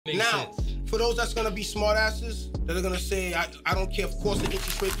Now, for those that's gonna be smart asses that are gonna say, I don't care, of course the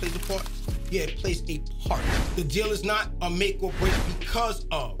interest rate plays a part. Yeah, it plays a part. The deal is not a make or break because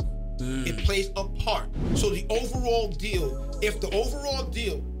of. It plays a part. So the overall deal, if the overall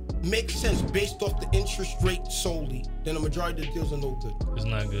deal makes sense based off the interest rate solely, then the majority of the deals are no good. It's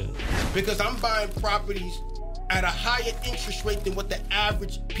not good. Because I'm buying properties at a higher interest rate than what the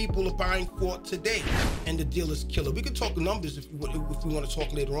average people are buying for today. And the deal is killer. We can talk numbers if we want to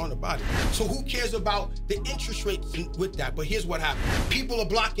talk later on about it. So who cares about the interest rates with that? But here's what happened. People are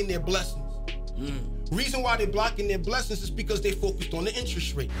blocking their blessings. Reason why they're blocking their blessings is because they focused on the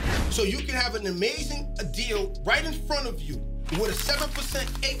interest rate. So you can have an amazing deal right in front of you with a 7%,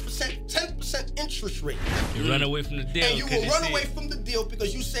 8%, 10% interest rate. You run away from the deal. And you will run away from the deal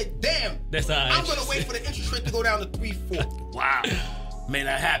because you say, damn, I'm going to wait for the interest rate to go down to 3-4. Wow. May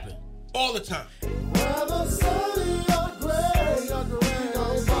that happen. All the time.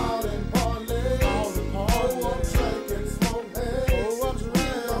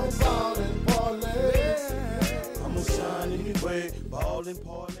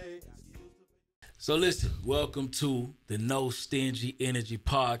 So listen, welcome to the No Stingy Energy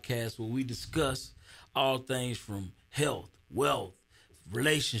Podcast, where we discuss all things from health, wealth,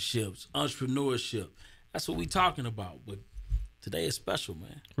 relationships, entrepreneurship. That's what we talking about. But today is special,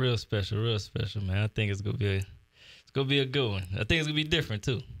 man. Real special, man. I think it's gonna be a good one. I think it's gonna be different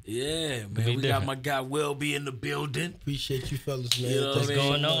too. Yeah, man. We got my guy Welby in the building. Appreciate you fellas, man. You know What's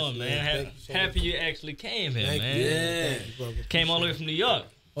going so on, much, man? Happy you actually came here, man. Yeah. Thank you, brother. Came all the way from New York.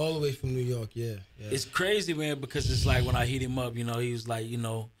 All the way from New York, yeah. It's crazy, man, because it's like when I hit him up, you know, he was like, you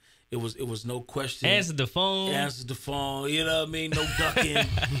know, it was no question. Answered the phone, you know what I mean? No ducking,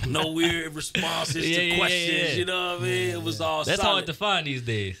 no weird responses to questions, you know what I mean? It was all That's solid. hard to find these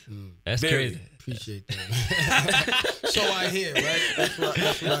days. That's Very. crazy. Appreciate that. So I hear, right? That's what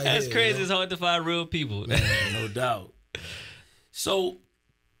I hear. That's crazy. You know? It's hard to find real people. No doubt. So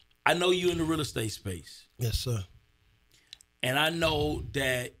I know you in the real estate space. Yes, sir. And I know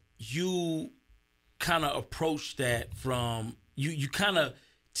that you kind of approach that from, you kind of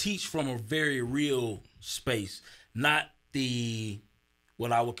teach from a very real space, not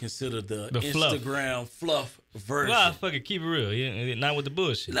what I would consider the Instagram fluff version. Well, fucking keep it real. Yeah, not with the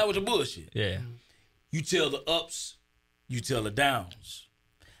bullshit. Not with the bullshit. Yeah. You tell the ups, you tell the downs.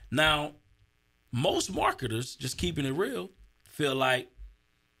 Now, most marketers, just keeping it real, feel like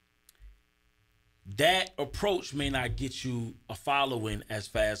that approach may not get you a following as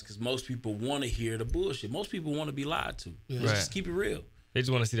fast because most people want to hear the bullshit. Most people want to be lied to. Yeah. Let's just keep it real. They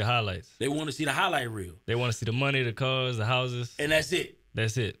just want to see the highlights. They want to see the highlight reel. They want to see the money, the cars, the houses. And that's it.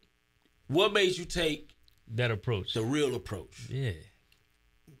 That's it. What made you take that approach? The real approach. Yeah.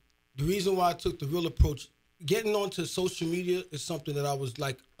 The reason why I took the real approach, getting onto social media is something that I was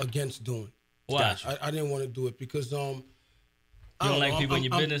like against doing. Why? Gotcha. I didn't want to do it because you don't like people in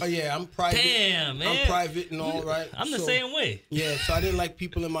your business? Yeah, I'm private. Damn, man. I'm private and all, right? I'm the same way. Yeah, so I didn't like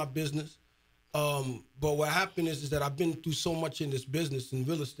people in my business. But what happened is that I've been through so much in this business, in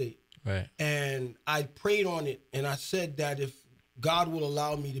real estate. Right. And I prayed on it, and I said that if God will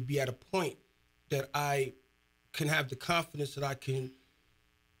allow me to be at a point that I can have the confidence that I can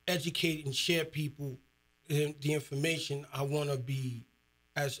educate and share people the information, I want to be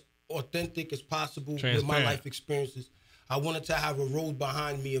as authentic as possible with my life experiences. I wanted to have a road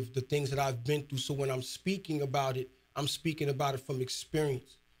behind me of the things that I've been through. So when I'm speaking about it, I'm speaking about it from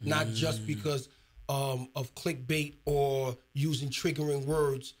experience, not just because of clickbait or using triggering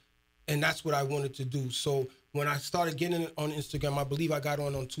words. And that's what I wanted to do. So when I started getting it on Instagram, I believe I got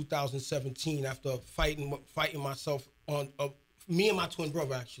on 2017 after fighting myself on me and my twin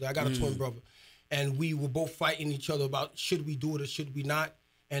brother, actually. I got a twin brother. And we were both fighting each other about should we do it or should we not.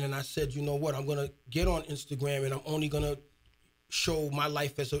 And then I said, you know what, I'm going to get on Instagram and I'm only going to show my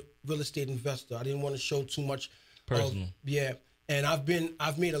life as a real estate investor. I didn't want to show too much personal. And I've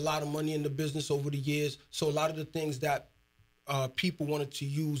made a lot of money in the business over the years. So a lot of the things that people wanted to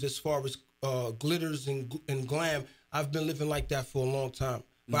use as far as glitters and glam, I've been living like that for a long time.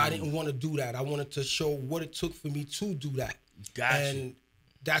 But I didn't want to do that. I wanted to show what it took for me to do that. Gotcha. And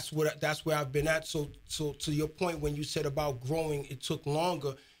that's where I've been at. So to your point, when you said about growing, it took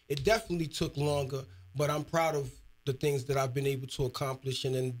longer. It definitely took longer, but I'm proud of the things that I've been able to accomplish.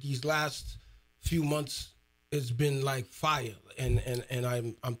 And in these last few months, it's been like fire. And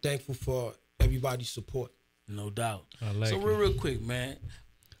I'm thankful for everybody's support. No doubt. I like so real quick, man.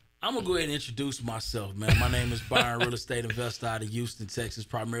 I'm going to go ahead and introduce myself, man. My name is Byron, real estate investor out of Houston, Texas,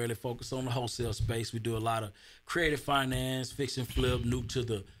 primarily focused on the wholesale space. We do a lot of creative finance, fix and flip, new to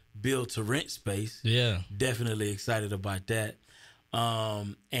the build to rent space. Yeah. Definitely excited about that.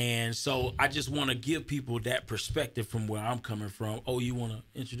 And so I just want to give people that perspective from where I'm coming from. Oh, you want to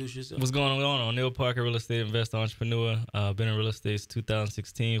introduce yourself? What's going on? O'Neal Parker, real estate investor, entrepreneur. Been in real estate since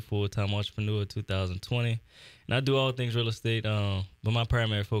 2016, full-time entrepreneur 2020. And I do all things real estate, but my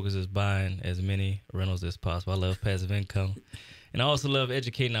primary focus is buying as many rentals as possible. I love passive income. And I also love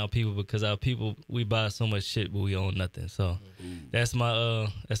educating our people because our people, we buy so much shit, but we own nothing. So that's my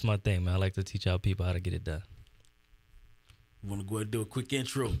thing, man. I like to teach our people how to get it done. You want to go ahead and do a quick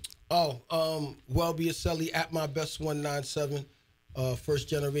intro? Welby Aselli at my best 197, first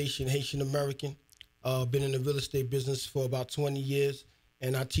generation Haitian American. Been in the real estate business for about 20 years,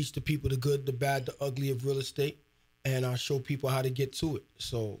 and I teach the people the good, the bad, the ugly of real estate, and I show people how to get to it.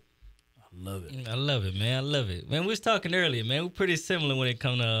 So I love it. I love it, man. I love it. Man, we was talking earlier, man. We're pretty similar when it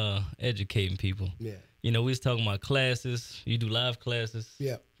comes to educating people. Yeah. You know, we was talking about classes. You do live classes.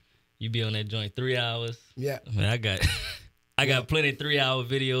 Yeah. You be on that joint 3 hours. Yeah. Man, I got plenty of 3-hour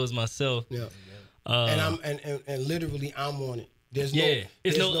videos myself. Yeah. And literally I'm on it. There's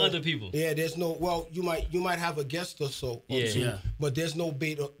no other people. Yeah, there's no. Well, you might have a guest or so. But there's no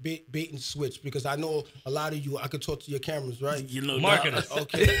bait and switch because I know a lot of you. I could talk to your cameras, right? You know, marketers.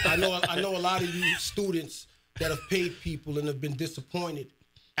 Okay. I know a lot of you students that have paid people and have been disappointed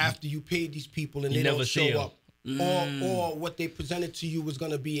after you paid these people and they don't show up. Or what they presented to you was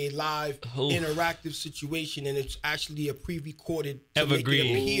going to be a live, interactive situation, and it's actually a pre-recorded to make it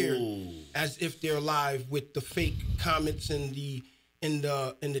appear as if they're live with the fake comments and in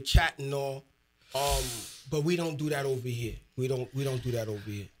the chat and all. But we don't do that over here. We don't do that over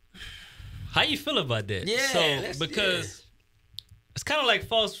here. How you feel about that? Yeah, because it's kind of like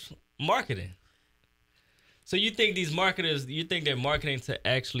false marketing. So you think these marketers? You think they're marketing to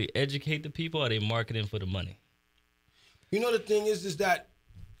actually educate the people, or are they marketing for the money? You know, the thing is that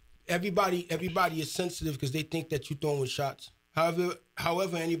everybody is sensitive because they think that you're throwing shots.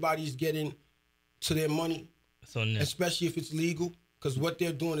 However, anybody's getting to their money, especially if it's legal, because what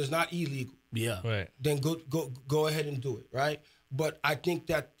they're doing is not illegal. Yeah, right. Then go ahead and do it, right? But I think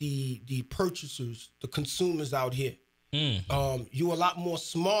that the purchasers, the consumers out here, you're a lot more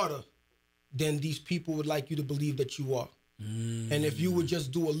smarter than these people would like you to believe that you are. And if you would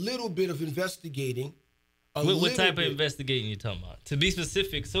just do a little bit of investigating. What type of investigating you talking about? To be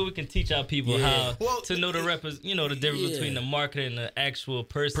specific, so we can teach our people how to know the the difference between the marketer and the actual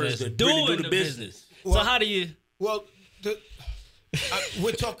person that's doing the business. Well, so how do you? Well,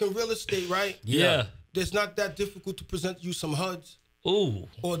 we're talking real estate, right? Yeah. It's not that difficult to present you some HUDs,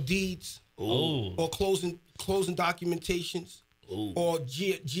 or deeds, or closing documentations. Or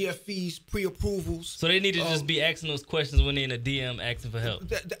GFEs, pre-approvals. So they need to just be asking those questions when they're in a DM asking for help.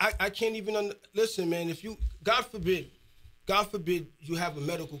 I can't even listen, man. If you, God forbid, you have a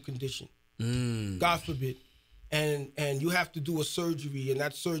medical condition. God forbid, and you have to do a surgery, and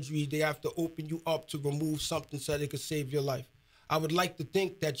that surgery they have to open you up to remove something so that it could save your life. I would like to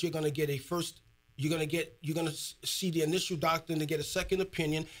think that you're gonna get you're gonna see the initial doctor and to get a second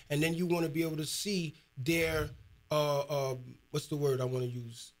opinion, and then you want to be able to see their what's the word I want to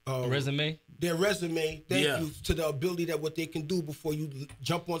use? Resume? Their resume. Thank you to the ability that what they can do before you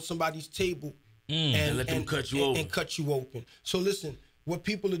jump on somebody's table and let them cut you open. And cut you open. So listen, what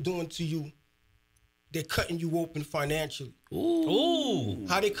people are doing to you, they're cutting you open financially. Ooh.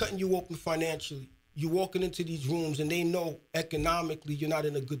 How they cutting you open financially? You're walking into these rooms and they know economically you're not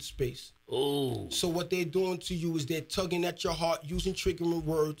in a good space. Ooh. So what they're doing to you is they're tugging at your heart, using triggering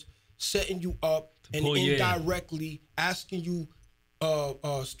words, setting you up, and indirectly asking you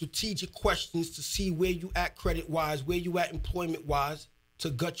strategic questions to see where you at credit-wise, where you at employment-wise, to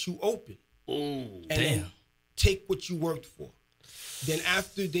gut you open. Ooh, and then take what you worked for. Then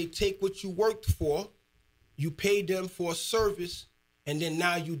after they take what you worked for, you pay them for a service, and then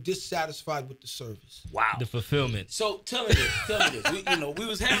now you dissatisfied with the service. Wow. The fulfillment. So tell me this. We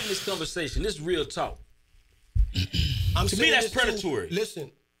was having this conversation. This is real talk. To me, that's predatory. Listen,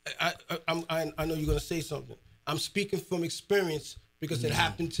 I know you're gonna say something. I'm speaking from experience because it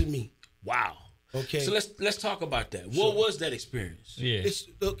happened to me. Wow. Okay. So let's talk about that. What was that experience? Yeah. It's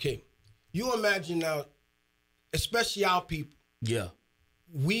okay. You imagine now, especially our people. Yeah.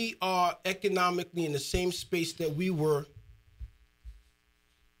 We are economically in the same space that we were.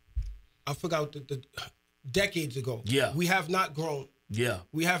 I forgot the decades ago. Yeah. We have not grown. Yeah.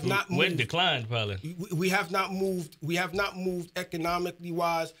 We have not moved. Went declined probably. We have not moved. We have not moved economically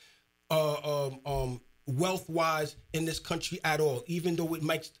wise, wealth wise in this country at all. Even though it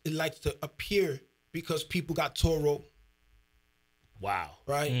likes to appear because people got Toro. Wow.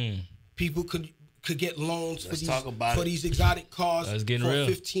 Right. People could get loans Let's for these exotic cars for real.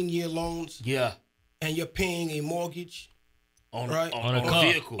 15-year loans. Yeah. And you're paying a mortgage on right? on a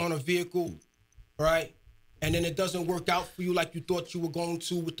vehicle. On a vehicle, right? And then it doesn't work out for you like you thought you were going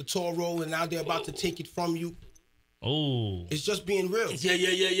to with the Toro, and now they're about to take it from you. Oh. It's just being real.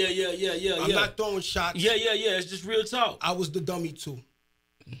 Yeah. I'm not throwing shots. Yeah. It's just real talk. I was the dummy too.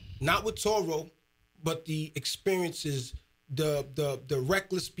 Not with Toro, but the experiences, the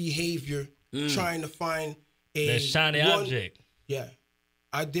reckless behavior, trying to find that shiny object. Yeah,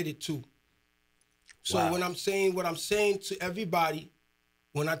 I did it too. So Wow. when I'm saying what I'm saying to everybody,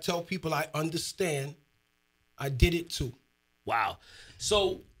 when I tell people I understand, I did it too. Wow.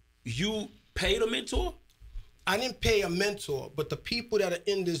 So you paid a mentor? I didn't pay a mentor, but the people that are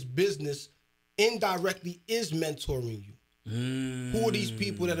in this business indirectly is mentoring you. Who are these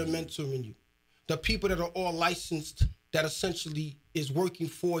people that are mentoring you? The people that are all licensed that essentially is working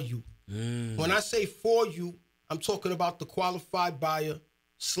for you. When I say for you, I'm talking about the qualified buyer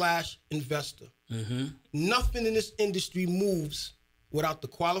 / investor. Nothing in this industry moves without the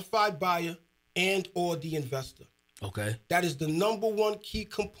qualified buyer and or the investor. Okay. That is the number one key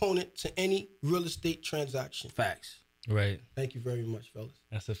component to any real estate transaction. Facts. Right. Thank you very much, fellas.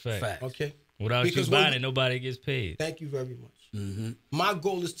 That's a fact. Facts. Okay? Without Because you buying when it, nobody gets paid. Thank you very much. My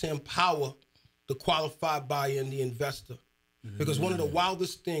goal is to empower the qualified buyer and the investor. Because one of the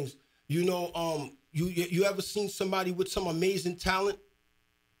wildest things, you ever seen somebody with some amazing talent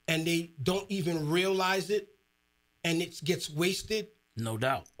and they don't even realize it and it gets wasted? No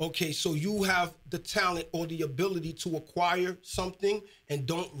doubt. Okay, so you have the talent or the ability to acquire something and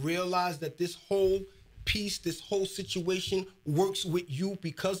don't realize that this whole piece, this whole situation works with you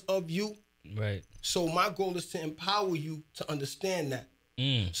because of you. Right. So my goal is to empower you to understand that.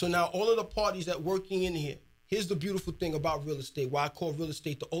 So now all of the parties that working in here, here's the beautiful thing about real estate, why I call real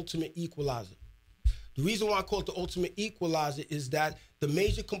estate the ultimate equalizer. The reason why I call it the ultimate equalizer is that the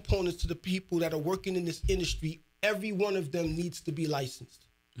major components to the people that are working in this industry, every one of them needs to be licensed.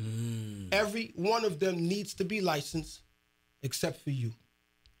 Every one of them needs to be licensed except for you.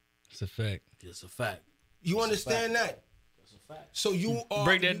 It's a fact. It's a fact. You understand that? That's a fact. So you are...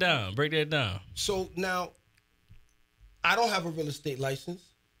 Break that down. Break that down. So now, I don't have a real estate license.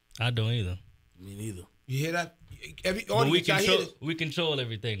 I don't either. Me neither. You hear that? Every But we audience, I hear control, this. we control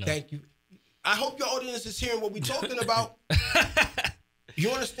everything now. Thank you. I hope your audience is hearing what we're talking about.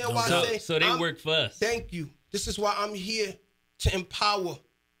 You understand why I say... So they work for us. Thank you. This is why I'm here to empower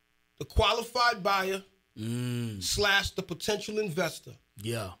the qualified buyer / the potential investor.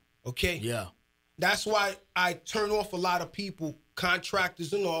 Yeah. Okay? Yeah. That's why I turn off a lot of people,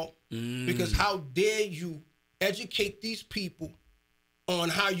 contractors and all, because how dare you educate these people on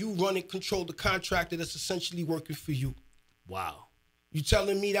how you run and control the contractor that's essentially working for you. Wow. You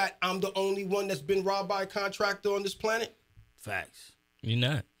telling me that I'm the only one that's been robbed by a contractor on this planet? Facts. You're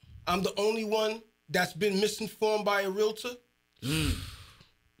not. I'm the only one that's been misinformed by a realtor?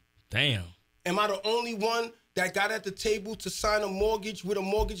 Damn. Am I the only one that got at the table to sign a mortgage with a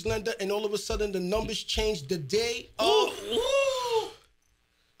mortgage lender and all of a sudden the numbers changed the day of?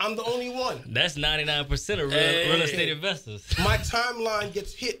 I'm the only one. That's 99% of real estate investors. My timeline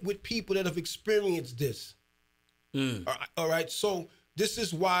gets hit with people that have experienced this. All right, so this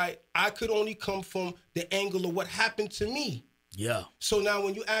is why I could only come from the angle of what happened to me. Yeah. So now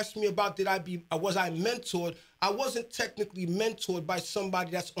when you ask me about was I mentored, I wasn't technically mentored by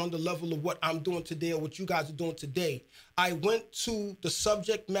somebody that's on the level of what I'm doing today or what you guys are doing today. I went to the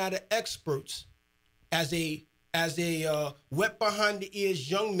subject matter experts as a wet behind the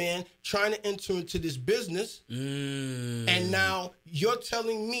ears young man trying to enter into this business. And now you're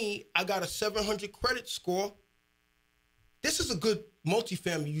telling me I got a 700 credit score. This is a good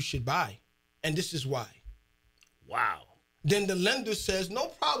multifamily you should buy. And this is why. Wow. Then the lender says, no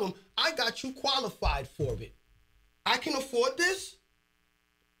problem. I got you qualified for it. I can afford this?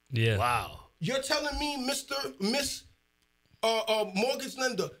 Yeah. Wow. You're telling me, Miss mortgage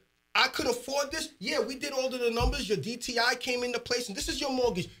lender, I could afford this? Yeah, we did all of the numbers. Your DTI came into place, and this is your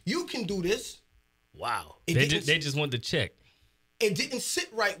mortgage. You can do this. Wow. They just want the check. It didn't sit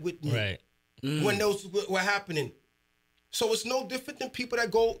right with me Right. when those were happening. So it's no different than people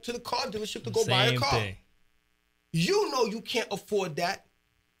that go to the car dealership to go buy a Same car. thing. You know you can't afford that.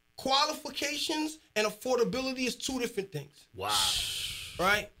 Qualifications and affordability is two different things. Wow.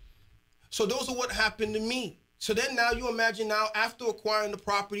 Right? So those are what happened to me. So then now you imagine now after acquiring the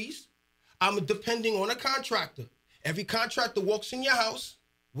properties, I'm depending on a contractor. Every contractor walks in your house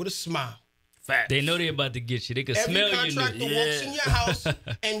with a smile. Facts. They know they're about to get you. They can Every smell you. contractor walks in your house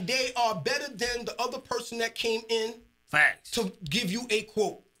and they are better than the other person that came in Facts. to give you a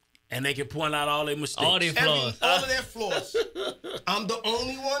quote. And they can point out all their mistakes. All their flaws. All of their flaws. I'm the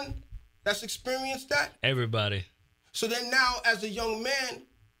only one that's experienced that. Everybody. So then now, as a young man,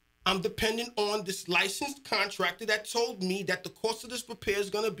 I'm dependent on this licensed contractor that told me that the cost of this repair is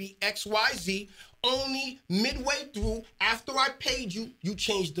going to be XYZ. Only midway through, after I paid you, you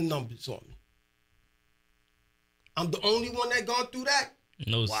changed the numbers on me. I'm the only one that gone through that?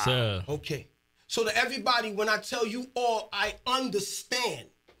 No, sir. Okay. So to everybody, when I tell you all, I understand.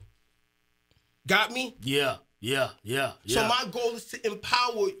 Got me? Yeah. So my goal is to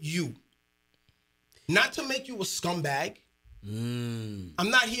empower you. Not to make you a scumbag. I'm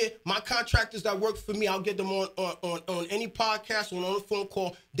not here. My contractors that work for me, I'll get them on any podcast or on a phone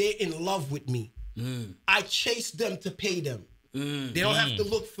call. They're in love with me. I chase them to pay them. They don't have to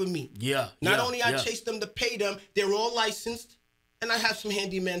look for me. Not only I chase them to pay them, they're all licensed, and I have some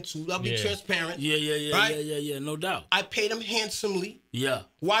handymen too. I'll be transparent. Yeah, no doubt. I pay them handsomely. Yeah.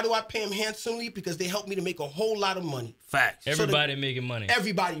 Why do I pay them handsomely? Because they help me to make a whole lot of money. Facts. Everybody making money.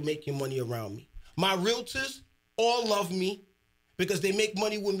 Everybody making money around me. My realtors all love me because they make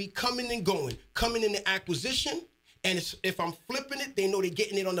money with me coming and going, coming in the acquisition, and if I'm flipping it, they know they're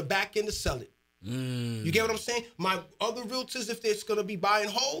getting it on the back end to sell it. You get what I'm saying? My other realtors, if it's going to be buying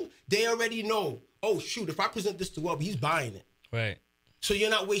whole, they already know, oh, shoot, if I present this to Welby, he's buying it. Right. So you're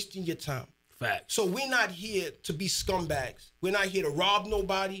not wasting your time. Facts. So we're not here to be scumbags. We're not here to rob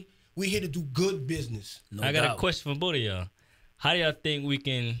nobody. We're here to do good business. I got a question for both of y'all. How do y'all think we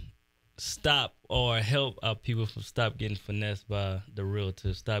can stop or help our people from stop getting finessed by the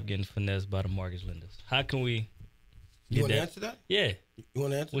realtors, stop getting finessed by the mortgage lenders? How can we You want to answer that? Yeah. You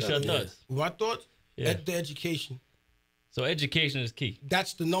want to answer What's that? your thoughts? My thoughts? Yeah. The education. So education is key.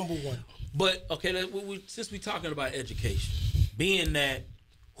 That's the number one. But, okay, since we're talking about education, being that,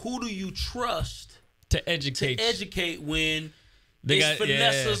 who do you trust to educate when they it's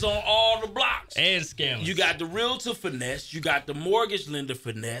finessers on all the blocks? And scammers. You got the realtor finesse. You got the mortgage lender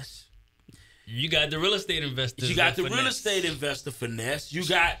finesse. You got the real estate investors. You got the real estate investor finesse. You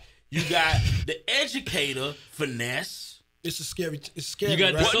got the educator finesse. It's scary. You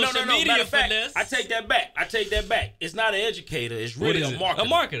got the social media Matter of fact, finesse. I take that back. It's not an educator. It's really a marketer. A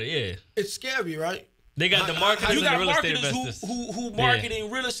marketer, yeah. It's scary, right? They got the marketers You and the got real estate marketers investors. who marketing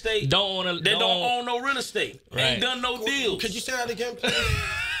real estate. Don't own no real estate. Right. Ain't done no deals. Could you say that again, please?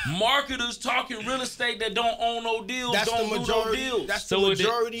 Marketers talking real estate that don't own no deals. That's don't the majority. do no deals. That's the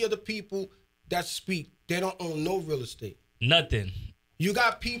majority of the people that speak. They don't own no real estate. Nothing. You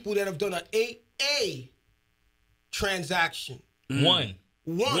got people that have done an 8A transaction. One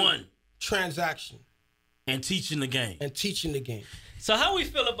transaction. And teaching the game. So how we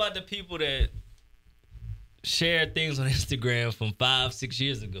feel about the people that share things on Instagram from 5-6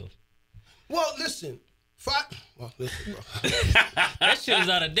 years ago? Well, listen. That shit is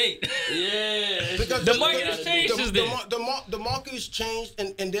out of date. Yeah. Because the market has changed since then. The market has changed,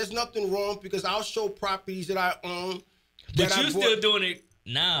 and there's nothing wrong because I'll show properties that I own. But you still doing it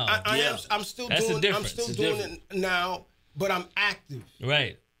now. I'm still That's doing the difference. I'm still doing it now, but I'm active.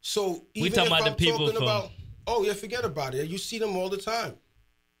 Right. So even we talking if about I'm the people talking from... about, oh yeah, forget about it. You see them all the time.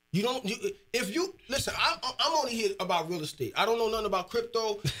 If you listen, I'm only here about real estate. I don't know nothing about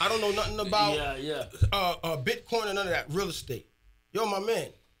crypto. I don't know nothing about Bitcoin or none of that. Real estate. Yo, my man.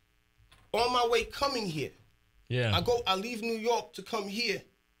 On my way coming here. Yeah. I leave New York to come here.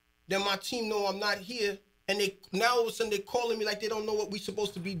 Then my team know I'm not here, and they now all of a sudden they're calling me like they don't know what we're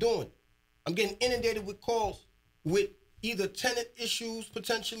supposed to be doing. I'm getting inundated with calls with either tenant issues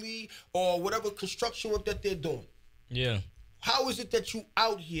potentially or whatever construction work that they're doing. Yeah. How is it that you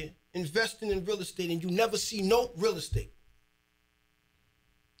out here investing in real estate and you never see no real estate?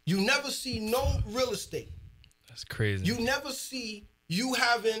 You never see no real estate. That's crazy. You never see you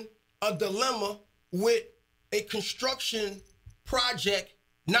having a dilemma with a construction project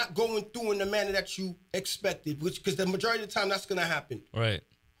not going through in the manner that you expected, because the majority of the time that's going to happen. Right.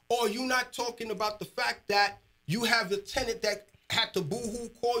 Or you not talking about the fact that you have a tenant that had to boo-hoo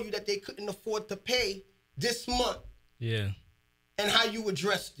call you that they couldn't afford to pay this month. Yeah. And how you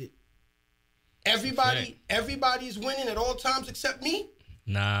addressed it. Everybody's winning at all times except me?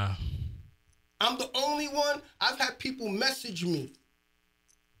 Nah. I'm the only one. I've had people message me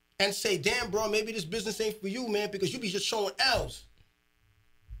and say, damn, bro, maybe this business ain't for you, man, because you be just showing L's.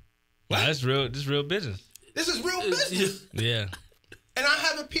 Wow, that's real. This is real business. This is real business. Yeah. And I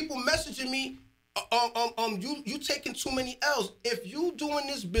having people messaging me, you taking too many L's. If you doing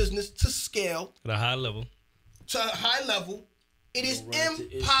this business to scale, at a high level, it is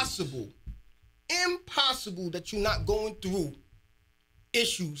impossible that you're not going through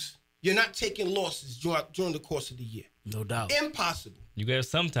issues. You're not taking losses during the course of the year. No doubt. Impossible. You got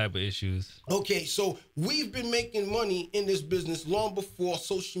some type of issues. Okay, so we've been making money in this business long before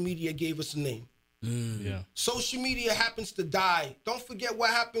social media gave us a name. Yeah. Social media happens to die. Don't forget what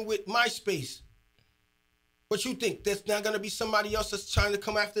happened with MySpace. What you think? There's not going to be somebody else that's trying to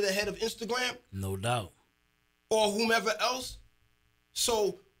come after the head of Instagram? No doubt. Or whomever else?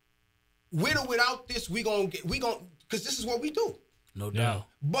 So, with or without this, because this is what we do. No doubt.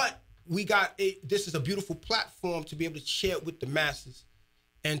 But this is a beautiful platform to be able to share it with the masses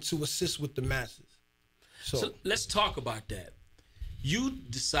and to assist with the masses. So let's talk about that. You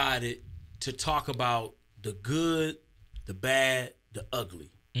decided to talk about the good, the bad, the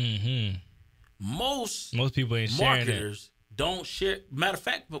ugly. Mm-hmm. Most people ain't sharing marketers don't share. Matter of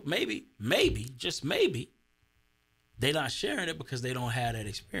fact, but maybe, just maybe, they're not sharing it because they don't have that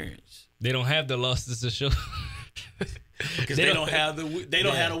experience. They don't have the losses to show. Because they don't have the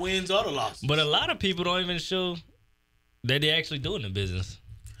wins or the losses. But a lot of people don't even show that they're actually doing the business.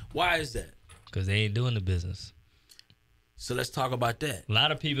 Why is that? Because they ain't doing the business. So let's talk about that. A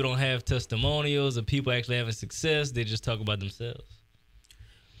lot of people don't have testimonials of people actually having success. They just talk about themselves.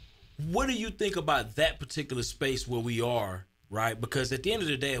 What do you think about that particular space where we are, right? Because at the end of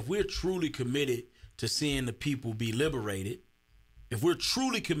the day, if we're truly committed to seeing the people be liberated, if we're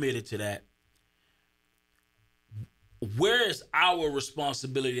truly committed to that, where is our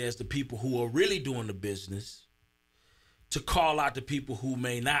responsibility as the people who are really doing the business to call out the people who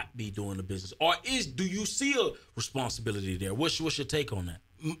may not be doing the business? Or do you see a responsibility there? What's your take on that?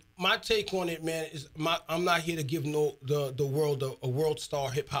 My take on it, man, is I'm not here to give the world a world star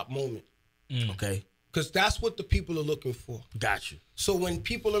hip hop moment. Okay. Because that's what the people are looking for. Got you. So when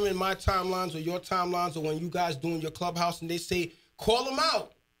people are in my timelines or your timelines or when you guys doing your clubhouse and they say, call them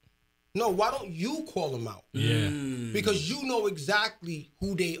out. No, why don't you call them out? Yeah. Because you know exactly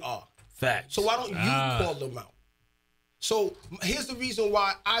who they are. Facts. So why don't you call them out? So here's the reason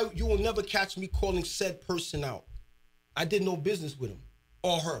why you will never catch me calling said person out. I did no business with him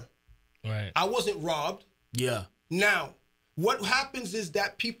or her. Right. I wasn't robbed. Yeah. Now, what happens is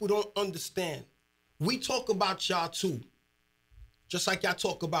that people don't understand. We talk about y'all too, just like y'all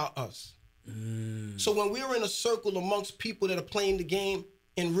talk about us. So when we're in a circle amongst people that are playing the game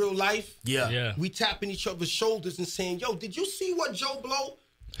in real life, we tapping each other's shoulders and saying, yo, did you see what Joe Blow?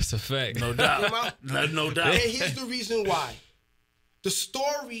 It's a fact. No doubt. No doubt. And here's the reason why. The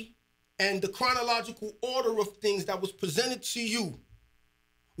story and the chronological order of things that was presented to you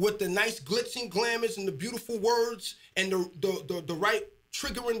with the nice glitz and glamours and the beautiful words and the right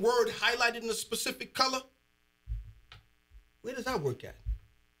triggering word highlighted in a specific color, where does that work at?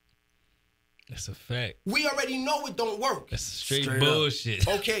 That's a fact. We already know it don't work. That's straight bullshit.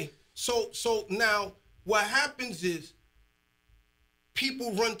 Okay, so now what happens is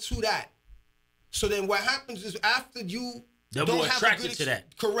people run to that. So then what happens is after you They're don't more have attracted to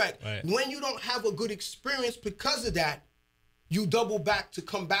that. Correct. Right. When you don't have a good experience because of that, you double back to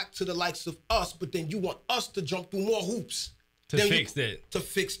come back to the likes of us, but then you want us to jump through more hoops. To fix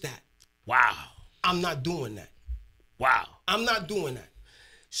that. Wow. I'm not doing that. Wow. I'm not doing that.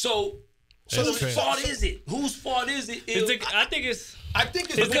 So whose fault is it? Whose fault is it? I think it's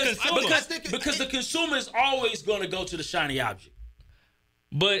because the consumer is always going to go to the shiny object.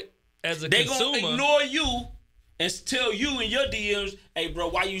 But as a they consumer, gonna ignore you and tell you in your DMs, "Hey, bro,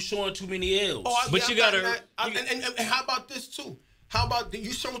 why you showing too many L's?" But you gotta. And how about this too? How about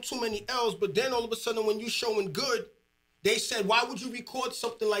you showing too many L's, but then all of a sudden when you showing good, they said, "Why would you record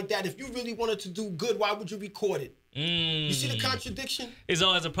something like that? If you really wanted to do good, why would you record it?" You see the contradiction? It's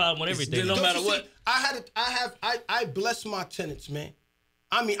always a problem with everything. No matter what. I bless my tenants, man.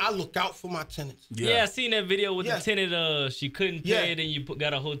 I mean, I look out for my tenants. Yeah, I seen that video with the tenant. She couldn't pay it, and you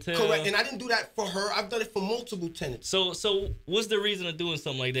got a hotel. Correct, and I didn't do that for her. I've done it for multiple tenants. So what's the reason of doing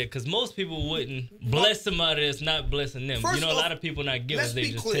something like that? Because most people wouldn't bless somebody that's not blessing them. First a off, lot of people not givers;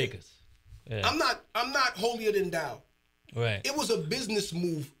 they just take us. Yeah. I'm not holier than thou. Right. It was a business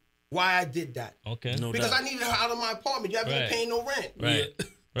move. Why I did that? Okay. Because I needed her out of my apartment. You haven't been paying no rent. Right.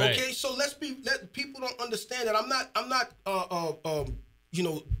 Right. Okay. So people don't understand that I'm not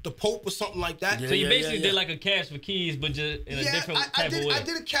the Pope or something like that. So you basically did like a cash for keys, but just in a different type of way. I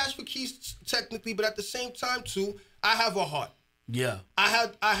did a cash for keys technically, but at the same time too, I have a heart. Yeah. I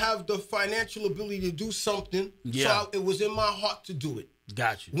have the financial ability to do something. Yeah. So it was in my heart to do it.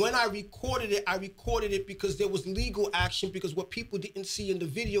 Got you. When I recorded it because there was legal action, because what people didn't see in the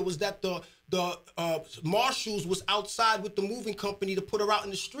video was that the marshals was outside with the moving company to put her out in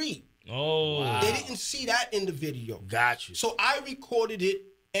the street. Oh. Wow. They didn't see that in the video. Got you. So I recorded it,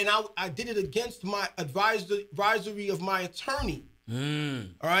 and I did it against my advisory of my attorney.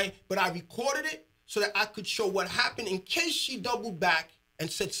 All right? But I recorded it so that I could show what happened in case she doubled back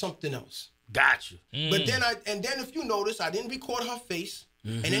and said something else. Got you. But then if you notice, I didn't record her face,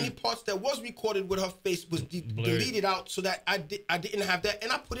 and any parts that was recorded with her face was deleted out so that I didn't have that,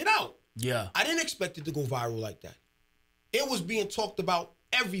 and I put it out. Yeah. I didn't expect it to go viral like that. It was being talked about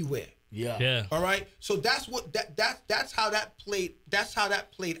everywhere. Yeah. All right. So that's what that's how that played. That's how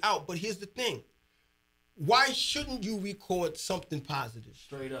that played out. But here's the thing: why shouldn't you record something positive?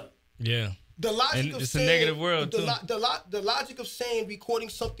 Straight up. Yeah. The logic And of it's saying, a negative world too. The logic of saying recording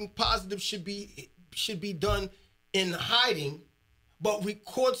something positive should be done in hiding, but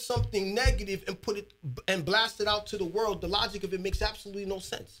record something negative and put it and blast it out to the world. The logic of it makes absolutely no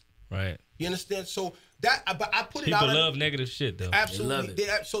sense. Right. You understand? So that, but I put it out. People love negative shit though. Absolutely. They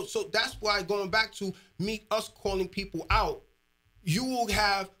love it. So that's why, going back to us calling people out, you will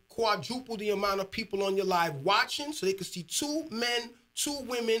have quadruple the amount of people on your live watching, so they can see two men, two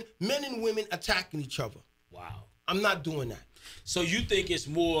women, men and women attacking each other. Wow. I'm not doing that. So you think it's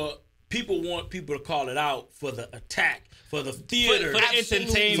more people want people to call it out for the attack, for the theater, for the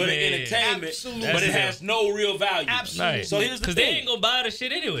entertainment, for the entertainment, Absolutely. but it has no real value. Absolutely. Right. So here's the Because thing. they ain't gonna buy the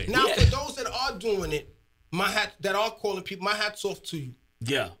shit anyway. Now, for those that are doing it, that are calling people, my hat's off to you.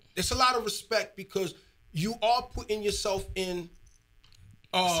 Yeah. It's a lot of respect because you are putting yourself in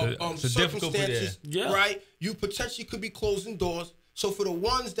it's a difficult circumstances, yeah. right? You potentially could be closing doors. So for the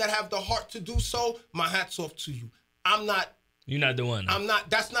ones that have the heart to do so, my hat's off to you. I'm not. You're not the one.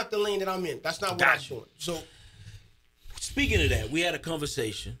 That's not the lane that I'm in. That's not what I'm doing. So, Speaking of that, we had a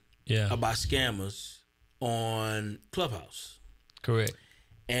conversation Yeah. about scammers on Clubhouse. Correct.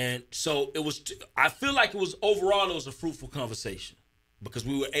 And so I feel like it was a fruitful conversation because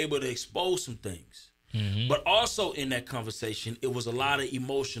we were able to expose some things. Mm-hmm. But also in that conversation, it was a lot of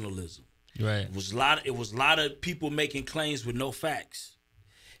emotionalism. Right. It was a lot of people making claims with no facts.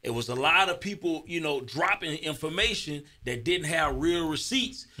 It was a lot of people, dropping information that didn't have real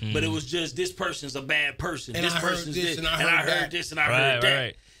receipts, but it was just this person's a bad person. And this I heard person's this, this, and I heard this, and I heard that.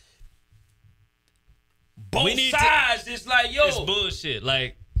 Right. Both sides, it's like, yo. It's bullshit.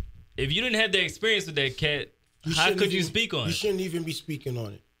 Like, if you didn't have the experience with that cat, how could you speak on it? You shouldn't even be speaking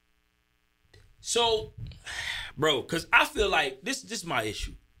on it. So, bro, because I feel like this is my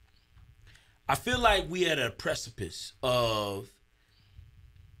issue. I feel like we at a precipice of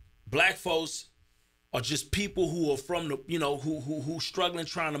black folks are just people who are from the, who struggling,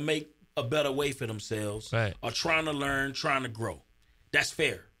 trying to make a better way for themselves, right, are trying to learn, trying to grow. That's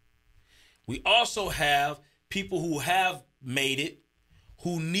fair. We also have people who have made it,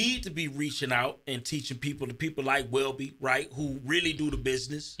 who need to be reaching out and teaching people, the people like Welby, right, who really do the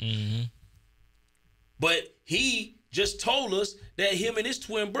business. Mm-hmm. But he just told us that him and his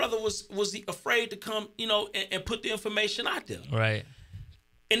twin brother was afraid to come, and put the information out there. Right.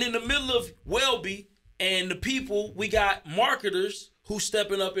 And in the middle of Welby and the people, we got marketers who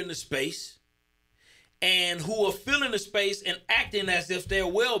stepping up in the space and who are filling the space and acting as if they're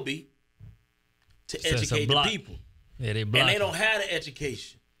Welby to educate the people. Yeah, they block. And they don't have the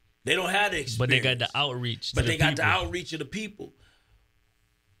education. They don't have the experience. But they got the outreach. But they got the outreach of the people.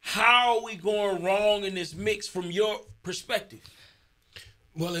 How are we going wrong in this mix from your perspective?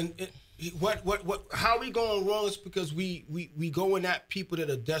 Well, how we going wrong is because we going at people that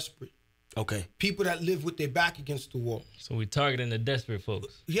are desperate. Okay. People that live with their back against the wall. So we targeting the desperate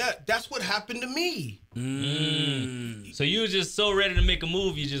folks. Yeah, that's what happened to me. So you was just so ready to make a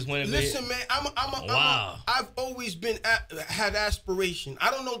move, you just went. Listen, man, I've always had aspiration.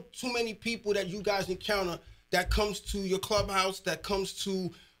 I don't know too many people that you guys encounter that comes to your clubhouse, that comes to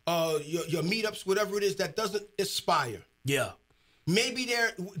your meetups, whatever it is, that doesn't aspire. Yeah. Maybe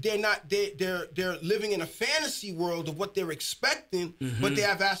they're living in a fantasy world of what they're expecting, but they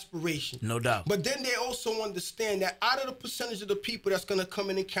have aspiration. No doubt. But then they also understand that out of the percentage of the people that's gonna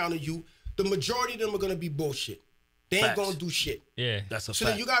come and encounter you, the majority of them are gonna be bullshit. They ain't gonna do shit. Yeah, that's a fact. So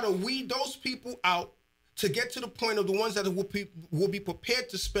then you gotta weed those people out to get to the point of the ones that will be prepared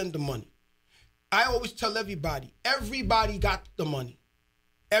to spend the money. I always tell everybody got the money.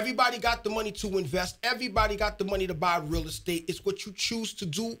 Everybody got the money to invest. Everybody got the money to buy real estate. It's what you choose to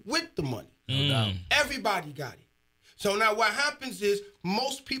do with the money. No doubt. Everybody got it. So now what happens is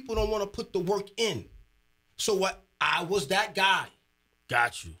most people don't want to put the work in. So I was that guy.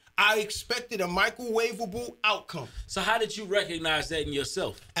 Got you. I expected a microwavable outcome. So how did you recognize that in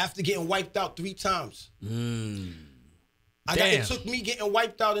yourself? After getting wiped out 3 times. It took me getting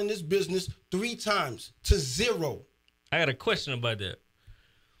wiped out in this business 3 times to 0. I got a question about that.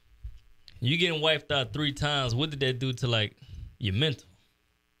 You getting wiped out 3 times. What did that do to like your mental?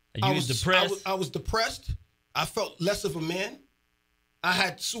 You was depressed? I was depressed. I felt less of a man. I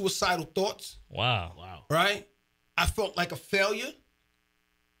had suicidal thoughts. Wow. Right? I felt like a failure.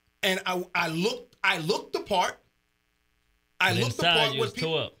 And I looked the part. I looked the part you was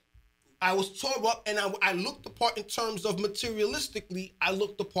tore up. I was tore up, and I looked the part in terms of materialistically. I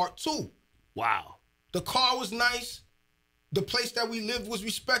looked the part too. Wow. The car was nice. The place that we lived was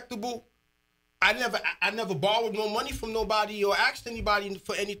respectable. I never borrowed no money from nobody or asked anybody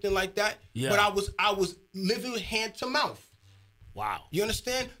for anything like that. Yeah. But I was living hand to mouth. Wow. You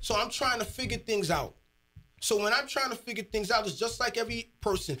understand? So I'm trying to figure things out. So when I'm trying to figure things out, it's just like every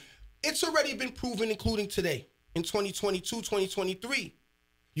person. It's already been proven, including today, in 2022, 2023.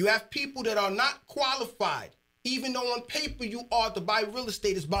 You have people that are not qualified, even though on paper you are to buy real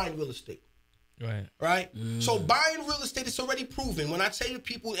estate is buying real estate. Right? So buying real estate is already proven. When I say to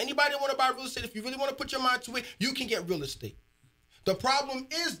people, anybody that want to buy real estate, if you really want to put your mind to it, you can get real estate. The problem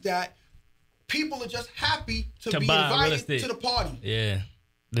is that people are just happy to be invited to the party. Yeah.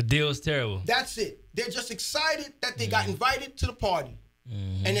 The deal is terrible. That's it. They're just excited that they got invited to the party.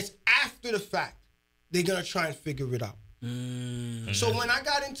 And it's after the fact they're going to try and figure it out. So when I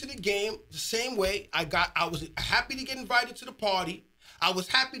got into the game, the same way, I was happy to get invited to the party. I was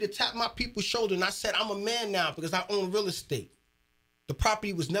happy to tap my people's shoulder, and I said, I'm a man now because I own real estate. The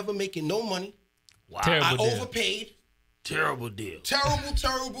property was never making no money. Wow. I overpaid. Terrible deal.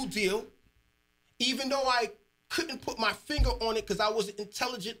 Terrible deal. Even though I couldn't put my finger on it because I wasn't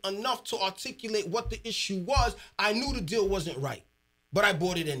intelligent enough to articulate what the issue was, I knew the deal wasn't right. But I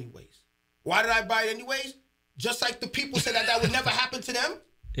bought it anyways. Why did I buy it anyways? Just like the people said that would never happen to them.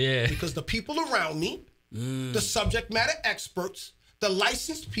 Yeah. Because the people around me, the subject matter experts, the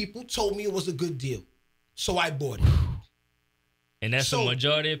licensed people told me it was a good deal. So I bought it. And that's the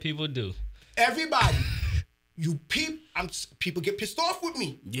majority of people do. Everybody, people get pissed off with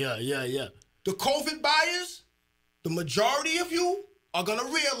me. Yeah. The COVID buyers, the majority of you are going to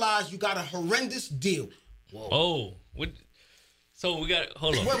realize you got a horrendous deal. Whoa. Oh, so we got,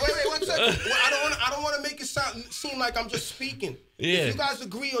 hold on. Wait, 1 second. I don't want to make it seem like I'm just speaking. Yeah. If you guys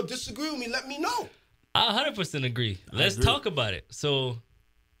agree or disagree with me, let me know. I 100% agree. Let's talk about it. So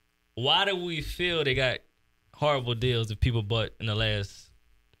why do we feel they got horrible deals if people bought in the last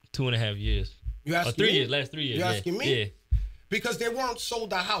 2.5 years? You asking or 3 me? years, last 3 years. You asking me? Yeah. Because they weren't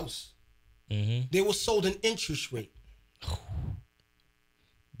sold a house. They were sold an interest rate.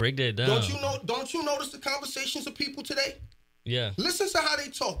 Break that down. Don't you notice the conversations of people today? Yeah. Listen to how they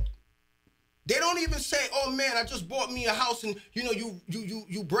talk. They don't even say, "Oh man, I just bought me a house," and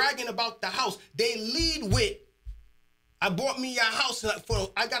you bragging about the house. They lead with, "I bought me a house and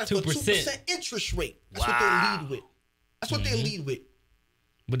I got a 2% interest rate." That's what they lead with. That's what they lead with.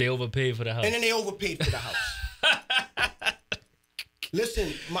 But they overpaid for the house. And then they overpaid for the house.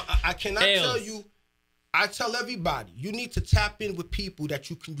 Listen, I cannot tell you. I tell everybody, you need to tap in with people that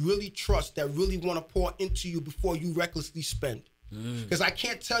you can really trust, that really want to pour into you before you recklessly spend. Because I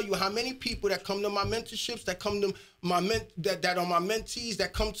can't tell you how many people that come to my mentorships, that come to that are my mentees,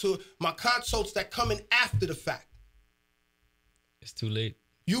 that come to my consults, that come in after the fact. It's too late.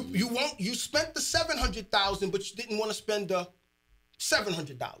 You spent the $700,000, but you didn't want to spend the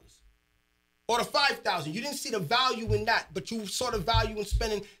 $700 or the $5,000. You didn't see the value in that, but you saw the value in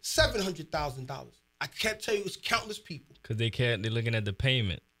spending $700,000. I can't tell you, it's countless people. Because they're looking at the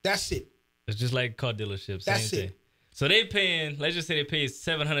payment. That's it. It's just like car dealerships. That's same it. Thing. So they paying, let's just say they paid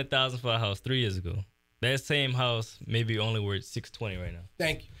 $700,000 for a house 3 years ago. That same house may be only worth $620 right now.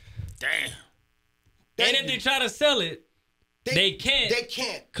 Thank you. Damn. And if they try to sell it, they can't. They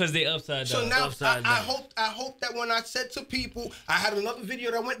can't. Because they upside down. So now I hope that when I said to people, I had another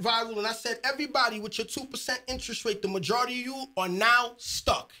video that went viral, and I said, everybody with your 2% interest rate, the majority of you are now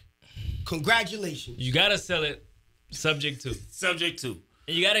stuck. Congratulations. You got to sell it subject to. Subject to.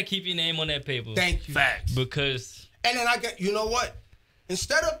 And you got to keep your name on that paper. Thank you. Facts. Because. And then you know what?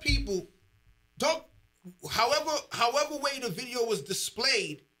 Instead of people, however way the video was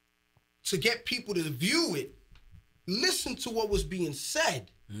displayed to get people to view it, listen to what was being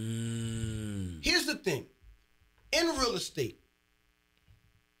said. Here's the thing. In real estate,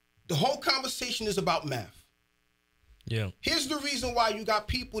 the whole conversation is about math. Yeah. Here's the reason why you got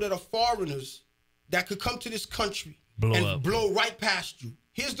people that are foreigners that could come to this country blow right past you.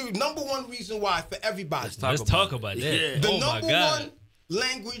 Here's the number one reason why for everybody. Let's talk about that. Yeah. The number one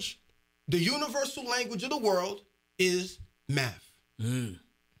language, the universal language of the world is math.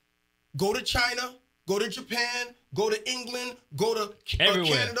 Go to China, go to Japan, go to England, go to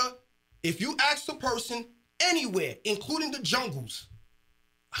Canada. If you ask the person anywhere, including the jungles,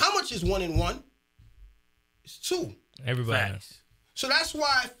 how much is 1 and 1? It's 2. Everybody knows. So that's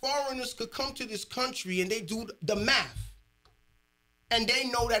why foreigners could come to this country and they do the math. And they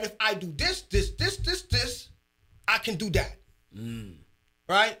know that if I do this, I can do that.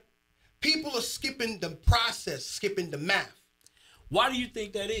 Right? People are skipping the process, skipping the math. Why do you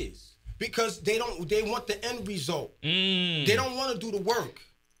think that is? Because they want the end result. They don't want to do the work.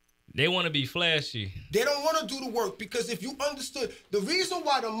 They want to be flashy. They don't want to do the work because if you understood, the reason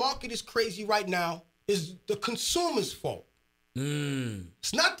why the market is crazy right now is the consumer's fault.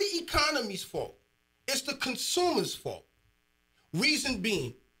 It's not the economy's fault. It's the consumer's fault. Reason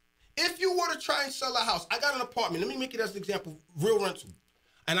being, if you were to try and sell a house, I got an apartment. Let me make it as an example, real rental.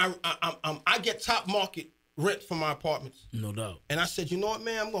 And I get top market rent for my apartments. No doubt. And I said, you know what,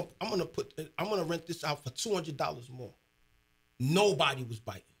 man, I'm gonna rent this out for $200 more. Nobody was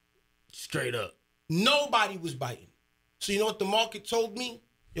biting. Straight up. Nobody was biting. So you know what the market told me?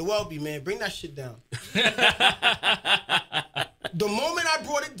 Yo, Welby, man, bring that shit down. The moment I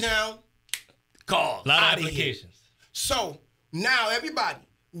brought it down, call. A lot of applications. So now everybody,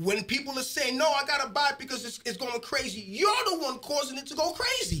 when people are saying, no, I gotta buy it because it's going crazy, you're the one causing it to go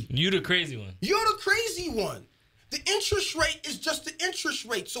crazy. You the crazy one. You're the crazy one. The interest rate is just the interest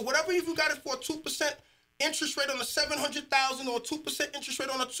rate. So whatever, if you got it for a 2% interest rate on a $700,000 or a 2% interest rate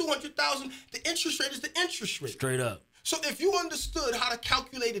on a $200,000, the interest rate is the interest rate. Straight up. So if you understood how to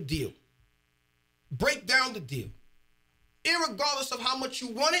calculate a deal, break down the deal, irregardless of how much you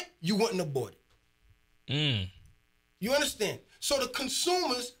want it, you wouldn't have bought it. You understand? So the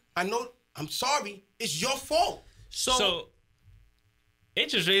consumers, I know, I'm sorry, it's your fault. So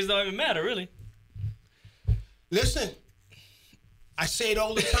interest rates don't even matter, really. Listen, I say it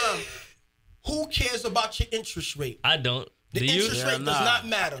all the time. Who cares about your interest rate? I don't. The interest rate does not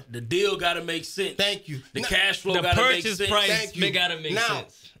matter. The deal got to make sense. Thank you. The cash flow got to make sense. The purchase price, Thank you. they got to make now,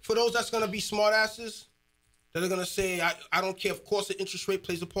 sense. For those that's going to be smart asses, that are going to say, I don't care, of course the interest rate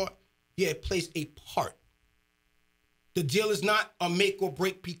plays a part. Yeah, it plays a part. The deal is not a make or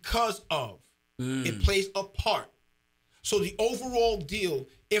break because of. It plays a part. So the overall deal,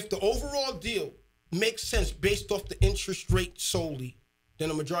 if the overall deal makes sense based off the interest rate solely, then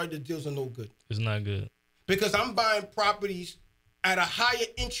the majority of the deals are no good. It's not good. Because I'm buying properties at a higher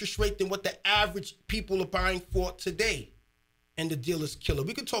interest rate than what the average people are buying for today. And the deal is killer.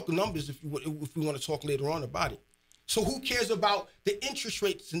 We can talk numbers if we want to talk later on about it. So who cares about the interest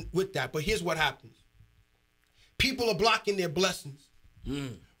rates with that? But here's what happens. People are blocking their blessings.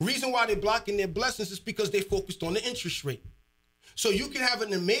 Reason why they're blocking their blessings is because they focused on the interest rate. So you can have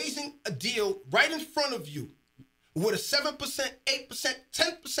an amazing deal right in front of you with a 7%, 8%,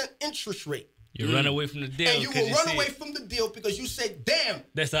 10% interest rate. You run away from the deal. And you will run away from the deal because you say, damn,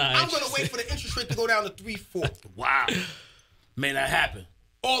 I'm going to wait for the interest rate to go down to 3-4. Wow. Man, that happen.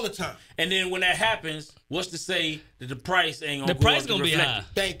 All the time. And then when that happens, what's to say that the price ain't going to The price going to be high.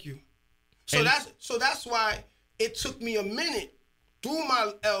 Thank you. So that's why it took me a minute through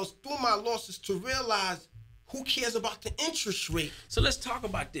my L's, through my losses to realize who cares about the interest rate. So let's talk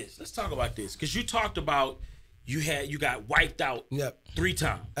about this. Because you talked about you got wiped out 3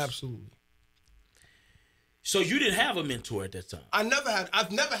 times. Absolutely. So you didn't have a mentor at that time.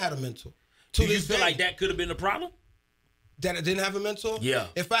 I've never had a mentor. Do you feel like that could have been a problem? That I didn't have a mentor? Yeah.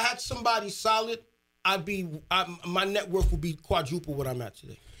 If I had somebody solid, my net worth would be quadruple what I'm at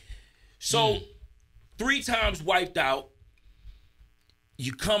today. So 3 times wiped out.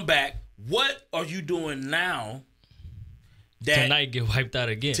 You come back. What are you doing now to not get wiped out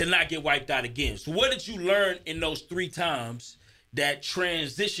again? So what did you learn in those 3 times that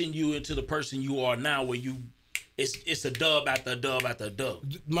transitioned you into the person you are now, where it's a dub after a dub after a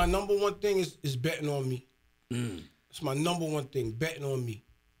dub? My number one thing is betting on me. It's my number one thing, betting on me.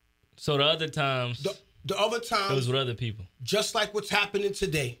 So the other times, the other times, it was with other people. Just like what's happening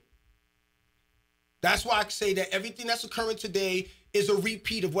today. That's why I say that everything that's occurring today is a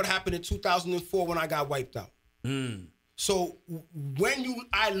repeat of what happened in 2004 when I got wiped out. So when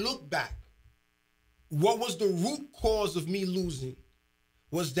I look back, what was the root cause of me losing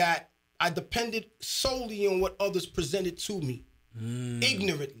was that I depended solely on what others presented to me,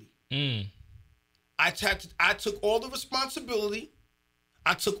 ignorantly. I took all the responsibility,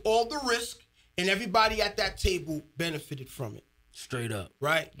 I took all the risk, and everybody at that table benefited from it. Straight up.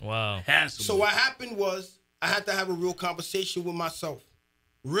 Right? Wow. Handsome. So what happened was I had to have a real conversation with myself.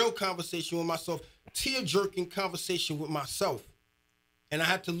 Tear-jerking conversation with myself. And I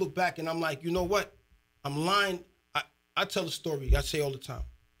had to look back and I'm like, you know what? I'm lying. I tell a story I say all the time.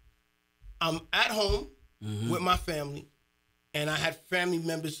 I'm at home with my family and I had family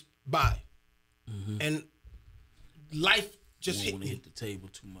members by. And life just hit me. Hit the table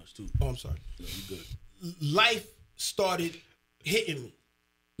too much too. Oh, I'm sorry. No, you good. Life started hitting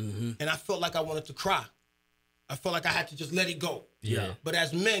me. And I felt like I wanted to cry. I felt like I had to just let it go. Yeah. But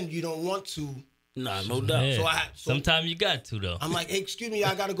as men, you don't want to. Nah, no doubt. Yeah. Sometimes you got to, though. I'm like, hey, excuse me,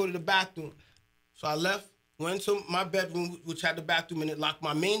 I got to go to the bathroom. So I left, Went to my bedroom, which had the bathroom in it, locked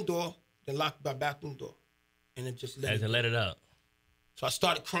my main door, then locked my bathroom door. And then just let it out. So I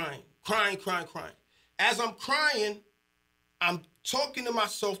started crying. As I'm crying, I'm talking to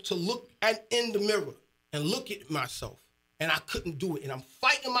myself to look in the mirror and look at myself. And I couldn't do it. And I'm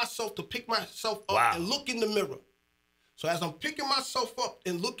fighting myself to pick myself up and look in the mirror. So as I'm picking myself up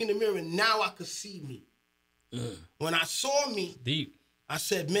and look in the mirror, now I could see me. When I saw me, deep. I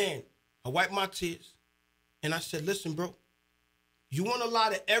said, man, I wiped my tears. And I said, listen, bro, you want to lie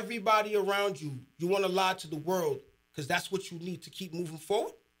to everybody around you. You want to lie to the world because that's what you need to keep moving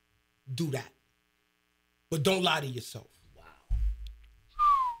forward. Do that. But don't lie to yourself. Wow.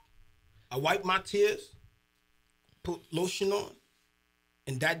 I wiped my tears, put lotion on,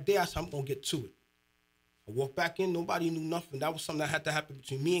 and that day I said, I'm going to get to it. I walked back in. Nobody knew nothing. That was something that had to happen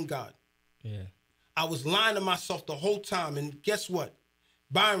between me and God. Yeah. I was lying to myself the whole time. And guess what?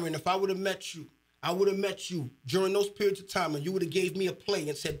 Byron, if I would have met you, I would have met you during those periods of time and you would have gave me a play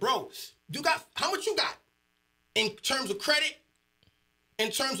and said, bro, you got how much you got? In terms of credit,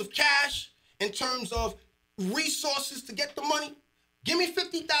 in terms of cash, in terms of resources to get the money, give me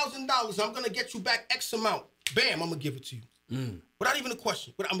 $50,000. I'm going to get you back X amount. Bam, I'm going to give it to you. Without even a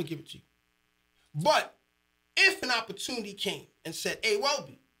question, but I'm going to give it to you. But if an opportunity came and said, hey,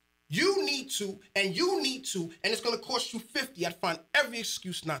 Welby, you need to, and it's going to cost you 50, I'd find every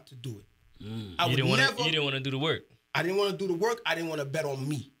excuse not to do it. You didn't want to do the work. I didn't want to do the work. I didn't want to bet on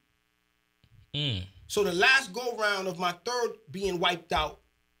me. So the last go-round of my third being wiped out,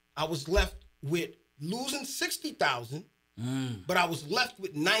 I was left with losing $60,000, but I was left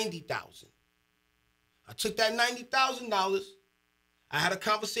with $90,000. I took that $90,000. I had a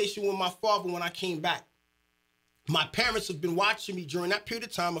conversation with my father when I came back. My parents have been watching me during that period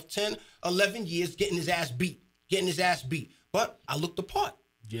of time of 10, 11 years getting his ass beat. But I looked the part.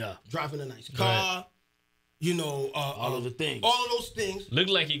 Yeah. Driving a nice car, all of the things. All of those things. Looked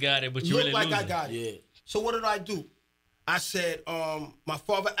like you got it, but you really losing. I got it. Yeah. So what did I do? I said, my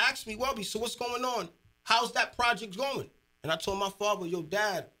father asked me, Welby, so what's going on? How's that project going? And I told my father, yo,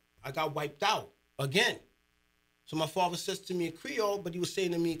 Dad, I got wiped out again. So my father says to me in Creole, but he was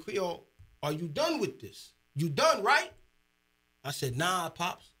saying to me in Creole, are you done with this? You done, right? I said, nah,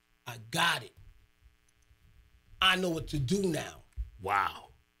 Pops, I got it. I know what to do now. Wow.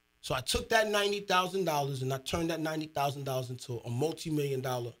 So I took that $90,000 and I turned that $90,000 into a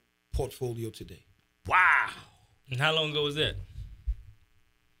multi-million-dollar portfolio today. Wow. And how long ago was that?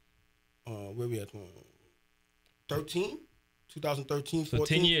 Where we at? 2013, 14. So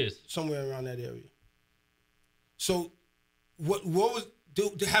 10 years. Somewhere around that area. So what was,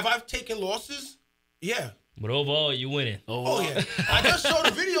 have I taken losses? Yeah. But overall, you winning. Oh, yeah. I just showed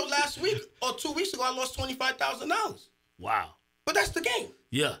a video last week or 2 weeks ago. I lost $25,000. Wow. But that's the game.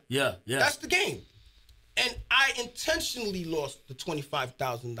 Yeah. That's the game. And I intentionally lost the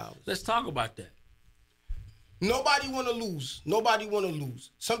 $25,000. Let's talk about that. Nobody want to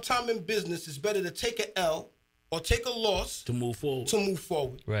lose. Sometime in business, it's better to take an L or take a loss to move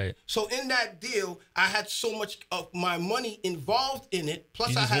forward. Right. So in that deal, I had so much of my money involved in it,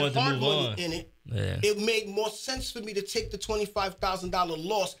 plus I had hard money in it. Yeah. It made more sense for me to take the $25,000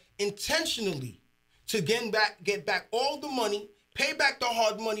 loss intentionally to get back all the money, pay back the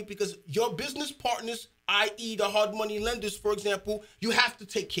hard money, because your business partners, i.e. the hard money lenders, for example, you have to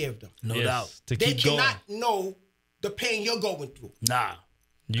take care of them. No doubt. They cannot know the pain you're going through. Nah.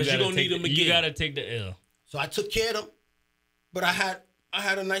 Because you're going to need them again. You got to take the L. So I took care of them, but I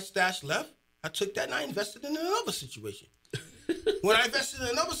had a nice stash left. I took that and I invested in another situation. When I invested in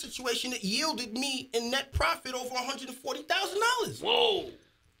another situation, it yielded me in net profit over $140,000. Whoa.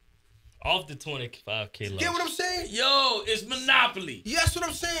 Off the 25K loss. Get what I'm saying? Yo, it's monopoly. Yeah, that's what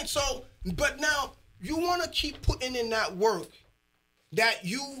I'm saying. So, but now you want to keep putting in that work that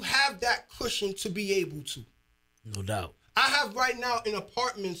you have that cushion to be able to. No doubt. I have right now in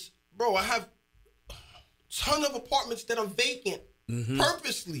apartments, bro, I have a ton of apartments that are vacant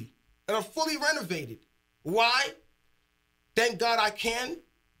purposely and are fully renovated. Why? Thank God I can,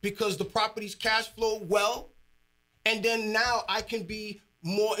 because the properties cash flow well. And then now I can be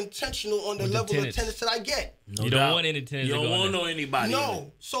more intentional on the level of tenants that I get. No you doubt. don't want any tenants. You don't want anybody.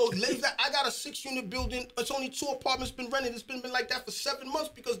 No. So I got a 6-unit building. It's only 2 apartments been rented. It's been like that for 7 months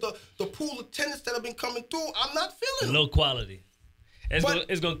because the pool of tenants that have been coming through, I'm not feeling low quality.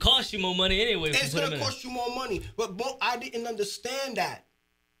 It's going to cost you more money anyway. It's going to cost you more money. But I didn't understand that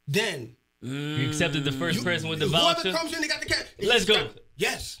then. You accepted the first person with the voucher. Whoever comes in, they got the cash. Let's go.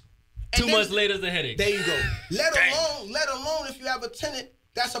 Yes. 2 months later, it's a headache. There you go. Let alone if you have a tenant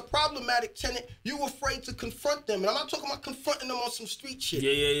that's a problematic tenant, you afraid to confront them. And I'm not talking about confronting them on some street shit.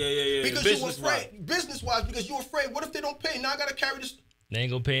 Yeah. Because you're afraid, business-wise, because you're afraid, what if they don't pay? Now I got to carry this. They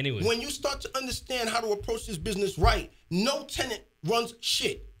ain't gonna pay anyway. When you start to understand how to approach this business right, no tenant runs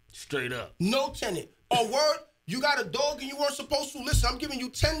shit. Straight up. No tenant. Or word, you got a dog and you weren't supposed to. Listen, I'm giving you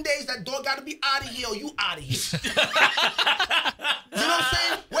 10 days. That dog got to be out of here or you out of here. You know what I'm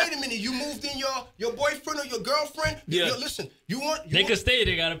saying? Wait a minute. You moved in your boyfriend or your girlfriend. Yeah. Listen, they can stay.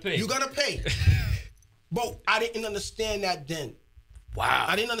 They got to pay. You got to pay. But I didn't understand that then. Wow.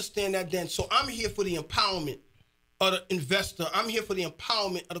 I didn't understand that then. So I'm here for the empowerment of the investor. I'm here for the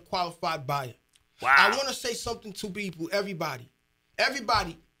empowerment of the qualified buyer. Wow. I want to say something to people, everybody.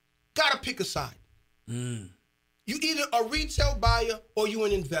 Everybody got to pick a side. You either a retail buyer or you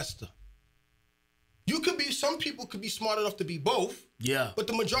an investor. Some people could be smart enough to be both. Yeah. But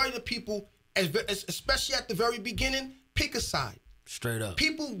the majority of the people, especially at the very beginning, pick a side. Straight up.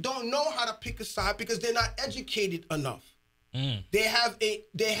 People don't know how to pick a side because they're not educated enough. They have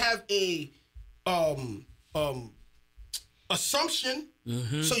a assumption.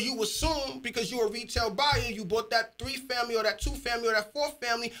 So you assume because you're a retail buyer, you bought that 3-family or that 2-family or that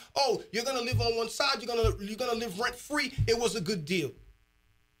 4-family. Oh, you're gonna live on one side. You're gonna live rent free. It was a good deal.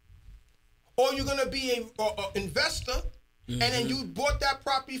 Or you're gonna be a investor, and then you bought that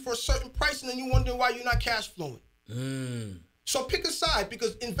property for a certain price, and then you wonder why you're not cash flowing. So pick a side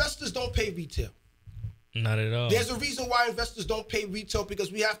because investors don't pay retail. Not at all. There's a reason why investors don't pay retail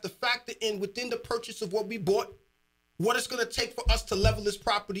because we have to factor in within the purchase of what we bought, what it's going to take for us to level this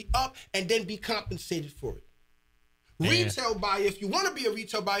property up and then be compensated for it. Retail buyer, if you want to be a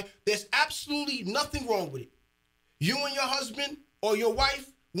retail buyer, there's absolutely nothing wrong with it. You and your husband or your wife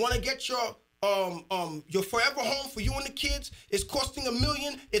want to get your forever home for you and the kids. It's costing $1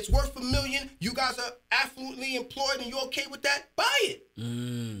 million. It's worth $1 million. You guys are affluently employed and you're okay with that? Buy it.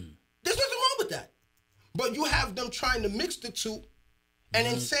 There's nothing wrong with that. But you have them trying to mix the two and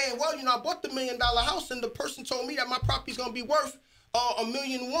then saying, well, I bought the $1 million house and the person told me that my property's going to be worth $1.1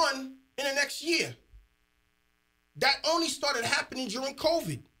 million in the next year. That only started happening during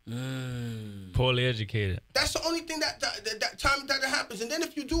COVID. Poorly educated. That's the only thing that time that happens. And then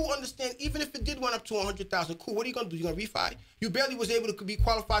if you do understand, even if it did went up to 100,000, cool. What are you gonna do? You gonna refi? You barely was able to be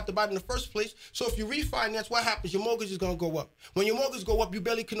qualified to buy it in the first place. So if you refinance, what happens? Your mortgage is gonna go up. When your mortgage go up, you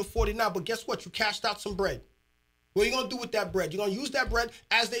barely can afford it now. But guess what? You cashed out some bread. What are you gonna do with that bread? You're gonna use that bread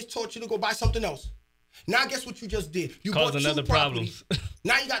as they taught you to go buy something else. Now guess what you just did? You bought two properties.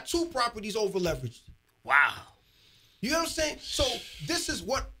 Now you got 2 properties over leveraged. Wow. You know what I'm saying? So this is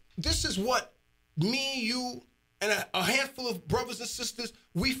what me, you, and a handful of brothers and sisters,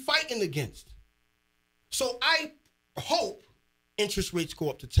 we fighting against. So I hope interest rates go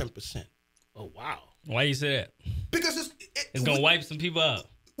up to 10%. Oh, wow. Why you say that? Because it's going to wipe some people out.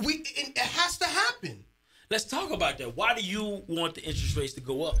 It has to happen. Let's talk about that. Why do you want the interest rates to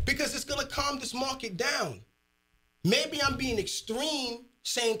go up? Because it's going to calm this market down. Maybe I'm being extreme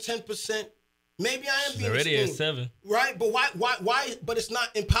saying 10%. Maybe I am being already extreme. at 7. Right? But why? But it's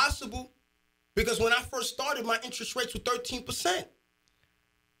not impossible. Because when I first started, my interest rates were 13%.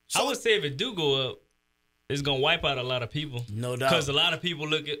 So I would say if it do go up, it's going to wipe out a lot of people. No doubt. Because a lot of people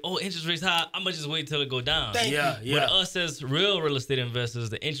look at, interest rates high, I'm going to just wait till it go down. Yeah. But us as real estate investors,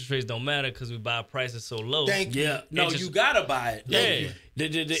 the interest rates don't matter because we buy prices so low. Yeah. No, you got to buy it. Yeah. The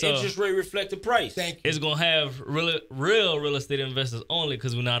interest rate reflect the price. It's going to have real estate investors only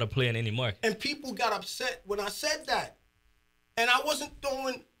because we know how to play in any market. And people got upset when I said that. And I wasn't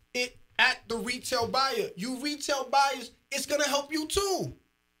throwing it at the retail buyer. You retail buyers, it's going to help you too.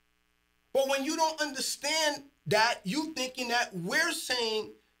 But when you don't understand that, you thinking that we're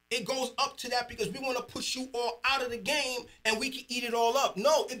saying it goes up to that because we want to push you all out of the game and we can eat it all up.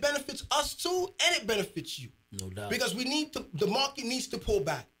 No, it benefits us too and it benefits you. No doubt. Because the market needs to pull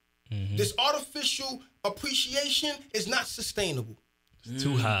back. This artificial appreciation is not sustainable. It's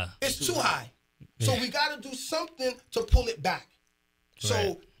too high. It's too high. So we got to do something to pull it back.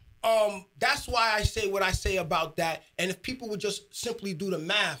 So that's why I say what I say about that. And if people would just simply do the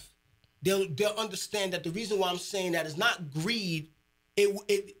math, they'll understand that the reason why I'm saying that is not greed.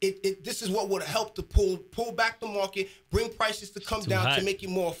 This is what would help to pull back the market, bring prices to come down high. To make it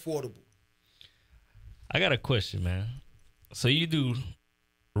more affordable. I got a question, man. So you do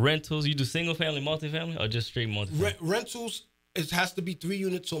rentals, you do single family, multifamily, or just straight multifamily? Rentals, it has to be 3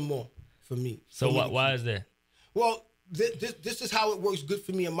 units or more for me. So why is that? Well, this is how it works good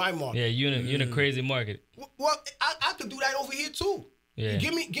for me in my market. Yeah, you're in a crazy market. Well, I could do that over here too. Yeah.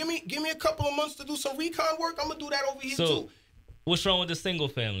 Give me a couple of months to do some recon work. I'm gonna do that over here too. What's wrong with the single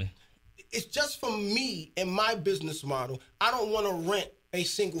family? It's just for me and my business model. I don't want to rent a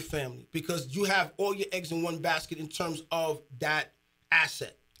single family because you have all your eggs in one basket in terms of that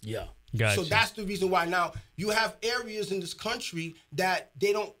asset. Yeah. Gotcha. So that's the reason why now you have areas in this country that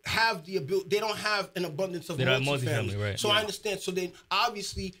they don't have the ability, they don't have an abundance of multifamily. Right. So I understand. So then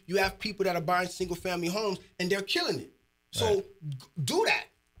obviously you have people that are buying single family homes and they're killing it. So do that,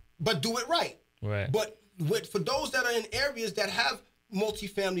 but do it right. Right. But for those that are in areas that have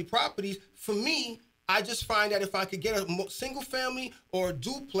multifamily properties, for me, I just find that if I could get a single family or a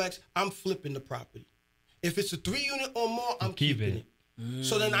duplex, I'm flipping the property. If it's a 3-unit or more, I'm keeping it.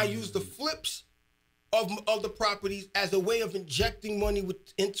 So then I use the flips of the properties as a way of injecting money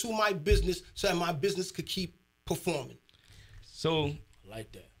into my business so that my business could keep performing. So, I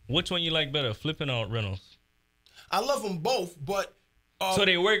like that. Which one you like better, flipping or rentals? I love them both, but... so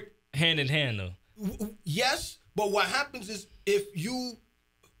they work hand in hand, though? Yes, but what happens is if you...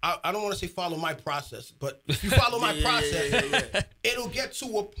 I don't want to say follow my process, but if you follow my process, it'll get to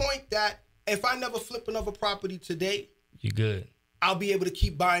a point that if I never flip another property today... You good. I'll be able to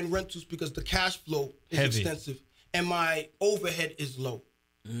keep buying rentals because the cash flow is heavy, extensive and my overhead is low.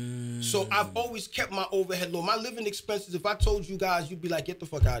 So I've always kept my overhead low. My living expenses, if I told you guys, you'd be like, get the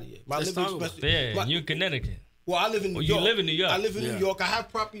fuck out of here. My living expenses. Yeah, you're in Connecticut. Well, I live in New York. You live in New York. I live in New York. I have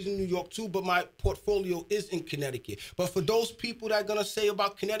properties in New York too, but my portfolio is in Connecticut. But for those people that are going to say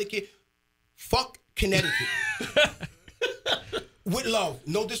about Connecticut, fuck Connecticut. With love,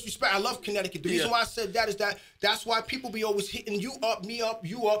 no disrespect. I love Connecticut. The reason why I said that is that's why people be always hitting you up, me up,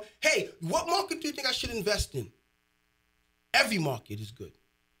 you up. Hey, what market do you think I should invest in? Every market is good.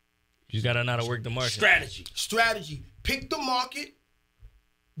 You gotta know how to work the market. Strategy. Pick the market.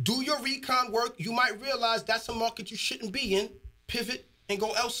 Do your recon work. You might realize that's a market you shouldn't be in. Pivot and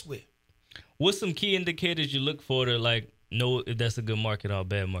go elsewhere. What's some key indicators you look for to like know if that's a good market or a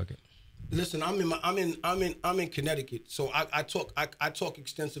bad market? Listen, I'm in Connecticut, so I talk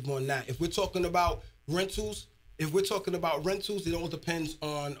extensive on that. If we're talking about rentals, it all depends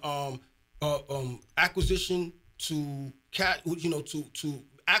on acquisition to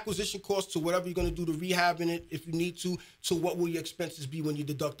acquisition costs to whatever you're gonna do to rehabbing it if you need to what will your expenses be when you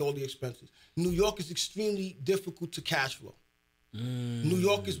deduct all the expenses. New York is extremely difficult to cash flow. New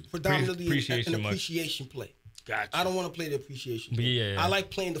York is predominantly an appreciation play. Gotcha. I don't want to play the appreciation play. Yeah. I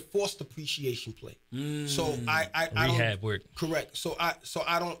like playing the forced appreciation play. So I rehab don't, work. Correct. So I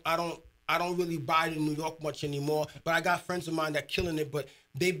don't really buy it in New York much anymore. But I got friends of mine that killing it, but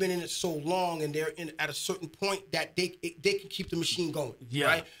they've been in it so long and they're in at a certain point that they can keep the machine going. Yeah.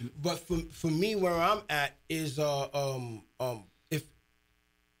 Right. But for me, where I'm at is if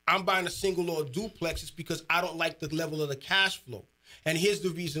I'm buying a single or a duplex, it's because I don't like the level of the cash flow. And here's the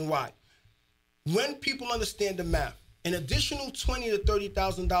reason why. When people understand the math, an additional $20,000 to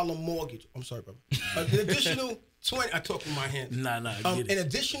 $30,000 mortgage. I'm sorry, brother. An additional 20. I talk with my hands. Nah. An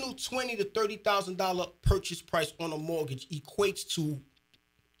additional $20,000 to $30,000 purchase price on a mortgage equates to.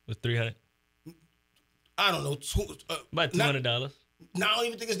 With 300. I don't know. About $200. No, I don't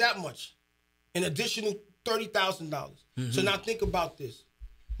even think it's that much. An additional $30,000. So now think about this.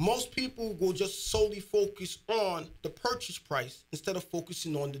 Most people will just solely focus on the purchase price instead of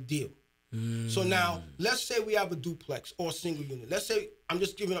focusing on the deal. So now, let's say we have a duplex or a single unit. Let's say, I'm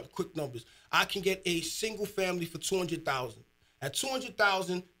just giving up quick numbers. I can get a single family for $200,000. At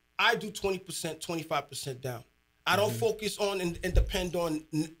 $200,000, I do 20%, 25% down. I don't focus on and depend on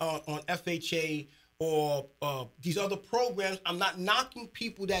FHA or these other programs. I'm not knocking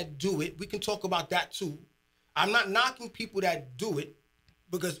people that do it. We can talk about that too. I'm not knocking people that do it.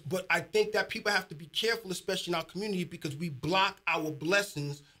 But I think that people have to be careful, especially in our community, because we block our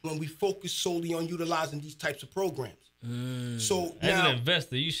blessings when we focus solely on utilizing these types of programs. So as now, an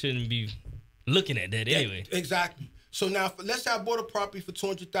investor, you shouldn't be looking at that anyway. Exactly. So now, let's say I bought a property for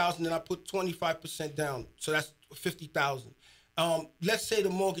 $200,000 and I put 25% down, so that's $50,000. Let's say the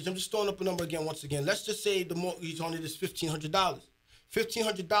mortgage. I'm just throwing up a number again. Once again, let's just say the mortgage on it is $1,500.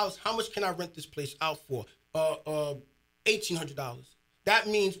 $1,500. How much can I rent this place out for? $1,800. That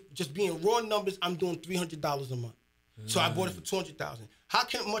means, just being raw numbers, I'm doing $300 a month. So I bought it for $200,000. How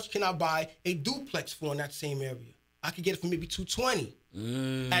much can I buy a duplex for in that same area? I could get it for maybe $220.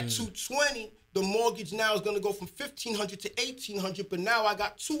 At $220, the mortgage now is going to go from $1,500 to $1,800. But now I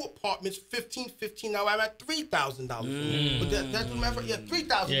got two apartments, $15. Now I'm at $3,000. But that's the matter. Yeah,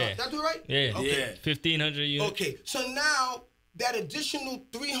 $3,000. Yeah. Did I do it right? Yeah. Okay. Yeah. $1,500. Okay. So now that additional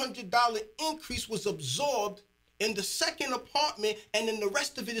 $300 increase was absorbed in the second apartment, and then the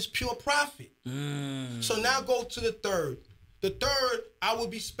rest of it is pure profit. So now go to the third. The third, I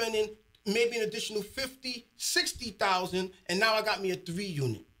would be spending maybe an additional $50,000, $60,000, and now I got me a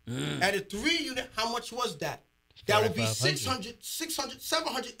 3-unit. At a 3-unit, how much was that? That would be 4,500. 600,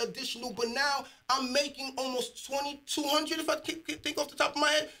 700 additional. But now I'm making almost 2,200 if I think off the top of my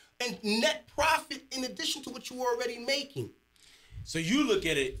head, and net profit in addition to what you were already making. So you look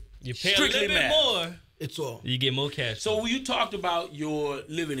at it You pay a strictly little bit math. more, It's all. you get more cash. So when you talked about your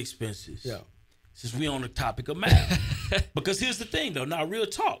living expenses, Yeah. since we on the topic of math, because here's the thing though, now real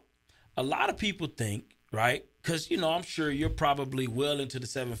talk, a lot of people think, right? Because I'm sure you're probably well into the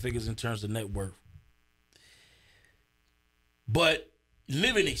 7 figures in terms of net worth, but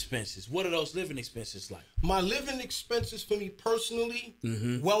living expenses, what are those living expenses like? My living expenses for me personally,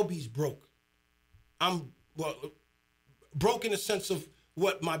 Welby's broke. I'm broke in the sense of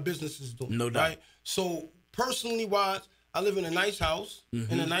what my business is doing. No doubt. Right? So personally wise, I live in a nice house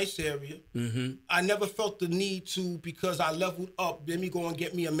in a nice area. I never felt the need to, because I leveled up, let me go and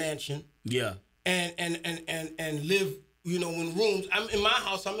get me a mansion. Yeah. And live, in rooms. I'm in my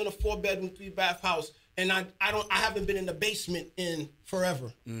house, I'm in a 4-bedroom, 3-bath house. And I haven't been in the basement in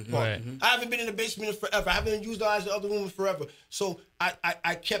forever. Right. I haven't been in the basement in forever. I haven't utilized the other room in forever. So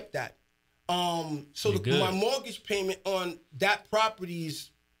I kept that. So my mortgage payment on that property is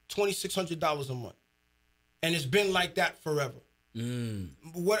 $2,600 a month. And it's been like that forever.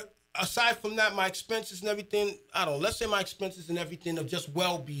 What aside from that, my expenses and everything, let's say my expenses and everything of just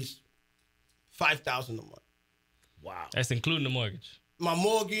Welby's $5,000 a month. Wow. That's including the mortgage. My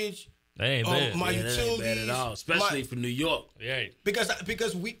mortgage, That ain't bad. my Yeah, that ain't bad utilities, at all, especially for New York. Yeah.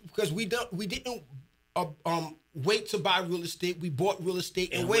 because we didn't wait to buy real estate. We bought real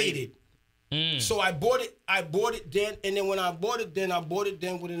estate and waited. So I bought it then, and then when I bought it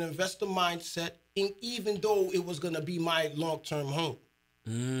then with an investor mindset, and even though it was gonna be my long-term home.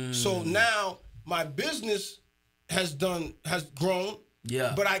 So now my business has grown.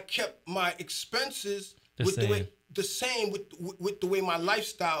 Yeah. But I kept my expenses with the way my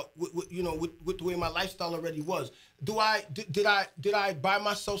lifestyle, with the way my lifestyle already was. Did I buy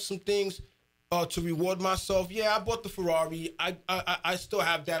myself some things to reward myself? Yeah, I bought the Ferrari. I still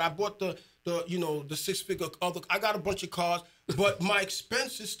have that. I bought the 6-figure other. I got a bunch of cars, but my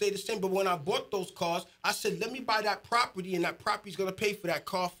expenses stay the same. But when I bought those cars, I said, let me buy that property, and that property's gonna pay for that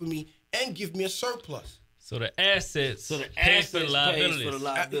car for me and give me a surplus. So the assets pay for the liabilities.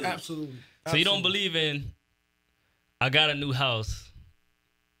 Absolutely. So you don't believe in, I got a new house.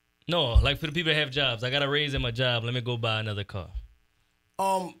 No, like for the people that have jobs, I got a raise in my job. Let me go buy another car.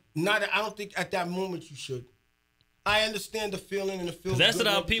 I don't think at that moment you should. I understand the feeling and the feeling. That's what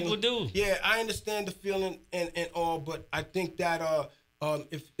our people do. Yeah, I understand the feeling and all, but I think that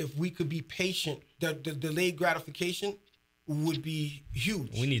if we could be patient, the delayed gratification would be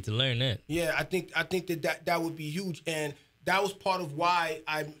huge. We need to learn that. Yeah, I think that would be huge, and that was part of why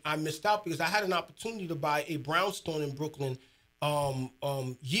I missed out, because I had an opportunity to buy a brownstone in Brooklyn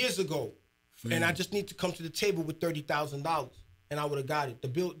years ago, and I just need to come to the table with $30,000, and I would have got it. The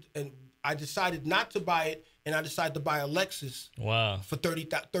bill, and I decided not to buy it, and I decided to buy a Lexus. Wow. For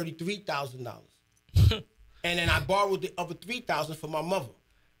 $33,000, and then I borrowed the other $3,000 for my mother.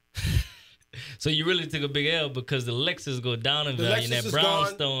 So you really took a big L because the Lexus go down in value, and that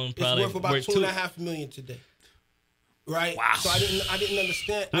brownstone probably it's worth about $2.5 million today. Right? Wow. So I didn't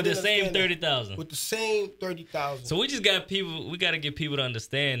understand. With the same understand that. 30,000. With the same 30,000. So we just got people. We got to get people to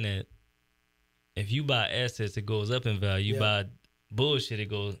understand that if you buy assets, it goes up in value. You buy bullshit, it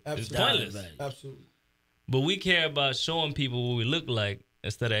goes. It's pointless. Absolutely. But we care about showing people what we look like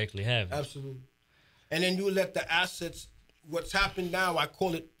instead of actually having. Absolutely. And then you let the assets. What's happened now, I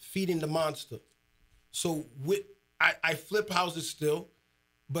call it feeding the monster. So I flip houses still,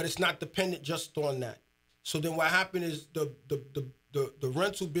 but it's not dependent just on that. So then what happened is the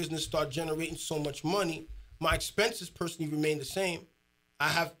rental business started generating so much money. My expenses personally remain the same.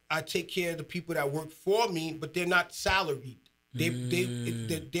 I take care of the people that work for me, but they're not salaried. They're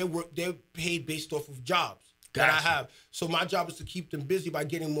paid based off of jobs that I have. So my job is to keep them busy by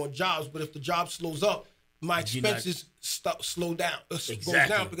getting more jobs. But if the job slows up, my expenses slow down. Goes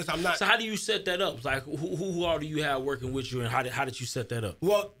down because I'm not. So how do you set that up? Like who all do you have working with you, and how did you set that up?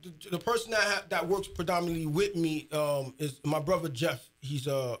 Well, the person that works predominantly with me is my brother Jeff. He's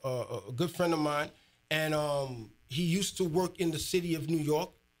a good friend of mine, and he used to work in the city of New York,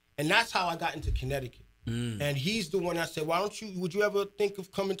 and that's how I got into Connecticut. And he's the one that said, would you ever think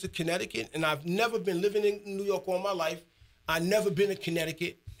of coming to Connecticut? And I've never been living in New York all my life. I've never been to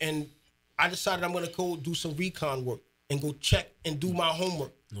Connecticut, and I decided I'm going to go do some recon work and go check and do my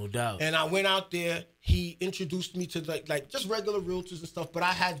homework. No doubt. And I went out there. He introduced me to like just regular realtors and stuff, but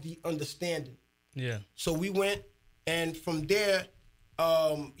I had the understanding. Yeah. So we went, and from there,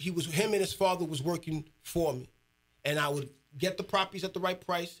 him and his father was working for me, and I would get the properties at the right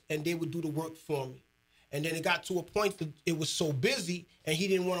price, and they would do the work for me. And then it got to a point that it was so busy and he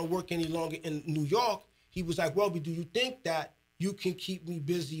didn't want to work any longer in New York. He was like, Welby, do you think that you can keep me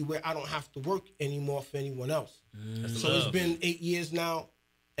busy where I don't have to work anymore for anyone else? So it's been 8 years now,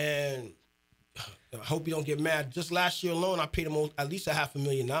 and I hope you don't get mad. Just last year alone, I paid him at least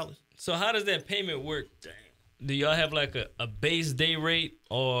 $500,000. So how does that payment work? Do y'all have like a base day rate,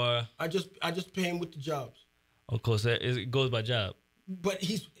 or I just pay him with the jobs. of course it goes by job? But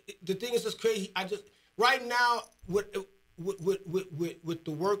the thing is, it's crazy. Right now with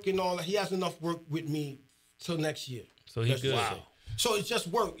the work and all that, he has enough work with me till next year. So he's good. Wow. So it's just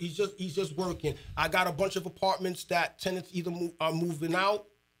work. He's just working. I got a bunch of apartments that tenants either are moving out,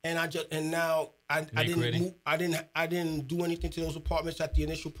 and now I didn't do anything to those apartments at the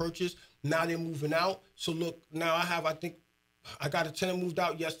initial purchase. Now they're moving out. So look, now I think I got a tenant moved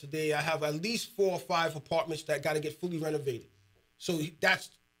out yesterday. I have at least 4 or 5 apartments that got to get fully renovated. So that's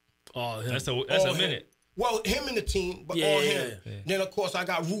a minute. Well, him and the team, but all him. Yeah. Then of course I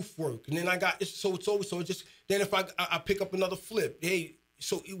got roof work, and then I got it's always just. Then if I pick up another flip, hey,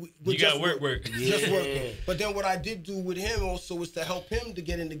 so you got work, just working. But then what I did do with him also was to help him to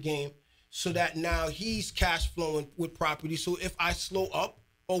get in the game, so that now he's cash flowing with property. So if I slow up,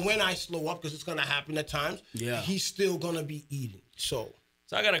 or when I slow up, because it's gonna happen at times, he's still gonna be eating. So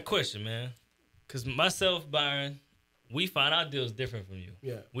I got a question, man, because myself, Byron, we find our deals different from you.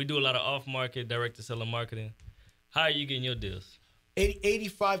 Yeah. We do a lot of off-market, direct-to-seller marketing. How are you getting your deals?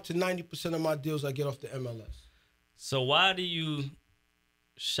 85 to 90% of my deals I get off the MLS. So why do you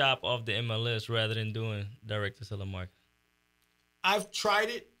shop off the MLS rather than doing direct-to-seller marketing? I've tried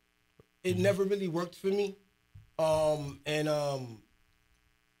it. It never really worked for me. I've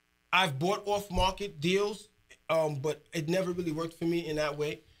bought off-market deals, but it never really worked for me in that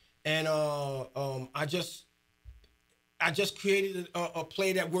way. And I just created a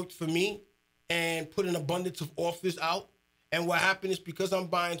play that worked for me and put an abundance of offers out. And what happened is, because I'm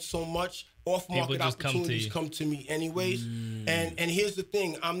buying so much, off-market opportunities come to me anyways. And here's the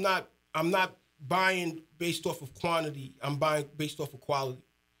thing: I'm not buying based off of quantity. I'm buying based off of quality.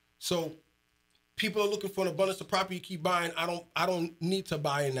 So people are looking for an abundance of property. You keep buying. I don't need to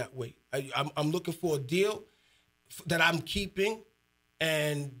buy in that way. I'm looking for a deal that I'm keeping,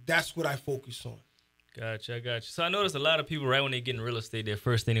 and that's what I focus on. Gotcha, I got you. So I noticed a lot of people, right when they get in real estate, their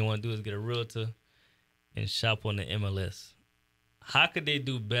first thing they want to do is get a realtor and shop on the MLS. How could they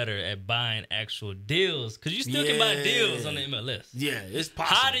do better at buying actual deals? Because you still can buy deals on the MLS. Yeah, it's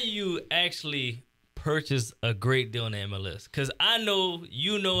possible. How do you actually purchase a great deal on the MLS? Because I know,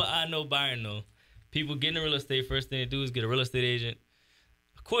 I know, Byron know, people get into real estate, first thing they do is get a real estate agent.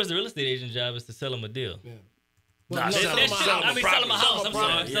 Of course, the real estate agent job is to sell them a deal. Yeah. Sell them a house. I'm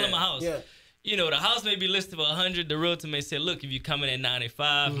sorry, sell them a house. Yeah. You know, the house may be listed for 100. The realtor may say, look, if you come in at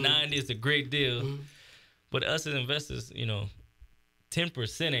 95, 90 is a great deal. But us as investors,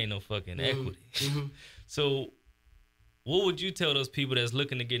 10% ain't no fucking equity. So what would you tell those people that's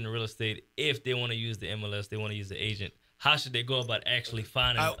looking to get into real estate if they want to use the MLS, they want to use the agent? How should they go about actually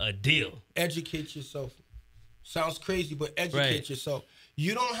finding a deal? Educate yourself. Sounds crazy, but educate yourself.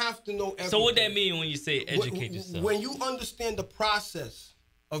 You don't have to know everything. So what that mean when you say educate yourself? When you understand the process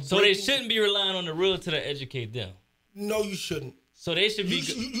of they shouldn't be relying on the realtor to educate them. No, you shouldn't. So they should be.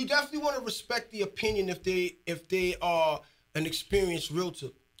 You definitely want to respect the opinion if they are an experienced realtor.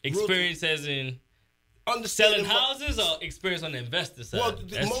 Experience as in selling houses, or experience on the investor side? Well,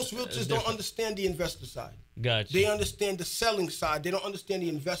 most realtors don't understand the investor side. Gotcha. They understand the selling side. They don't understand the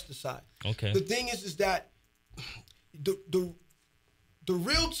investor side. Okay. The thing is that the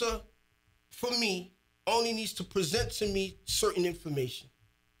realtor, for me, only needs to present to me certain information.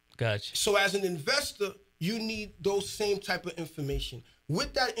 Gotcha. So as an investor, you need those same type of information.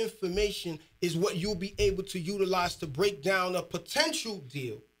 With that information is what you'll be able to utilize to break down a potential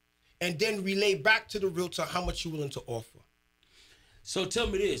deal and then relay back to the realtor how much you're willing to offer. So tell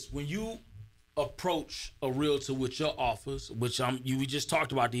me this, when you approach a realtor with your offers, which we just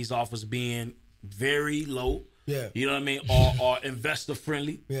talked about these offers being very low, you know what I mean, or investor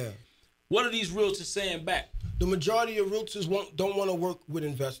friendly. Yeah. What are these realtors saying back? The majority of realtors don't want to work with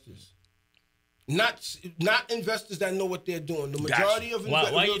investors. Not investors that know what they're doing. The majority of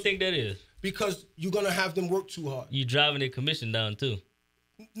investors. Why do you think that is? Because you're gonna have them work too hard. You driving their commission down too.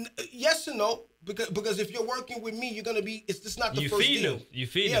 Yes and no, because if you're working with me, you're gonna be. It's just not the first deal. You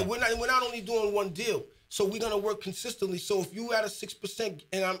feed them. Yeah, we're not only doing one deal, so we're gonna work consistently. So if you at a 6%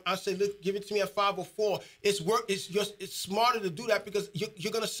 and I say, look, give it to me at 5 or 4, it's smarter to do that because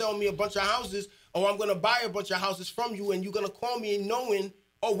you're gonna sell me a bunch of houses, or I'm gonna buy a bunch of houses from you, and you're gonna call me knowing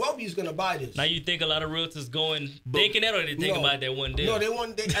oh, Welby's gonna buy this. Now you think a lot of realtors thinking that, or they think about that one deal? No, I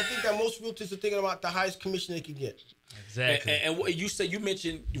think that most realtors are thinking about the highest commission they could get. Exactly. And what you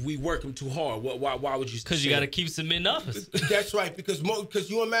mentioned we work them too hard. Why would you? Because you got to keep submitting offers. That's right. Because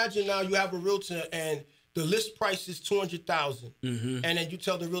you imagine now you have a realtor and the list price is $200,000, and then you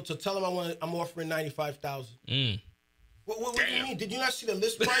tell the realtor, tell him I'm offering $95,000. What do you mean? Did you not see the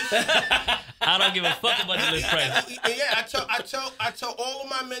list price? I don't give a fuck about the list price. Yeah, I tell all of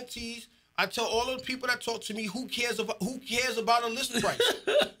my mentees, I tell all of the people that talk to me, who cares about a list price?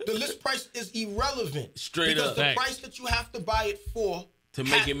 The list price is irrelevant. Straight because up. the price that you have to buy it for to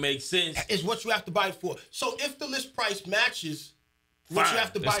make it make sense is what you have to buy it for. So if the list price matches what you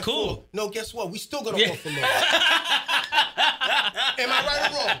have to buy for, no, guess what? We still gonna offer more. Am I right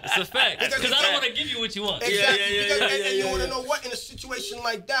or wrong? It's a fact. Because I don't want to give you what you want. Exactly. And you want to know what? In a situation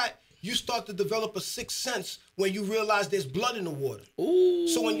like that, you start to develop a sixth sense when you realize there's blood in the water. Ooh.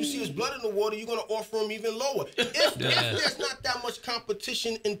 So when you see there's blood in the water, you're gonna offer them even lower. If there's not that much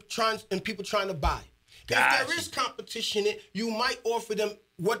competition in people trying to buy, if there is competition, you might offer them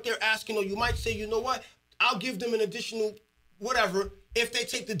what they're asking, or you might say, you know what? I'll give them an additional whatever if they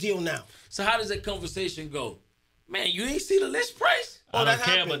take the deal now. So how does that conversation go? Man, you ain't see the list price? I don't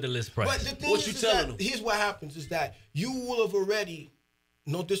care about the list price. But the thing what you telling them? Here's what happens is that you will have already,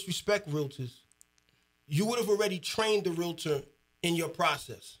 no disrespect, realtors, you would have already trained the realtor in your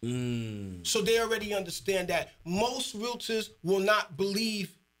process. So they already understand that. Most realtors will not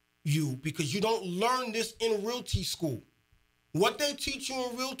believe you because you don't learn this in realty school. What they teach you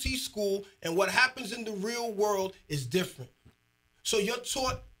in realty school and what happens in the real world is different. So you're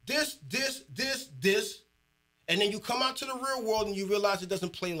taught this, and then you come out to the real world and you realize it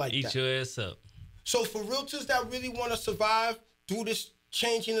doesn't play like that. Eat your ass up. So for realtors that really want to survive through this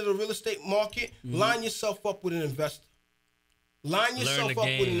changing of the real estate market, line yourself up with an investor. Line yourself up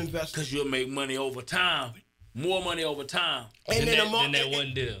with an investor. Because you'll make money over time. More money over time. And then that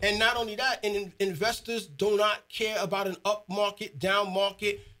one deal. And not only that, investors do not care about an up market, down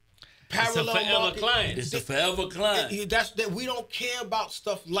market, parallel it's a forever market. client. It's a forever client. That's that. We don't care about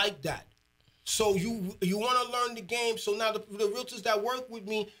stuff like that. So you want to learn the game. So now the realtors that work with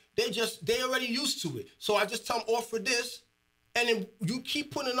me, they already used to it. So I just tell them offer this, and then you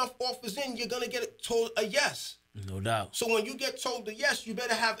keep putting enough offers in, you're gonna get told a yes. No doubt. So when you get told a yes, you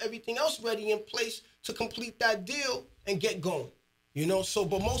better have everything else ready in place to complete that deal and get going. You know. So,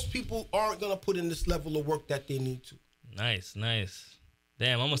 but most people aren't gonna put in this level of work that they need to. Nice.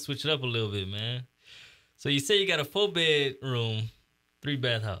 Damn, I'm gonna switch it up a little bit, man. So you say you got a 4-bedroom,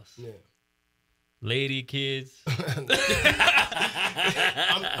 3-bath house. Yeah. Lady, kids.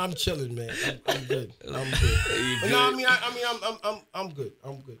 I'm chilling, man. I'm good. I'm good. No, I'm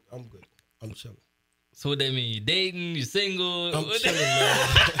good. I'm chilling. So what that mean? You dating? You single? I'm chilling, man.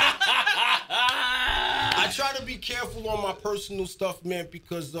 I try to be careful on my personal stuff, man,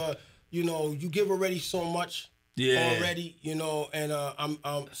 because you give already so much. Yeah. Already, and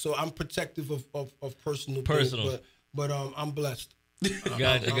I'm protective of personal things, but I'm blessed.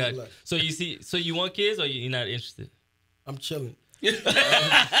 Gotcha. So you want kids, or you're not interested? I'm chilling. All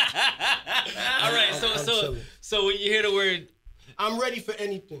right. So when you hear the word, I'm ready for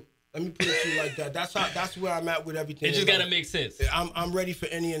anything. Let me put it to you like that. That's where I'm at with everything. It just gotta make sense. I'm ready for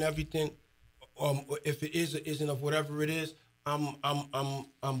any and everything. If it is or isn't of whatever it is, I'm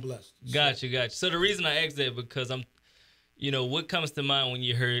blessed. Gotcha. So the reason I asked that because what comes to mind when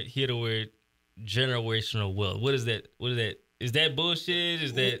you hear the word generational wealth? What is that? Is that bullshit?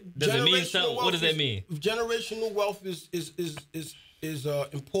 Does it mean something? What does that mean? Generational wealth is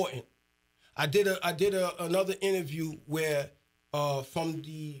important. I did another interview where from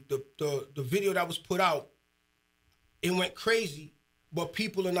the video that was put out, it went crazy, but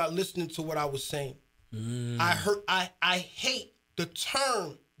people are not listening to what I was saying. I hate the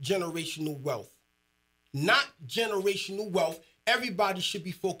term generational wealth. Not generational wealth. Everybody should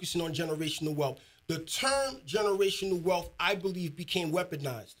be focusing on generational wealth. The term generational wealth, I believe, became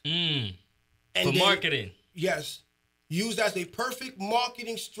weaponized. For marketing. Yes. Used as a perfect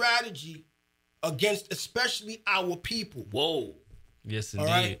marketing strategy against especially our people. Whoa. Yes, indeed.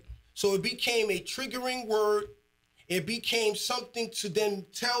 All right? So it became a triggering word. It became something to then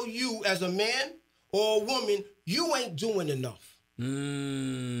tell you as a man or a woman, you ain't doing enough. You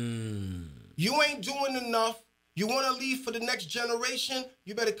ain't doing enough. You want to leave for the next generation?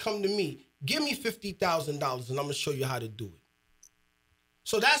 You better come to me. Give me $50,000 and I'm going to show you how to do it.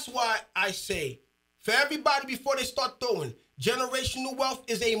 So that's why I say, for everybody before they start throwing, generational wealth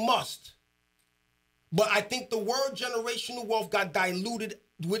is a must. But I think the word generational wealth got diluted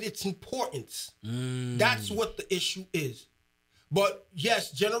with its importance. That's what the issue is. But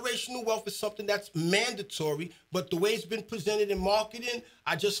yes, generational wealth is something that's mandatory. But the way it's been presented in marketing,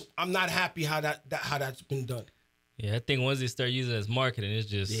 I'm not happy how that's been done. Yeah, I think once they start using it as marketing, it's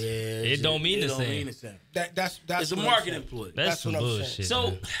just it don't mean the same. That's it's a marketing ploy. That's some bullshit.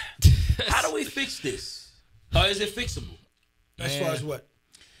 So, how do we fix this? Or is it fixable? As far as what?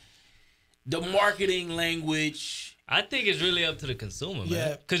 The marketing language. I think it's really up to the consumer, man.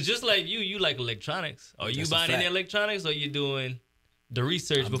 Yeah. Because just like you like electronics. Are you buying any electronics, or you doing the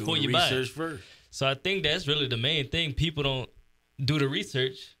research before you buy it? Research first. So I think that's really the main thing. People don't do the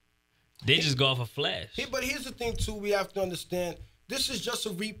research. They just go off a flash. But here's the thing, too, we have to understand. This is just a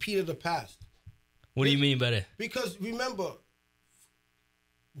repeat of the past. What do you mean by that? Because remember,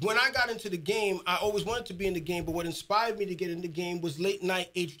 when I got into the game, I always wanted to be in the game, but what inspired me to get in the game was late night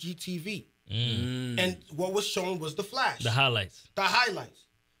HGTV. And what was shown was the flash. The highlights. The highlights.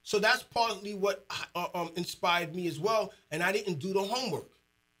 So that's partly what inspired me as well, and I didn't do the homework.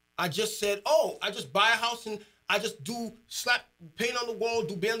 I just said, I just buy a house and I just do slap paint on the wall,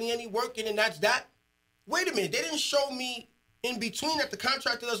 do barely any work, and then that's that. Wait a minute, they didn't show me in between that the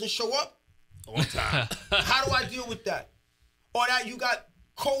contractor doesn't show up on time. How do I deal with that? Or that you got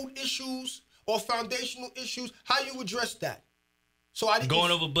code issues or foundational issues, how you address that? So I didn't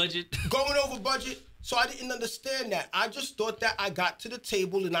going over budget. So I didn't understand that. I just thought that I got to the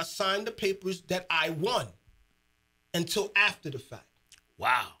table and I signed the papers that I won until after the fact.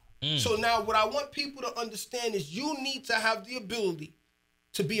 Wow. So now what I want people to understand is you need to have the ability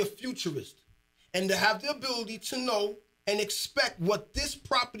to be a futurist and to have the ability to know and expect what this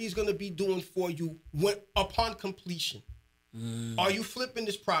property is going to be doing for you upon completion. Are you flipping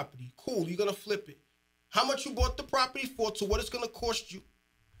this property? Cool, you're going to flip it. How much you bought the property for, to what it's going to cost you,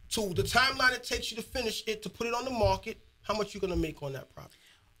 to the timeline it takes you to finish it, to put it on the market, how much you going to make on that property.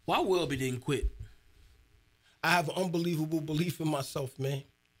 Why Welby didn't quit? I have an unbelievable belief in myself, man.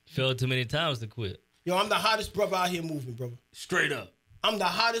 Failed too many times to quit. Yo, I'm the hottest brother out here moving, brother. Straight up. I'm the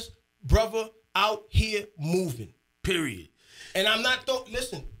hottest brother out here moving. Period. And I'm not,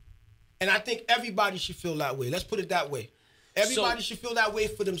 listen, and I think everybody should feel that way. Let's put it that way. Everybody should feel that way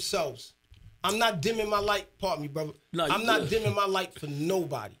for themselves. I'm not dimming my light, pardon me, brother. No, I'm not dimming my light for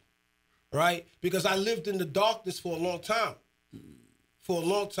nobody, right? Because I lived in the darkness for a long time.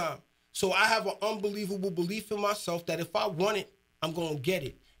 So I have an unbelievable belief in myself that if I want it, I'm going to get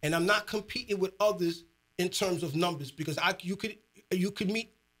it. And I'm not competing with others in terms of numbers, because you could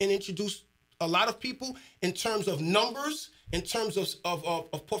meet and introduce a lot of people in terms of numbers, in terms of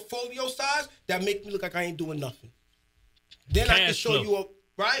portfolio size, that make me look like I ain't doing nothing. Then I can show you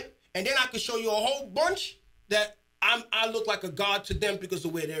right? And then I can show you a whole bunch that I look like a god to them because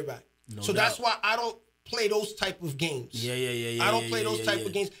of where they're at. No doubt. That's why I don't play those type of games. Yeah. I don't play those type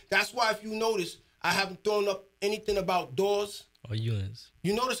of games. That's why if you notice, I haven't thrown up anything about doors. Or units.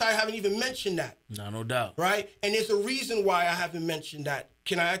 You notice I haven't even mentioned that. No doubt. Right? And there's a reason why I haven't mentioned that.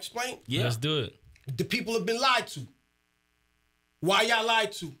 Can I explain? Yeah. Let's do it. The people have been lied to. Why y'all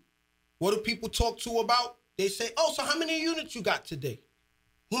lied to? What do people talk to about? They say, so how many units you got today?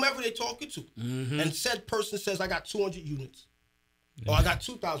 Whomever they talking to. Mm-hmm. And said person says, I got 200 units. Or I got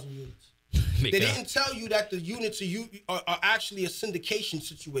 2,000 units. They didn't tell you that the units are actually a syndication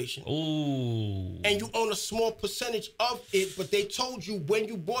situation. Ooh. And you own a small percentage of it, but they told you when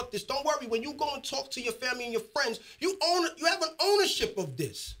you bought this, don't worry, when you go and talk to your family and your friends, you have an ownership of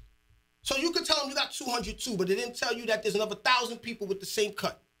this. So you can tell them you got 202, but they didn't tell you that there's another 1,000 people with the same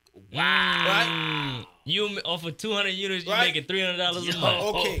cut. Wow. Right? You offer 200 units, you're making $300 a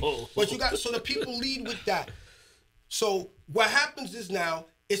month. Okay. But so the people lead with that. So what happens is now,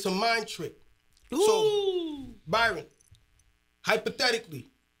 it's a mind trick. Ooh. So, Byron, hypothetically,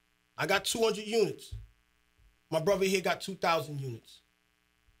 I got 200 units. My brother here got 2,000 units.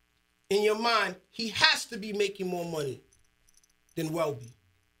 In your mind, he has to be making more money than Welby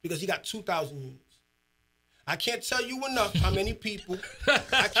because he got 2,000 units. I can't tell you enough how many people.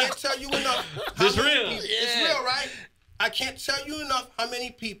 I can't tell you enough how it's many real. people. Yeah. It's real, right? I can't tell you enough how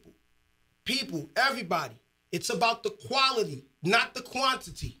many people. People, everybody. It's about the quality, not the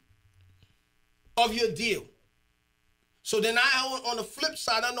quantity of your deal. So then on the flip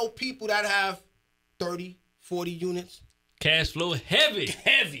side, I know people that have 30, 40 units. Cash flow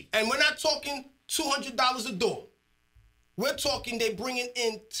heavy. And we're not talking $200 a door. We're talking they bringing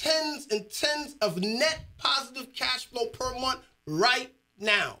in tens and tens of net positive cash flow per month right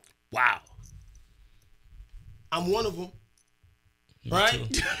now. Wow. I'm one of them. Right?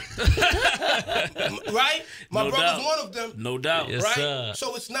 Right? My brother's one of them. No doubt. Yes, right? Sir.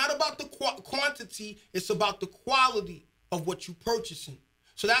 So it's not about the quantity, it's about the quality of what you're purchasing.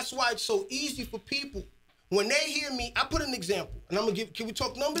 So that's why it's so easy for people when they hear me, I put an example, and I'm gonna give. Can we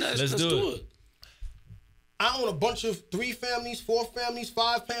talk numbers? Let's do it. I own a bunch of 3 families, 4 families,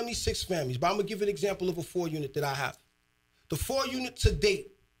 5 families, 6 families. But I'm gonna give an example of a 4 unit that I have. The 4 unit to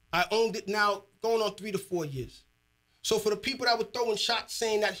date, I owned it now going on 3 to 4 years. So for the people that were throwing shots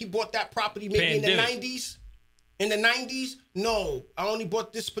saying that he bought that property maybe in the 90s, no, I only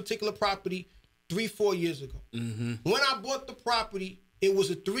bought this particular property 3-4 years ago. Mm-hmm. When I bought the property, it was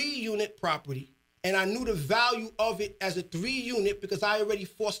a 3-unit property, and I knew the value of it as a 3-unit because I already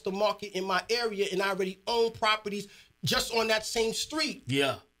forced the market in my area, and I already own properties just on that same street.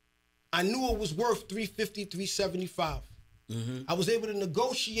 Yeah. I knew it was worth $350, $375. Mm-hmm. I was able to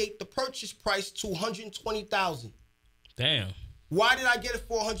negotiate the purchase price to $120,000. Damn. Why did I get it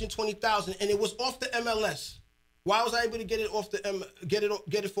for $120,000? And it was off the MLS. Why was I able to get it off the get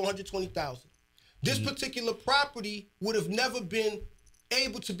it for $120,000? This particular property would have never been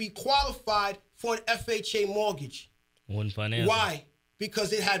able to be qualified for an FHA mortgage. Wouldn't finance. Why?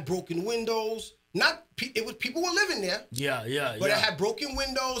 Because it had broken windows. It was people were living there. Yeah. But it had broken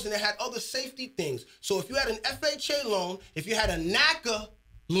windows and it had other safety things. So if you had an FHA loan, if you had a NACA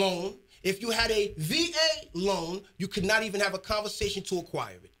loan, if you had a VA loan, you could not even have a conversation to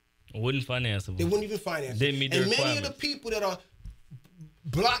acquire it. Wouldn't finance it. They wouldn't even finance it. Didn't meet the and requirements. many of the people that are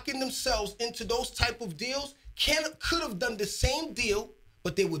blocking themselves into those type of deals could have done the same deal,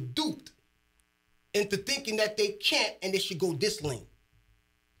 but they were duped into thinking that they can't and they should go this lane.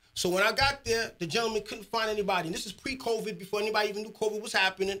 So when I got there, the gentleman couldn't find anybody. And this is pre-COVID, before anybody even knew COVID was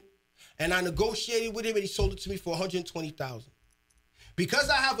happening. And I negotiated with him and he sold it to me for $120,000. Because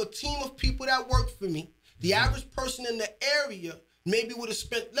I have a team of people that work for me, the average person in the area maybe would have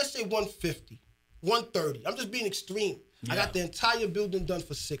spent, let's say $150, $130. I'm just being extreme. Yeah. I got the entire building done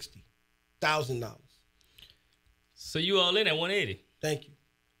for $60,000. So you all in at 180. Thank you.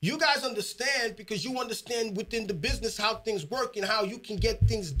 You guys understand because you understand within the business how things work and how you can get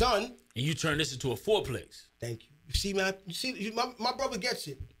things done. And you turn this into a 4-plex. Thank you. You see, man. You see, my brother gets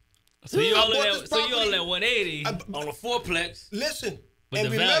it. So you all at 180 on a 4-plex. Listen,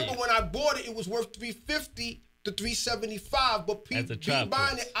 and remember when I bought it, it was worth $350 to $375. But people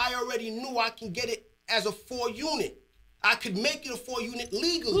buying it, I already knew I can get it as a 4-unit. I could make it a 4-unit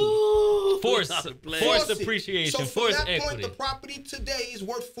legally. Ooh, force appreciation, so force from that equity. point, the property today is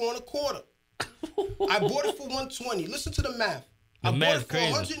worth $4.25. I bought it for $120. Listen to the math. I bought it for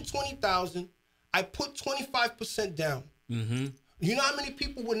 $120,000. I put 25% down. Mm-hmm. You know how many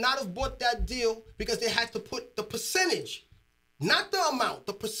people would not have bought that deal because they had to put the percentage, not the amount,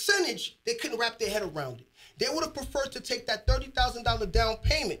 the percentage. They couldn't wrap their head around it. They would have preferred to take that $30,000 down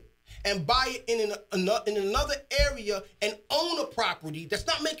payment and buy it in another area and own a property that's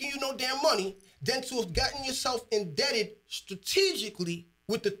not making you no damn money than to have gotten yourself indebted strategically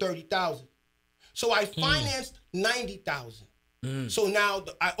with the $30,000. So I financed $90,000. So now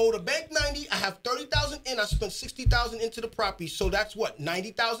I owe the bank $90,000. I have $30,000 in. I spent $60,000 into the property. So that's what,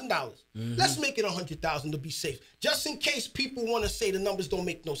 $90,000. Let's make it $100,000 to be safe, just in case people want to say the numbers don't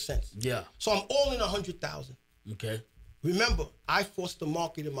make no sense. Yeah. So I'm all in $100,000. Okay. Remember, I forced the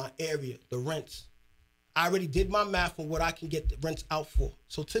market in my area, the rents. I already did my math on what I can get the rents out for.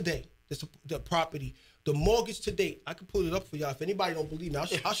 So today, the property, the mortgage to date, I can pull it up for y'all. If anybody don't believe me,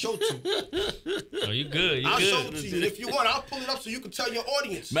 I'll show it to you. Oh, you good. I'll show it to you. And if you want, I'll pull it up so you can tell your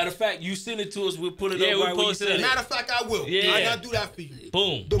audience. Matter of fact, you send it to us, we'll put it up right we'll post it. Matter of fact, I will. Yeah. I gotta do that for you.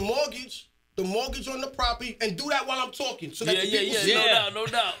 Boom. The mortgage on the property, and do that while I'm talking. So that the people see. No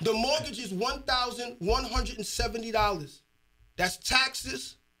doubt. The mortgage is $1,170. That's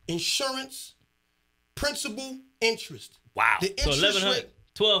taxes, insurance, principal, interest. Wow. The interest rate,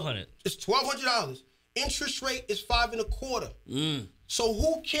 $1,200. it's $1,200. Interest rate is 5.25%. So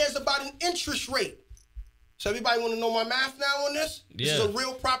who cares about an interest rate? So everybody want to know my math now on this? This is a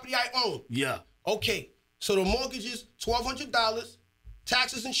real property I own. Yeah. Okay. So the mortgage is $1,200,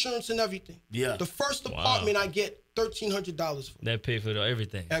 taxes, insurance, and everything. Yeah. The first apartment I get $1,300 for. That pay for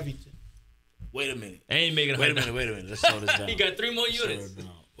everything. Everything. Wait a minute. I ain't making Wait a minute. Let's slow this down. He got 3 more units.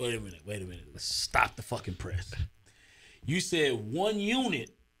 Wait a minute. Let's stop the fucking press. You said 1 unit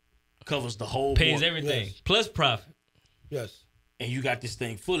covers the whole pays mortgage. everything. Yes. Plus profit. Yes. And you got this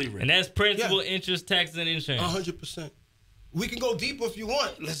thing fully rented. And that's principal, interest, taxes, and insurance. 100%. We can go deeper if you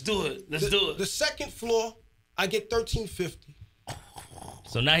want. Let's do it. The second floor, I get $1,350.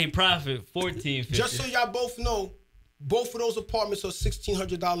 So now he profit $1,450. Just so y'all both know, both of those apartments are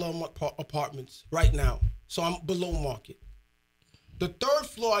 $1,600 a month apartments right now. So I'm below market. The third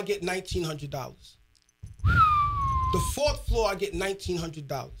floor, I get $1,900. The fourth floor, I get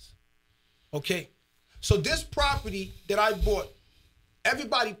 $1,900. Okay? So this property that I bought,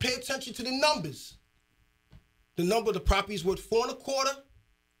 everybody pay attention to the numbers. the property's worth $4.25.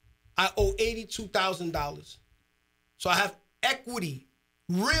 I owe $82,000. So I have equity,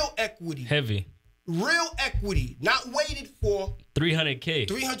 real equity. Heavy. Real equity, not waited for. $300K.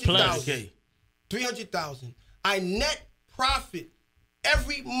 $300,000. $300,000. I net profit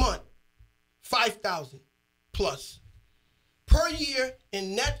every month, $5,000 plus. Per year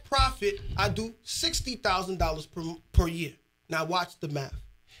in net profit, I do $60,000 per year. Now watch the math.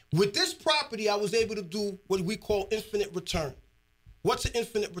 With this property, I was able to do what we call infinite return. What's an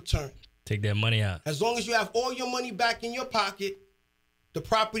infinite return? Take that money out. As long as you have all your money back in your pocket, the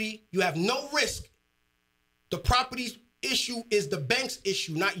property, you have no risk. The property's issue is the bank's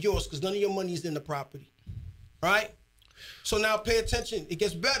issue, not yours, because none of your money is in the property. Right? So now pay attention. It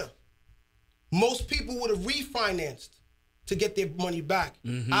gets better. Most people would have refinanced to get their money back.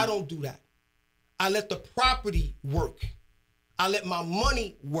 I don't do that. I let the property work. I let my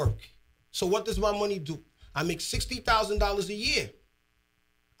money work. So what does my money do? I make $60,000 a year.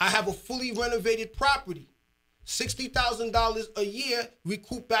 I have a fully renovated property. $60,000 a year,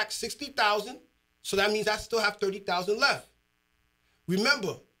 recoup back $60,000. So that means I still have $30,000 left.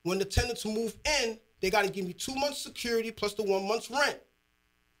 Remember, when the tenants move in, they got to give me 2 months security plus the 1 month's rent.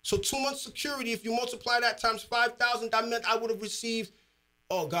 So 2 months security, if you multiply that times 5,000, that meant I would have received,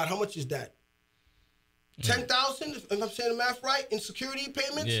 oh God, how much is that? 10,000, if I'm saying the math right, in security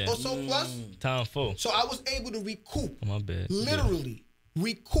payments or so plus. Time full. So I was able to recoup, Oh, my bad. literally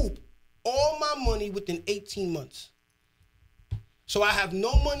recoup all my money within 18 months. So I have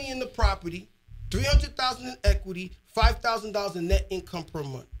no money in the property, $300,000 in equity, $5,000 in net income per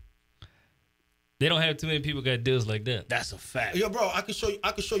month. They don't have too many people got deals like that. That's a fact. Yo, bro, I can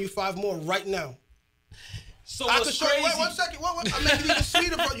show you 5 more right now. So I what's can show you. Wait 1 second. I'm making it even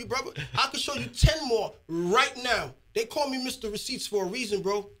sweeter for you, brother. I can show you 10 more right now. They call me Mr. Receipts for a reason,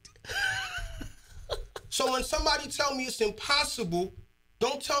 bro. So when somebody tell me it's impossible,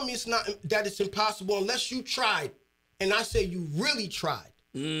 don't tell me that it's impossible unless you tried. And I say you really tried.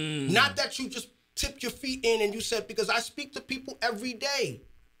 Not that you just tipped your feet in and you said, because I speak to people every day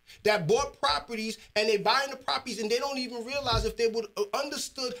that bought properties and they buying the properties and they don't even realize if they would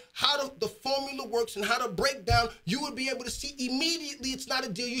understood how the formula works and how to break down, you would be able to see immediately it's not a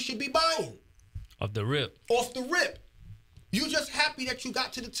deal you should be buying. Off the rip. Off the rip. You just happy that you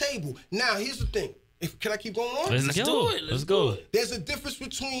got to the table. Now, here's the thing. Can I keep going on? Let's do it. Let's go. There's a difference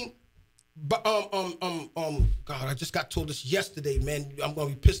between God, I just got told this yesterday, man. I'm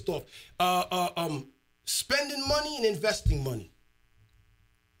gonna be pissed off. Spending money and investing money.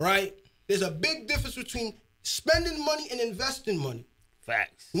 Right? There's a big difference between spending money and investing money.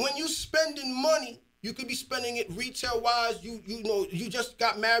 Facts. When you spending money, you could be spending it retail wise. You know, you just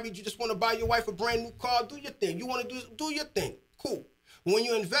got married. You just want to buy your wife a brand new car. Do your thing. You want to do your thing. Cool. When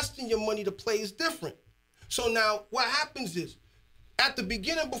you're investing your money, the play is different. So now what happens is, at the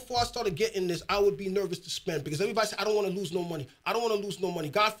beginning, before I started getting this, I would be nervous to spend because everybody said, I don't want to lose no money. I don't want to lose no money.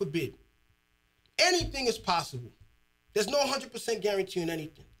 God forbid. Anything is possible. There's no 100% guarantee in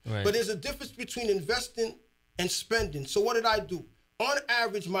anything. Right. But there's a difference between investing and spending. So what did I do? On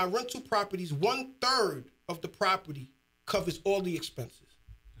average, my rental properties, 1/3 of the property covers all the expenses.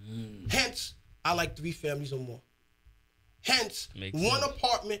 Hence, I like 3 families or more. Hence, one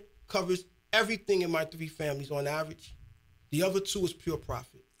apartment covers everything in my 3 families on average. The other 2 is pure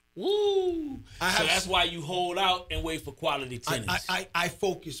profit. Woo! So that's why you hold out and wait for quality tenants. I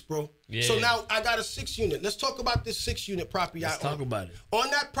focus, bro. Yeah. So now I got a 6-unit. Let's talk about this 6-unit property I own. Let's talk about it.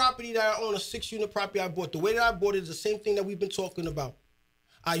 On that property that I own, a 6-unit property I bought, the way that I bought it is the same thing that we've been talking about.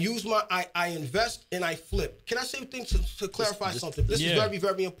 I invest and I flip. Can I say things to clarify something? This is very,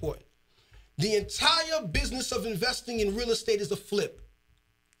 very important. The entire business of investing in real estate is a flip.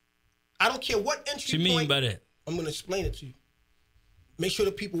 I don't care what entry point. What you mean by that? I'm going to explain it to you. Make sure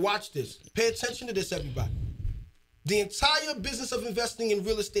that people watch this. Pay attention to this, everybody. The entire business of investing in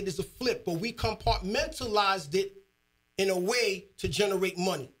real estate is a flip, but we compartmentalized it in a way to generate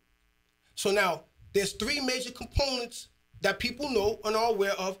money. So now, there's 3 major components that people know and are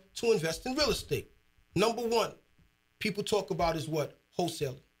aware of to invest in real estate. Number 1, people talk about is what?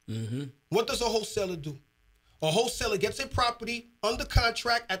 Wholesaling. What does a wholesaler do? A wholesaler gets a property under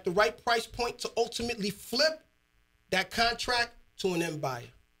contract at the right price point to ultimately flip that contract to an end buyer.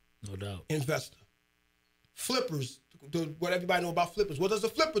 No doubt. Investor. Flippers, what everybody know about flippers. What does a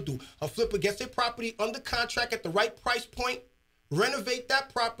flipper do? A flipper gets a property under contract at the right price point, renovate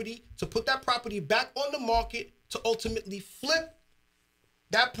that property to put that property back on the market to ultimately flip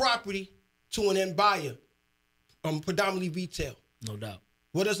that property to an end buyer, predominantly retail. No doubt.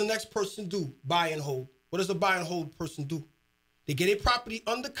 What does the next person do? Buy and hold. What does a buy and hold person do? They get a property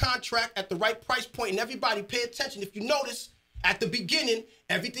under contract at the right price point, and everybody pay attention. If you notice, at the beginning,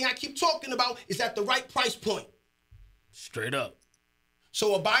 everything I keep talking about is at the right price point. Straight up.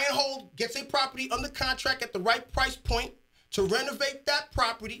 So a buy and hold gets a property under contract at the right price point to renovate that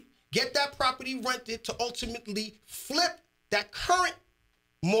property, get that property rented to ultimately flip that current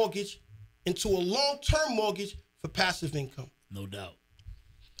mortgage into a long-term mortgage for passive income. No doubt.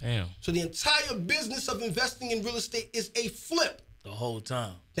 Damn. So the entire business of investing in real estate is a flip. The whole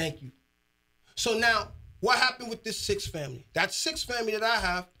time. Thank you. So now, what happened with this 6 family? That 6 family that I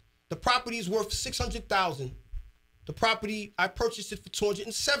have, the property is worth $600,000. The property, I purchased it for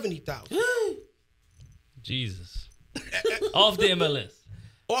 $270,000. Jesus. Off the MLS.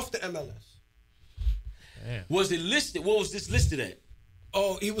 Off the MLS. Damn. Was it listed? What was this listed at?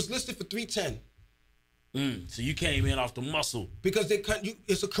 Oh, he was listed for $310. So you came in off the muscle. Because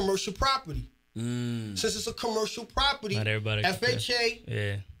it's a commercial property. Since it's a commercial property, Not everybody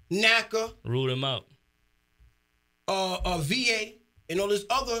FHA, NACA, rule them out. VA, and all this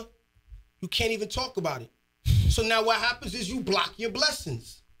other, you can't even talk about it. So now what happens is you block your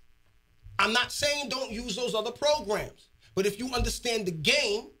blessings. I'm not saying don't use those other programs, but if you understand the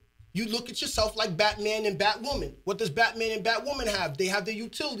game, you look at yourself like Batman and Batwoman. What does Batman and Batwoman have? They have the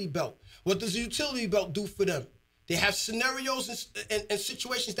utility belt. What does the utility belt do for them? They have scenarios and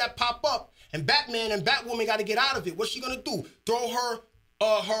situations that pop up, and Batman and Batwoman got to get out of it. What's she gonna do? Throw her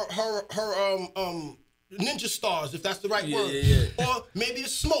ninja stars, if that's the right word, or maybe the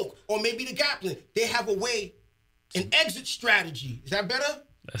smoke, or maybe the grappling. They have a way, an exit strategy. Is that better?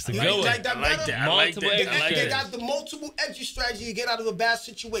 That's the You good one. like that I like better? that. I like that. They got the multiple exit strategy to get out of a bad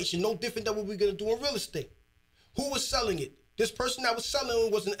situation. No different than what we're gonna do in real estate. Who was selling it? This person that was selling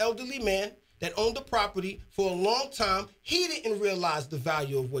it was an elderly man that owned the property for a long time. He didn't realize the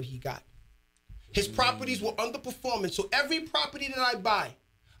value of what he got. His properties were underperforming. So every property that I buy,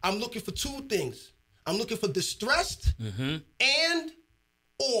 I'm looking for 2 things. I'm looking for distressed and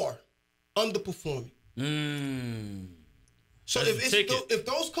or underperforming. So if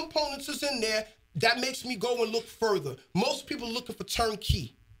those components is in there, that makes me go and look further. Most people are looking for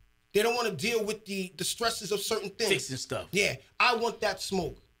turnkey. They don't want to deal with the stresses of certain things. Fixing stuff. Yeah, I want that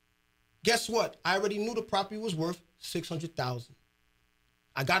smoke. Guess what? I already knew the property was worth $600,000.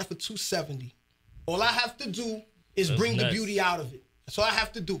 I got it for $270. All I have to do is bring the beauty out of it. That's all I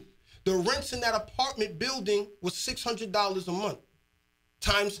have to do. The rents in that apartment building was $600 a month,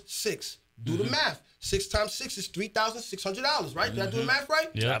 times 6. Do the math. 6 times 6 is $3,600, right? Did I do the math right?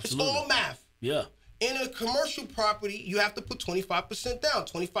 Yeah, absolutely. It's all math. Yeah. In a commercial property, you have to put 25% down.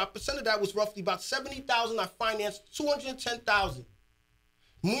 25% of that was roughly about $70,000. I financed $210,000.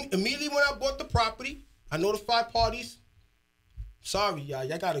 Immediately when I bought the property, I notified parties. Sorry, y'all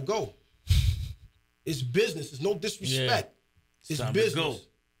gotta go. It's business. It's no disrespect. It's business.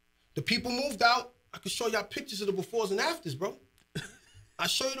 The people moved out. I can show y'all pictures of the befores and afters, bro. I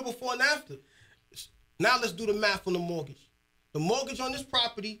show you the before and after. Now let's do the math on the mortgage. The mortgage on this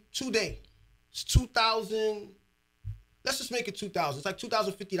property today is $2,000. Let's just make it $2,000. It's like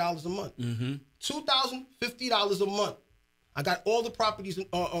 $2,050 a month. $2,050 a month. I got all the properties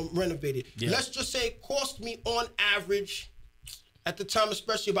renovated. Yeah. Let's just say it cost me on average, at the time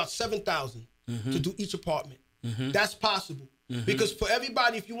especially, about $7,000 to do each apartment. That's possible. Because for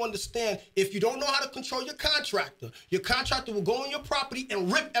everybody, if you understand, if you don't know how to control your contractor will go on your property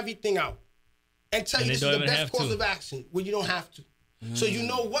and rip everything out and tell you this is the best course of action when you don't have to. So you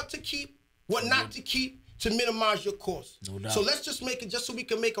know what to keep, what not to keep to minimize your cost. No doubt. So let's just make it, just so we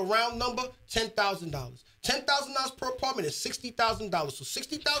can make a round number, $10,000. $10,000 per apartment is $60,000. So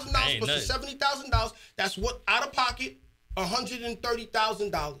 $60,000 plus the $70,000, that's what out of pocket,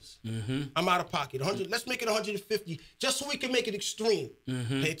 $130,000. I'm out of pocket. Let's make it 150, just so we can make it extreme.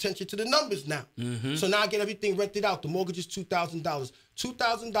 Pay attention to the numbers now. So now I get everything rented out. The mortgage is $2,000.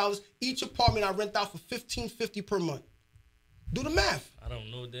 $2,000 each apartment I rent out for $1,550 per month. Do the math. I don't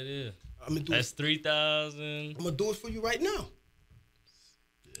know what that is. That's $3,000. I'm gonna do it for you right now.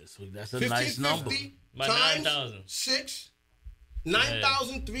 That's a nice number. Times 6,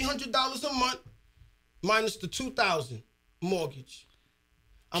 $9,300 a month minus the $2,000 mortgage.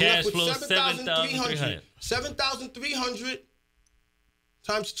 I'm Cash left with flow $7,300. $7,300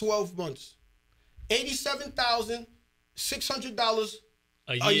 times 12 months. $87,600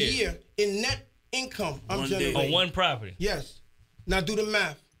 a year in net income I'm generating. On one property. Yes. Now do the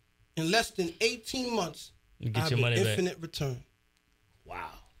math. In less than 18 months, I have an infinite return.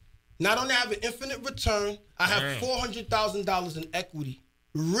 Wow. Not only have an infinite return, I have $400,000 in equity,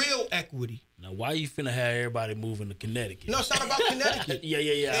 real equity. Now, why you finna have everybody moving to Connecticut? No, it's not about Connecticut. Yeah.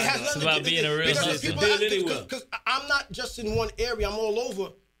 It has It's nothing about to being a real hustler. Because I'm not just in one area. I'm all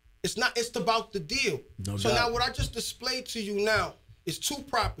over. It's not. It's about the deal. No so doubt. now what I just displayed to you now is 2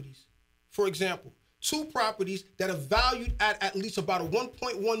 properties. For example, 2 properties that are valued at least about a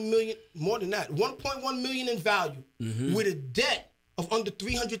 1.1 million, more than that, 1.1 million in value, with a debt of under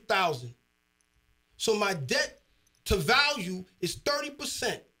 300,000. So my debt to value is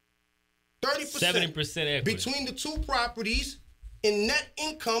 30%. 30%. 70% equity. Between the 2 properties in net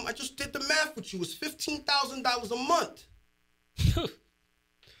income, I just did the math with you, it's $15,000 a month.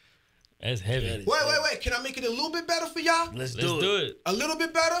 That's heavy. Wait. Can I make it a little bit better for y'all? Let's do it. A little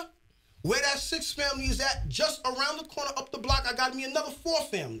bit better? Where that 6 family is at, just around the corner up the block, I got me another 4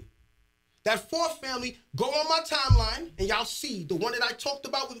 family. That 4th family, go on my timeline, and y'all see the one that I talked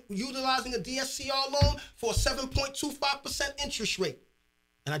about with utilizing a DSCR loan for a 7.25% interest rate.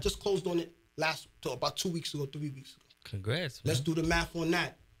 And I just closed on it about 2 weeks ago, 3 weeks ago. Congrats, man. Let's do the math on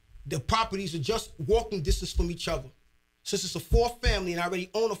that. The properties are just walking distance from each other. Since it's a 4th family and I already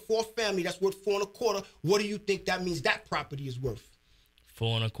own a 4th family that's worth 4.25, what do you think that means that property is worth?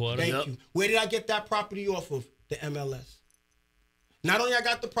 4.25. Thank you. Where did I get that property off of? The MLS. Not only I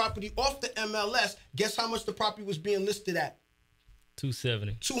got the property off the MLS, guess how much the property was being listed at?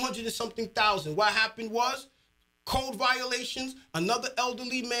 270. 200 and something thousand. What happened was code violations, another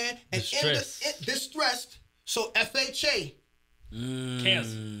elderly man, and distressed. So FHA.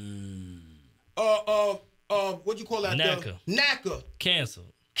 Cancel. What do you call that? NACA.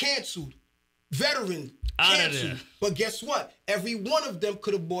 Canceled. Veteran. Out of Canceled. there. But guess what? Every one of them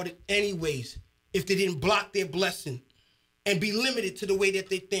could have bought it anyways if they didn't block their blessing and be limited to the way that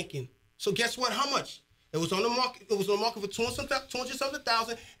they're thinking. So guess what? How much? It was on the market. It was on the market for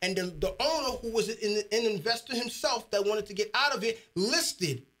 200,000, and the owner, who was an investor himself that wanted to get out of it,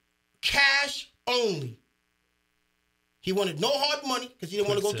 listed cash only. He wanted no hard money because he didn't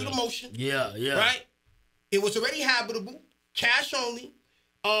want to go through the motion. Yeah. Right? It was already habitable, cash only.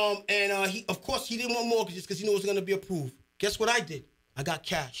 He, of course, he didn't want mortgages because he knew it was going to be approved. Guess what I did? I got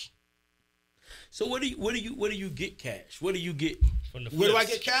cash. So where do you get cash? Where do you get From the Where do I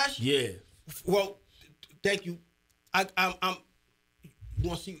flips. get cash? Yeah. Well, thank you. I'm. You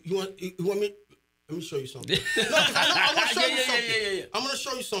want to see? You want me? Let me show you something. No, 'cause I want to show you something. Yeah. I'm going to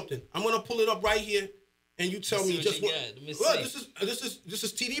show you something. I'm going to pull it up right here, and you tell me just what. Well, this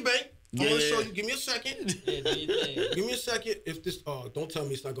is TD Bank. I'm going to show you. Give me a second. Yeah, do your thing. Give me a second. If this, don't tell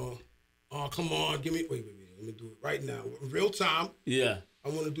me it's not going. Oh, come on. Give me. Wait. Let me do it right now. In real time. Yeah. I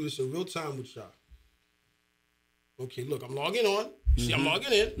want to do this in real time with y'all. Okay, look, I'm logging on. See, I'm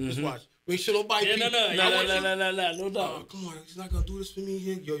logging in. Let's watch. Make sure nobody. No. Oh, come on, he's not gonna do this for me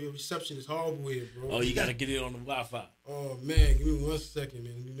here. Yo, your reception is horrible here, bro. Oh, you gotta get it on the Wi-Fi. Oh man, give me 1 second,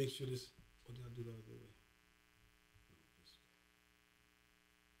 man. Let me make sure this. What did I do the other way?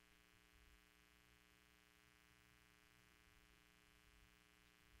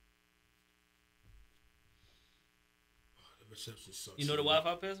 Oh, the reception sucks. You know the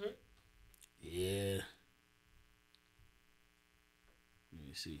Wi-Fi password? Yeah. Let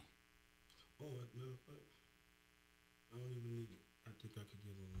me see. Oh, matter of fact, I don't even need it. I think I could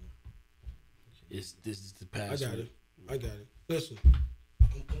get in there. Okay. This is the password. I got it. Listen,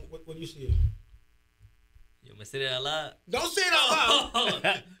 what do you see here? You want to say that out loud? Don't say it out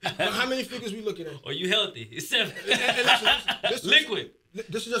loud. Now, how many figures we looking at? Or you healthy? It's 7. Listen, Liquid.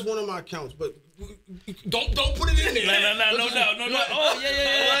 This is just one of my accounts, but don't put it in there. No. Oh,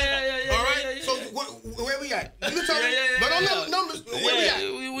 yeah. All right. So where we at? You can tell me. But on numbers, where we at?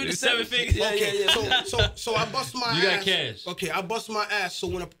 We The 7 figures. Okay. So I bust my ass. You got cash. Okay, I bust my ass. So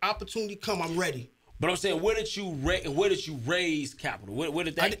when an opportunity come, I'm ready. But I'm saying, where did you raise capital? Where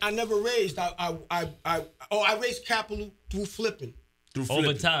did that? I never raised. I raised capital through flipping.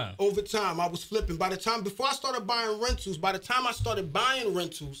 Over time. Over time, I was flipping. Before I started buying rentals,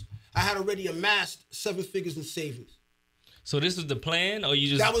 I had already amassed 7 figures in savings. So this was the plan, or you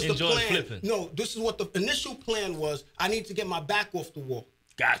just That was the enjoyed plan. flipping? No, this is what the initial plan was. I need to get my back off the wall.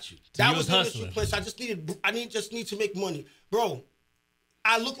 Got you. That you was was the hustling. initial plan. So I just need to make money. Bro,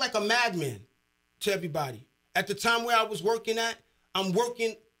 I look like a madman to everybody. At the time where I was working at, I'm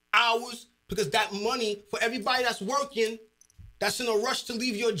working hours because that money, for everybody that's working, that's in a rush to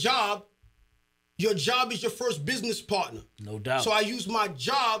leave your job is your first business partner. No doubt. So I use my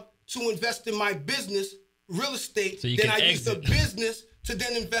job to invest in my business, real estate. So you then can I use the exit. business to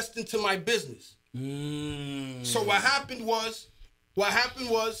then invest into my business. So what happened was, I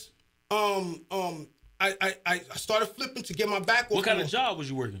started flipping to get my back off. What kind of job was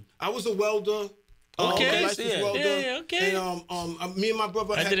you working? I was a welder. Okay, license yeah. welder. Yeah, okay. And me and my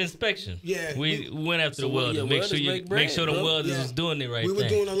brother I did inspection. Yeah, we went after the welder. yeah, Make sure welders the bro. welders was doing the right we were thing.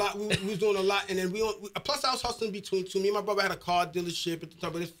 doing a lot. We was doing a lot, and then plus I was hustling between two. Me and my brother had a car dealership at the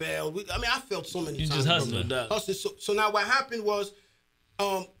time, but it failed. I failed so many You times. just hustling. Hustling. So now what happened was,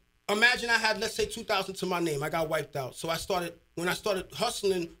 imagine I had, let's say, 2,000 to my name. I got wiped out. So when I started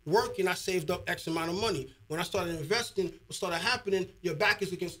hustling, working, I saved up X amount of money. When I started investing, what started happening, your back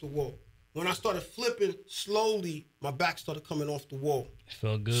is against the wall. When I started flipping, slowly, my back started coming off the wall.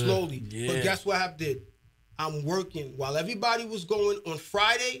 Felt good. Slowly. Yeah. But guess what I did? I'm working. While everybody was going on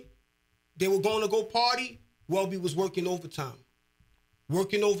Friday, they were going to go party, Welby was working overtime.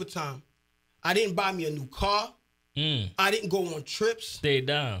 I didn't buy me a new car. I didn't go on trips. Stay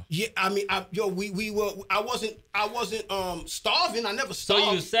down. Yeah, I mean, I wasn't starving. I never starved.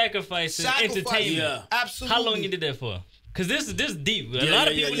 So you sacrificing entertainment. Yeah, absolutely. How long you did that for? Because this is deep. A Yeah, lot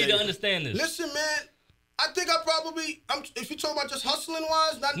of yeah, people yeah, need to yeah. understand this. Listen, man, I think if you're talking about just hustling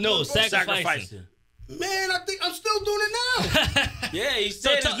wise, not No, doing sacrificing. Man, I think I'm still doing it now. Yeah, he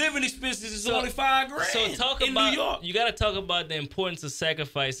said So his living expenses is only $5,000. So talk in about New York. You got to talk about the importance of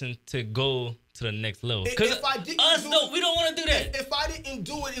sacrificing to go to the next level. Because If I didn't us, do no, it- we don't want to do that. If I didn't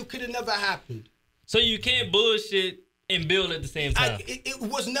do it, it could have never happened. So you can't bullshit and build at the same time. It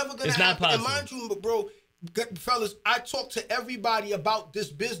was never going to It's not happen. And possible. mind you, bro, fellas, I talk to everybody about this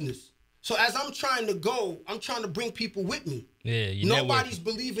business. So as I'm trying to go, I'm trying to bring people with me. Yeah, you Nobody's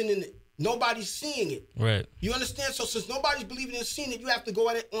believing in it. Nobody's seeing it. Right. You understand? So since nobody's believing and seeing it, you have to go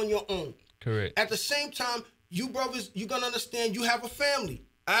at it on your own. Correct. At the same time, you brothers, you're going to understand you have a family.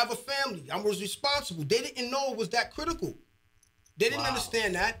 I have a family. I was responsible. They didn't know it was that critical. They didn't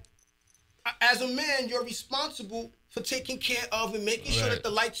understand that. As a man, you're responsible for taking care of and making sure that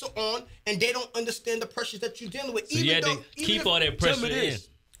the lights are on, and they don't understand the pressures that you're dealing with. So you had to keep all that Tell pressure me in. this.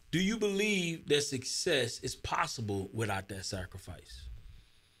 Do you believe that success is possible without that sacrifice?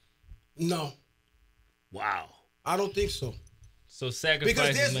 No, Wow. I don't think so. So sacrifice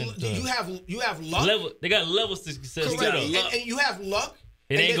Because is meant to you have luck. They got levels to success. Correct. too, though. And you have luck.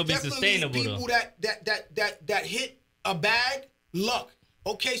 It and ain't gonna be there's definitely sustainable, people that hit a bag, luck.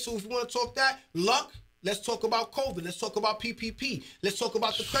 Okay, so if you want to talk that, luck, let's talk about COVID. Let's talk about PPP. Let's talk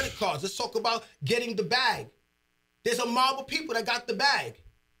about the credit cards. Let's talk about getting the bag. There's a mob of people that got the bag.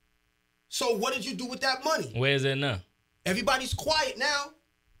 So what did you do with that money? Where is it now? Everybody's quiet now.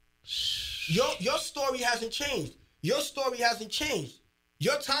 Your story hasn't changed. Your story hasn't changed.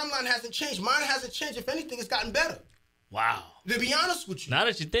 Your timeline hasn't changed. Mine hasn't changed. If anything, it's gotten better. Wow. To be honest with you. Now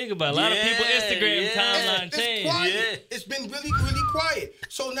that you think about it, a lot of people Instagram timeline It's change. quiet. Yeah. It's been really, really quiet.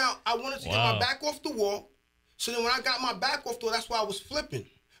 So now I wanted to get Wow. my back off the wall. So then when I got my back off the wall, that's why I was flipping.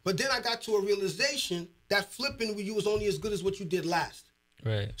 But then I got to a realization that flipping with you was only as good as what you did last.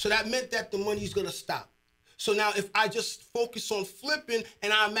 Right. So that meant that the money's gonna stop. So now if I just focus on flipping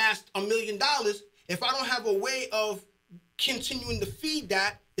and I amassed $1 million, if I don't have a way of continuing to feed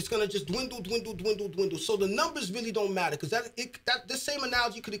that, it's gonna just dwindle. So the numbers really don't matter, because the same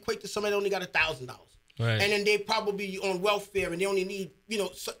analogy could equate to somebody that only got $1,000, Right. and then they probably on welfare and they only need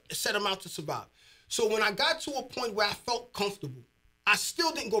a set amount to survive. So when I got to a point where I felt comfortable, I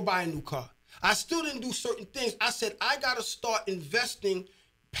still didn't go buy a new car. I still didn't do certain things. I said I gotta start investing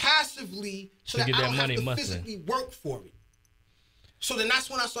passively so To that get I that don't money have to muscling. physically work for it. So then that's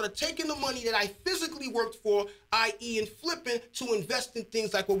when I started taking the money that I physically worked for, i.e. in flipping, to invest in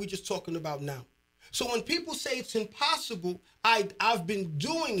things like what we're just talking about now. So when people say it's impossible, I've been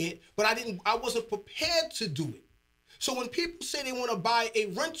doing it, but I wasn't prepared to do it. So when people say they want to buy a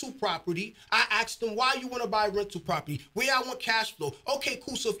rental property, I ask them, why you want to buy a rental property? Where I want cash flow. Okay,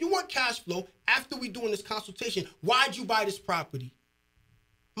 cool. So if you want cash flow, after we doing this consultation, why'd you buy this property?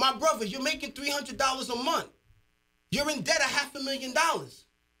 My brother, you're making $300 a month. You're in debt of $500,000.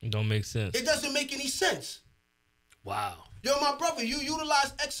 It don't make sense. It doesn't make any sense. Wow. Yo, my brother, you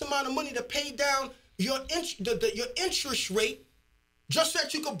utilize X amount of money to pay down your interest rate just so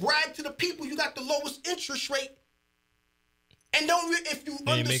that you could brag to the people you got the lowest interest rate. And if you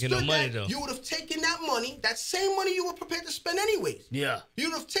ain't making understood no money, that, though. you would have taken that money, that same money you were prepared to spend anyways. Yeah. You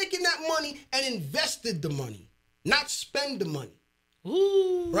would have taken that money and invested the money, not spend the money.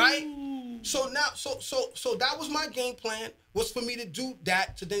 Ooh. Right? So now, so that was my game plan, was for me to do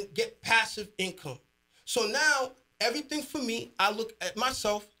that, to then get passive income. So now, everything for me, I look at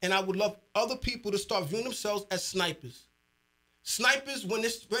myself, and I would love other people to start viewing themselves as snipers. Snipers, when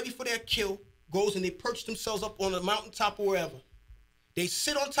it's ready for their kill, goes and they perch themselves up on a mountaintop or wherever. They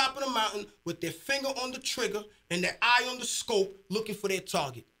sit on top of the mountain with their finger on the trigger and their eye on the scope, looking for their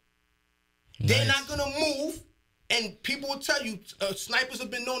target. They're not gonna move. And people will tell you, snipers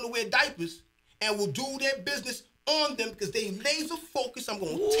have been known to wear diapers. and will do their business on them because they laser focused. I'm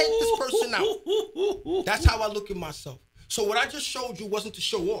going to take this person out. That's how I look at myself. So what I just showed you wasn't to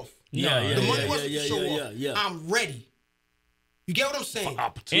show off. The money wasn't to show off. I'm ready. You get what I'm saying?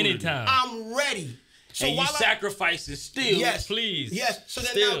 Anytime. I'm ready. So and you sacrificing still. Yes. Please. Yes. So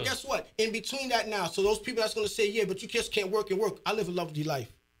then now, guess what? In between that now, so those people that's going to say, yeah, but you just can't work and work. I live a lovely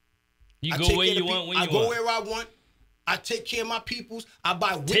life. You go where you want when you want. I go where I want. I take care of my peoples. I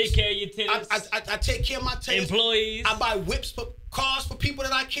buy whips. Take care of your tenants. I take care of my tenants. Employees. I buy whips for cars for people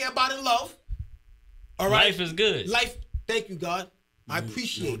that I care about and love. All right. Life is good. Life. Thank you, God. I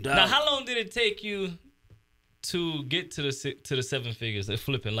appreciate it. Now, how long did it take you to get to the seven figures? Like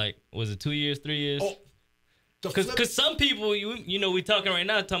flipping, like, was it 2 years, 3 years? Oh, because some people, you know, we talking right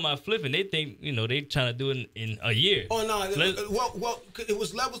now talking about flipping. They think, you know, they trying to do it in a year. Oh no, well, it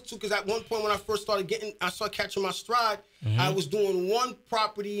was levels too. Because at one point when I first started catching my stride, I was doing one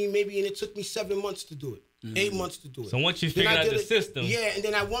property maybe, and it took me 7 months to do it. 8 months to do it. So once you figured out the system. Yeah, and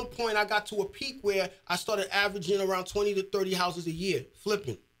then at one point I got to a peak where I started averaging around 20 to 30 houses a year,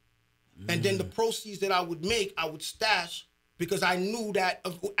 flipping. And then the proceeds that I would make, I would stash because I knew that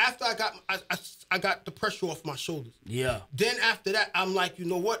after I got the pressure off my shoulders. Yeah. Then after that, I'm like, you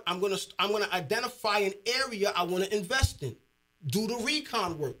know what? I'm gonna identify an area I want to invest in, do the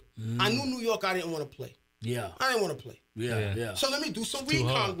recon work. I knew New York I didn't want to play. Yeah. I didn't want to play. Yeah. So let me do some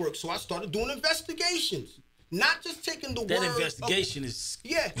recon work. So I started doing investigations. Not just taking the word. That investigation is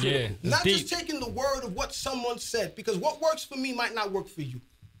critical. Not just taking the word of what someone said, because what works for me might not work for you.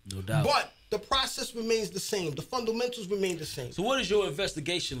 No doubt. But the process remains the same. The fundamentals remain the same. So what does your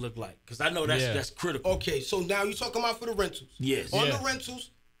investigation look like? Because I know that's critical. Okay, so now you're talking about for the rentals. Yes. On the rentals,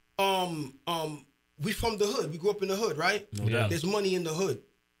 we from the hood. We grew up in the hood, right? No doubt. There's money in the hood.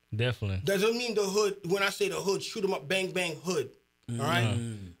 Definitely. Doesn't mean the hood, when I say the hood, shoot 'em up, bang, bang, hood. All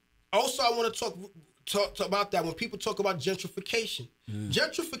right? Also, I want to talk about that when people talk about gentrification.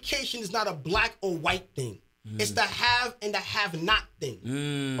 Gentrification is not a black or white thing. It's the have and the have-not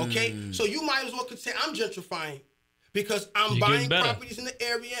thing. Okay? So you might as well could say I'm gentrifying because I'm buying properties in the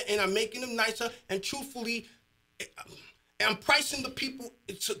area and I'm making them nicer, and truthfully, I'm pricing the people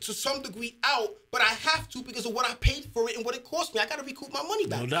to some degree out, but I have to because of what I paid for it and what it cost me. I got to recoup my money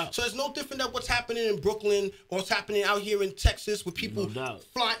back. No doubt. So it's no different than what's happening in Brooklyn or what's happening out here in Texas with people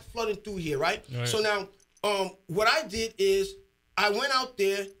flooding through here, right? So now, what I did is I went out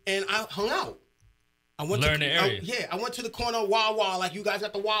there and I hung out. I went Learn the area. I went to the corner of Wawa, like you guys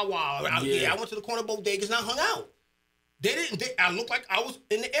got the Wawa out here. I went to the corner of Bodegas and I hung out. I looked like I was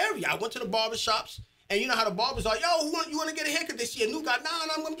in the area. I went to the barbershops. And you know how the barbers are, yo, you want to get a haircut? They see a new guy. Nah,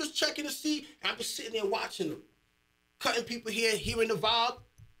 I'm just checking to see. And I'm just sitting there watching them. Cutting people here, hearing the vibe.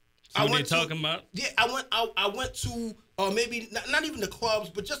 So what they talking about? Yeah, I went to maybe not even the clubs,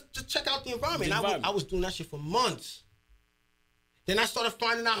 but just check out the environment. I was doing that shit for months. Then I started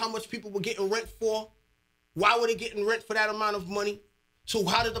finding out how much people were getting rent for. Why were they getting rent for that amount of money? So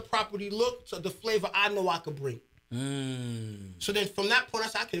how did the property look? So the flavor I know I could bring. So then from that point, I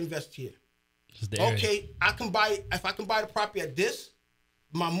said I can invest here. Okay, if I can buy the property at this,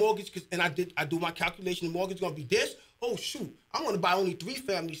 my mortgage, and I do my calculation, the mortgage is gonna be this. Oh shoot, I'm gonna buy only 3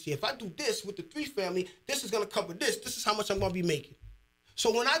 families here. If I do this with the 3 family, this is gonna cover this. This is how much I'm gonna be making.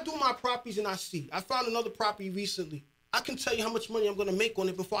 So when I do my properties and I found another property recently, I can tell you how much money I'm gonna make on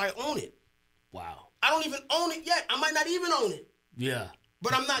it before I own it. Wow. I don't even own it yet. I might not even own it. Yeah.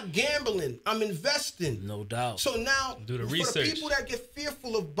 But I'm not gambling. I'm investing. No doubt. So now, do the for research. the people that get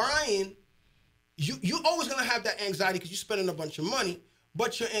fearful of buying, you're always going to have that anxiety because you're spending a bunch of money,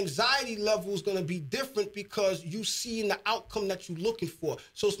 but your anxiety level is going to be different because you see the outcome that you're looking for.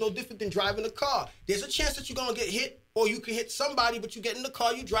 So it's no different than driving a car. There's a chance that you're going to get hit, or you can hit somebody, but you get in the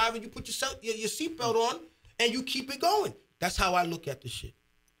car, you drive, and you put your seatbelt on, and you keep it going. That's how I look at this shit.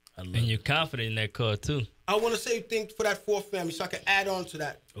 And you're confident in that car, too. I want to say things for that 4th family so I can add on to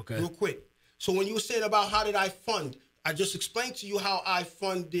that real quick. So when you were saying about how did I fund, I just explained to you how I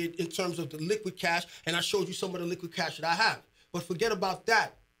funded in terms of the liquid cash, and I showed you some of the liquid cash that I have. But forget about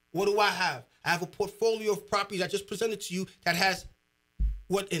that. What do I have? I have a portfolio of properties I just presented to you that has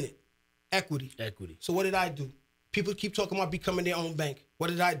what in it? Equity. Equity. So what did I do? People keep talking about becoming their own bank. What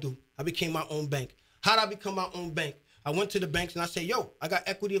did I do? I became my own bank. How did I become my own bank? I went to the banks and I said, yo, I got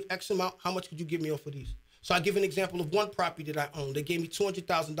equity of X amount. How much could you give me off of these? So I give an example of one property that I own. They gave me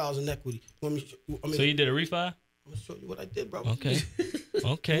 $200,000 in equity. So you did a refi? I'm going to show you what I did, bro. Okay.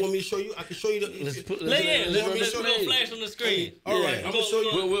 Okay. You want me to show you? I can show you. Let's flash on the screen. All right. I'm going to show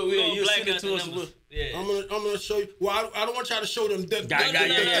you. You send it to us. Yeah. I'm gonna show you. Well, I don't want y'all to show them. But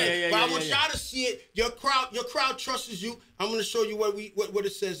I want y'all to see it. Your crowd trusts you. I'm gonna show you what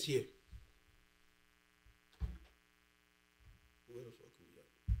it says here.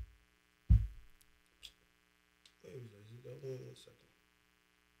 on 1 second.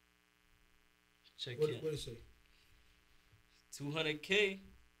 Check What in. did it say? 200K,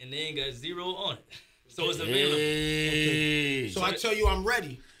 and they ain't got zero on it. So it's available. Okay. So I tell you I'm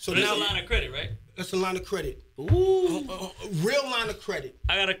ready. So That's now a line of credit, right? that's a line of credit. Ooh. Real line of credit.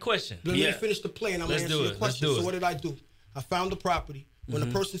 I got a question. Let Yeah. me finish the play and I'm going to Let's answer do your it. question. Let's do So it. what did I do? I found the property. When the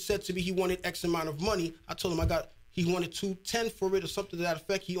person said to me he wanted X amount of money, I told him he wanted 210 for it or something to that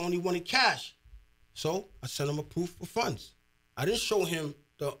effect. He only wanted cash. So I sent him a proof of funds. I didn't show him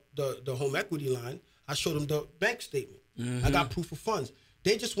the home equity line. I showed him the bank statement. I got proof of funds.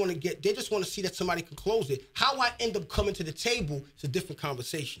 They just want to see that somebody can close it. How I end up coming to the table is a different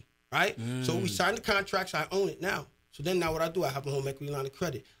conversation, right? So we signed the contracts. I own it now. So then now what I do, I have a home equity line of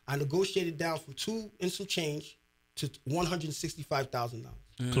credit. I negotiated down from 2 and some change to $165,000.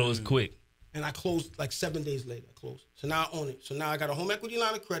 Close quick. And I closed like 7 days later. I closed. So now I own it. So now I got a home equity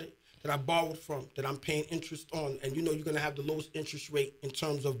line of credit that I borrowed from, that I'm paying interest on. And you know you're going to have the lowest interest rate in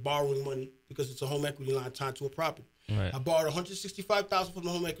terms of borrowing money because it's a home equity line tied to a property. Right. I borrowed $165,000 from the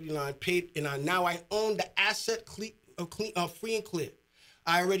home equity line, paid, and now I own the asset free and clear.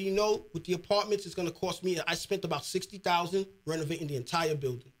 I already know with the apartments it's going to cost me. I spent about $60,000 renovating the entire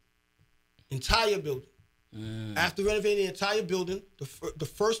building. After renovating the entire building,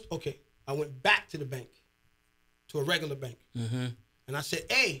 I went back to the bank, to a regular bank, and I said,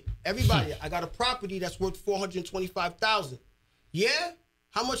 "Hey, everybody, I got a property that's worth $425,000. Yeah,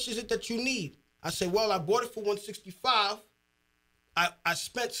 how much is it that you need?" I said, "Well, I bought it for $165. I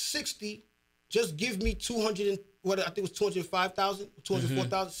spent $60. Just give me $200 and what I think it was $205,000,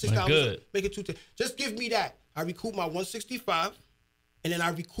 $204,000, $6,000. Good. Make it $210. Just give me that. I recouped my $165, and then I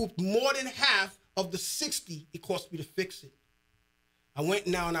recouped more than half of the $60 it cost me to fix it. I went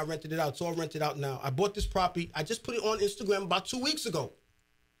now and I rented it out. It's all rented out now. I bought this property. I just put it on Instagram about 2 weeks ago.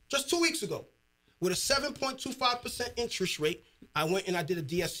 Just 2 weeks ago. With a 7.25% interest rate, I went and I did a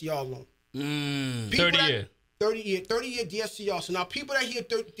DSCR loan. 30-year. 30-year DSCR. So now people that hear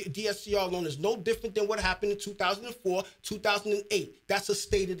DSCR loan is no different than what happened in 2004, 2008. That's a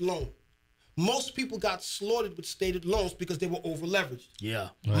stated loan. Most people got slaughtered with stated loans because they were over leveraged. Yeah.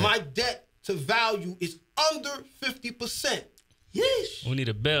 Right. My debt to value is under 50%. Yeesh. We need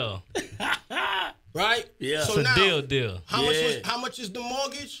a bell. Right? Yeah. So It's a now, deal. how much is the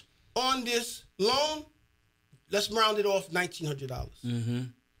mortgage on this loan? Let's round it off $1,900.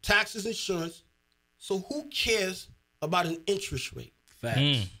 Taxes, insurance. So who cares about an interest rate?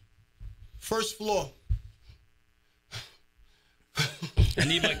 Facts. First floor. I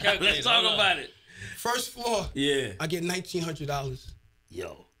need my calculator. Let's talk about it. First floor. Yeah. I get $1,900.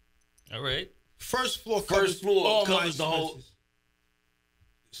 Yo. All right. First floor First floor all my covers the whole. expenses.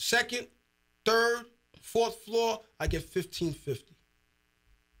 Second, third, fourth floor, I get $1,550.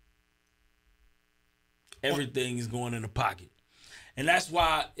 Everything is going in the pocket. And that's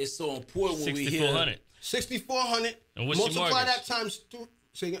why it's so important when we hear $6,400. $6,400. And what's your multiply mortgage? that times three.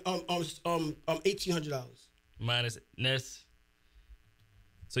 So $1,800. Minus that's.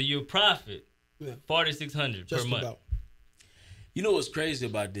 So your profit, Yeah, $4,600 per just month. about. You know what's crazy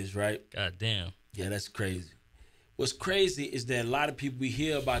about this, right? God damn. Yeah, that's crazy. What's crazy is that a lot of people we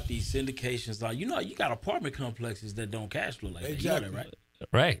hear about these syndications, like, you know, you got apartment complexes that don't cash flow like Exactly. that. You know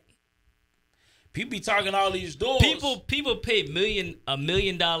that, right? Right. People be talking all these doors. People pay $1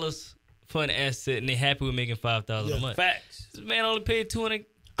 million for an asset and they happy with making $5,000 Yeah. a month. Facts. This man only paid $230K.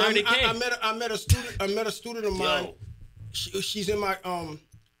 I met a student of mine. Yo. She's in my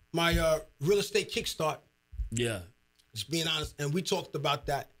real estate kickstart. Yeah. Just being honest, and we talked about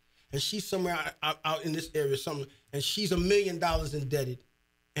that. And she's somewhere out in this area, somewhere, and she's $1 million indebted,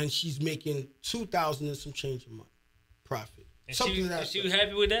 and she's making $2,000 and some change a month profit. And Something she, to that. she was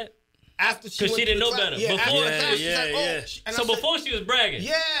happy with that? After she 'Cause went she through didn't the know class- better. Yeah, Before- after the Yeah, class, she's yeah, like, yeah. And So I said, before she was bragging.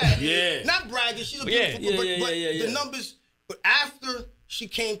 yeah, not bragging. She's a beautiful, Yeah, but yeah. the numbers. But after she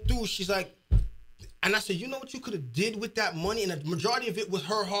came through, she's like, and I said, you know what you could have did with that money, and the majority of it was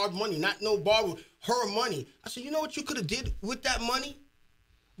her hard money, not no borrow, her money. I said, you know what you could have did with that money,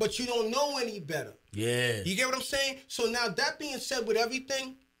 but you don't know any better. Yeah. You get what I'm saying? So now that being said, with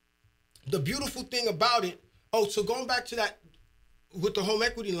everything, the beautiful thing about it. Oh, so going back to that. With the home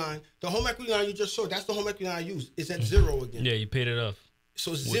equity line you just saw, that's the home equity line I use. It's at zero again. Yeah, you paid it off.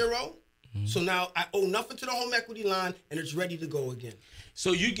 So it's zero. So now I owe nothing to the home equity line, and it's ready to go again.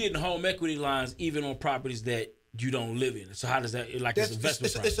 So you getting home equity lines even on properties that you don't live in. So how does that, like, it's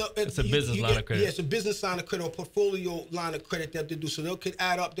investment property? It's a business line of credit. Yeah, it's a business line of credit or portfolio line of credit that they do. So they could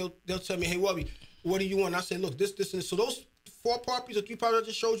add up. They'll tell me, hey, Welby, what do you want? I say, look, this, and this. So those 4 properties or 3 properties I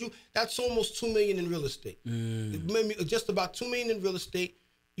just showed you, that's almost $2 million in real estate. It made me just about $2 million in real estate.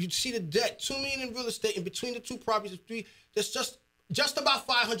 you see the debt, $2 million in real estate, and between the two properties, there's just about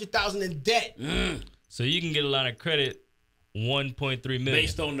 $500,000 in debt. So you can get a line of credit, 1.3 million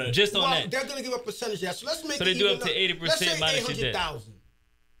based on the that. They're gonna give a percentage of that. So let's make. So they do up to 80% minus your debt.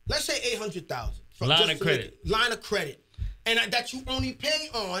 Let's say 800,000 line of credit. Line of credit, and that you only pay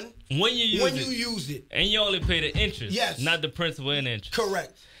on when you use it, and you only pay the interest. Yes, not the principal and interest.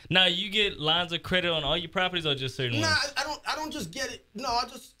 Correct. Now you get lines of credit on all your properties or just certain ones? I don't just get it. No,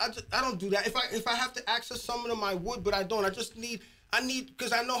 I don't do that. If I have to access some of them, I would, but I don't. I need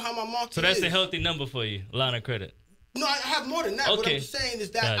because I know how my market is. So that's a healthy number for you, line of credit. No, I have more than that. Okay. What I'm saying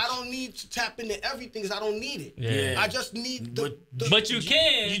is that I don't need to tap into everything because I don't need it. Yeah. I just need But you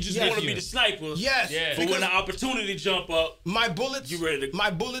can. You just want to be the sniper. Yes. Yeah. But when the opportunity jump up, my bullets. You ready to?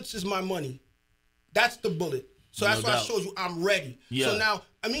 My bullets is my money. That's the bullet. So that's why I showed you I'm ready. Yeah. So now,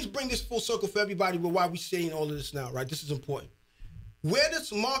 let's bring this full circle for everybody with why we're saying all of this now, right? This is important. Where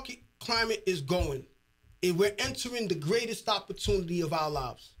this market climate is going, we're entering the greatest opportunity of our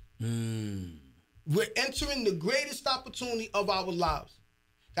lives. We're entering the greatest opportunity of our lives.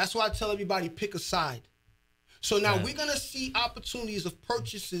 That's why I tell everybody, pick a side. So now we're going to see opportunities of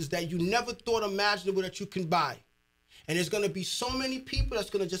purchases that you never thought imaginable that you can buy. And there's going to be so many people that's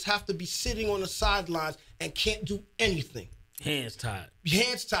going to just have to be sitting on the sidelines and can't do anything. Hands tied.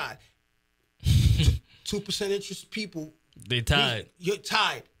 2% interest people. They tied. You're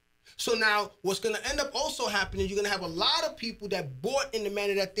tied. So now what's going to end up also happening, you're going to have a lot of people that bought in the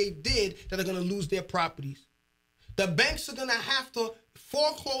manner that they did that are going to lose their properties. The banks are going to have to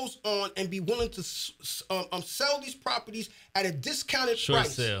foreclose on and be willing to sell these properties at a discounted Short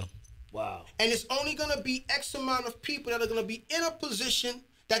price. sale. Wow. And it's only going to be X amount of people that are going to be in a position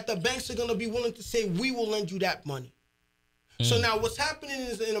that the banks are going to be willing to say, we will lend you that money. So now what's happening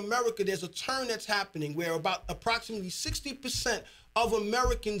is in America, there's a turn that's happening where about approximately 60% of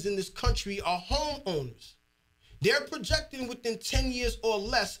Americans in this country are homeowners. They're projecting within 10 years or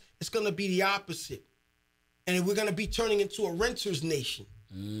less, it's going to be the opposite. And we're going to be turning into a renter's nation.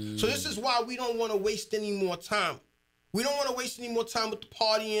 So this is why we don't want to waste any more time. We don't want to waste any more time with the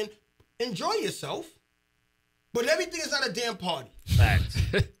partying. Enjoy yourself. But everything is not a damn party. Facts.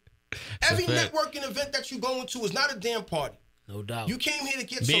 Every networking event that you go into is not a damn party. No doubt. You came here to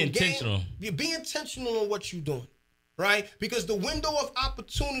get Be some intentional. game. Be intentional on what you're doing, right? Because the window of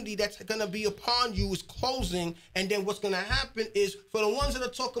opportunity that's going to be upon you is closing, and then what's going to happen is for the ones that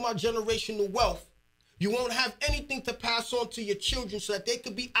are talking about generational wealth, you won't have anything to pass on to your children so that they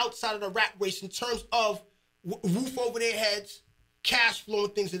could be outside of the rat race in terms of roof over their heads, cash flow,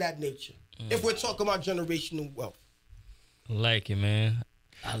 and things of that nature. If we're talking about generational wealth. Like it, man.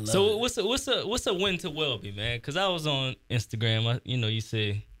 I love So it. what's a win to Welby, man? Because I was on Instagram. You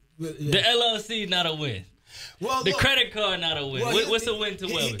say the LLC not a win. Well, the credit card not a win. Well, what's a win to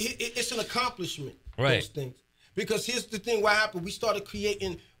Welby? It's an accomplishment. Right. Those things. Because here's the thing. What happened? We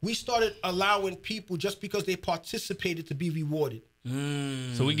started allowing people just because they participated to be rewarded.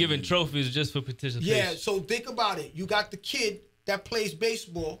 So we giving trophies just for participation. Yeah. So think about it. You got the kid that plays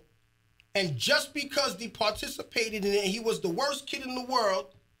baseball. And just because he participated in it and he was the worst kid in the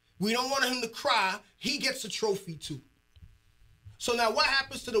world, we don't want him to cry, he gets a trophy too. So now what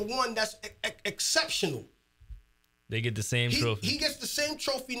happens to the one that's exceptional? They get the same trophy. He gets the same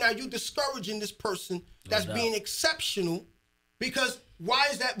trophy. Now you discouraging this person that's being exceptional because why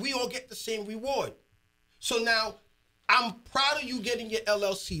is that we all get the same reward? So now I'm proud of you getting your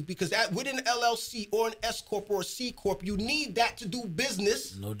LLC because within an LLC or an S Corp or a C Corp, you need that to do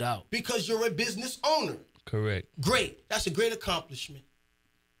business. No doubt. Because you're a business owner. Correct. Great. That's a great accomplishment.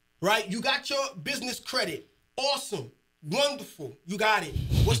 Right? You got your business credit. Awesome. Wonderful. You got it.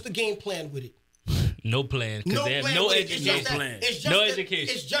 What's the game plan with it? No plan. Because they have no education.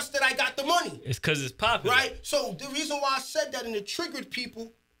 It's just that I got the money. It's because it's popular. Right? So the reason why I said that and it triggered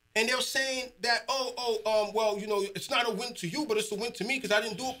people. And they're saying that, well, it's not a win to you, but it's a win to me because I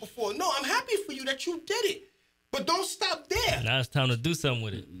didn't do it before. No, I'm happy for you that you did it. But don't stop there. Now it's time to do something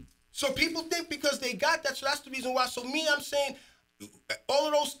with it. So people think because they got that, so that's the reason why. So I'm saying all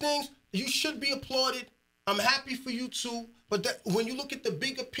of those things, you should be applauded. I'm happy for you too. But when you look at the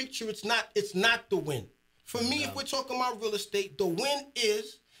bigger picture, it's not the win. For me, if we're talking about real estate, the win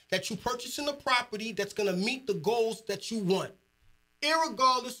is that you're purchasing a property that's going to meet the goals that you want.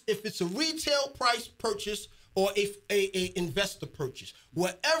 Irregardless if it's a retail price purchase or if a investor purchase.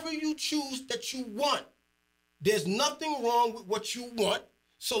 Whatever you choose that you want, there's nothing wrong with what you want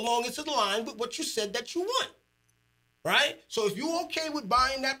so long as it's aligned with what you said that you want. right? So if you okay with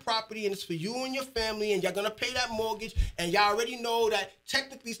buying that property and it's for you and your family and you're going to pay that mortgage and y'all already know that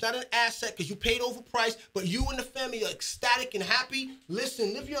technically it's not an asset because you paid overpriced, but you and the family are ecstatic and happy,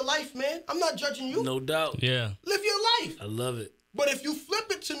 listen, live your life, man. I'm not judging you. No doubt. Yeah. Live your life. I love it. But if you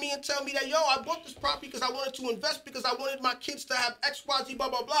flip it to me and tell me that, yo, I bought this property because I wanted to invest because I wanted my kids to have X, Y, Z, blah,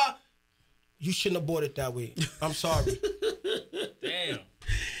 blah, blah, you shouldn't have bought it that way. I'm sorry. Damn.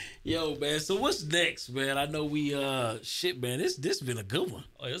 Yo, man, so what's next, man? I know we, man, this been a good one.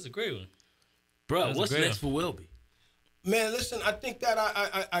 Oh, that's a great one. Bro, what's next for Welby? Man, listen, I think that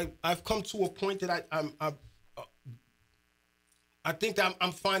I've come to a point that I think that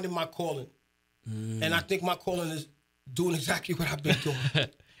I'm finding my calling. And I think my calling is doing exactly what I've been doing.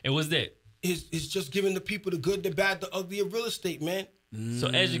 And what's that? It's just giving the people the good, the bad, the ugly of real estate, man. So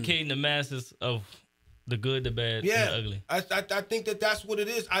educating the masses of the good, the bad, and the ugly. I think that's what it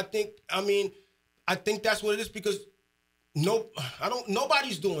is. I think that's what it is because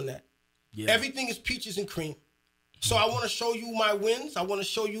nobody's doing that. Yeah. Everything is peaches and cream. So I want to show you my wins. I want to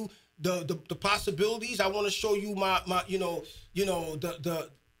show you the possibilities. I want to show you my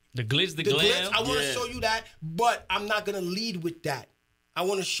the glitz, the glam. I want to show you that, but I'm not gonna lead with that. I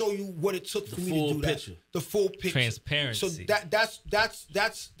want to show you what it took for me to do that. The full picture. Transparency. So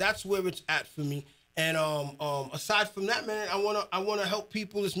that's where it's at for me. And aside from that, man, I wanna help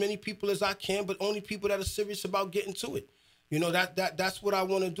people, as many people as I can, but only people that are serious about getting to it. You know, that's what I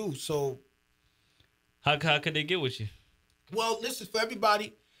want to do. So how could they get with you? Well, listen, for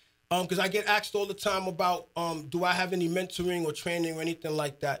everybody, because I get asked all the time about do I have any mentoring or training or anything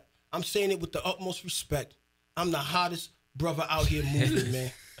like that. I'm saying it with the utmost respect. I'm the hottest brother out here moving,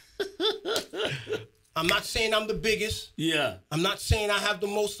 man. I'm not saying I'm the biggest. Yeah. I'm not saying I have the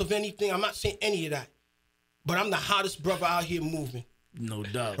most of anything. I'm not saying any of that. But I'm the hottest brother out here moving. No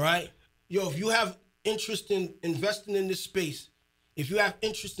doubt. Right? Yo, if you have interest in investing in this space, if you have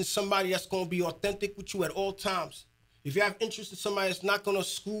interest in somebody that's going to be authentic with you at all times, if you have interest in somebody that's not going to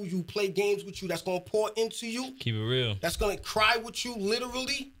school you, play games with you, that's going to pour into you, keep it real, that's going to cry with you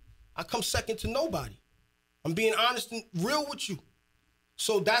literally, I come second to nobody. I'm being honest and real with you.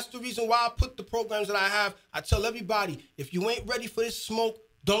 So that's the reason why I put the programs that I have. I tell everybody, if you ain't ready for this smoke,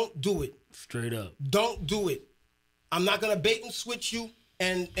 don't do it. Straight up. Don't do it. I'm not going to bait and switch you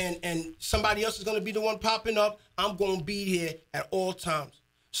and somebody else is going to be the one popping up. I'm going to be here at all times.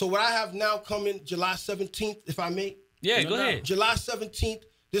 So what I have now coming July 17th, if I may. Yeah, go ahead. July 17th,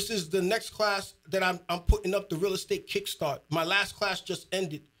 this is the next class that I'm putting up, the real estate kickstart. My last class just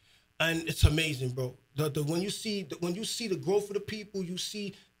ended, and it's amazing, bro. When you see the growth of the people, you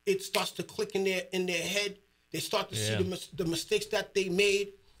see it starts to click in their head. They start to see the mistakes that they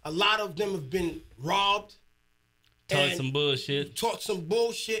made. A lot of them have been robbed. Taught some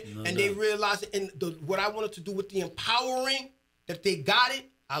bullshit. And they realize it. And what I wanted to do with the empowering, that they got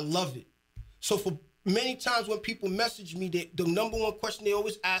it, I love it. So for many times when people message me, the number one question they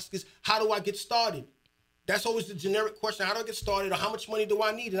always ask is, how do I get started? That's always the generic question. How do I get started, or how much money do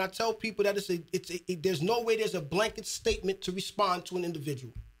I need? And I tell people that there's no way there's a blanket statement to respond to an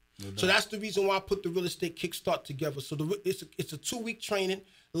individual. So that's the reason why I put the real estate kickstart together. So it's a 2-week training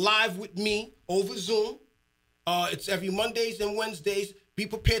live with me over Zoom. It's every Mondays and Wednesdays. Be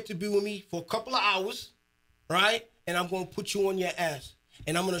prepared to be with me for a couple of hours, right? And I'm going to put you on your ass.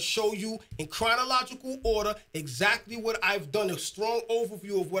 And I'm going to show you in chronological order exactly what I've done, a strong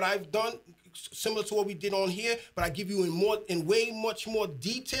overview of what I've done, similar to what we did on here, but I give you in way much more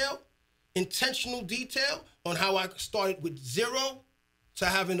detail, intentional detail on how I started with zero to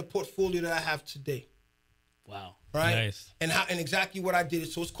having the portfolio that I have today. Wow. Right? Nice. And exactly what I did.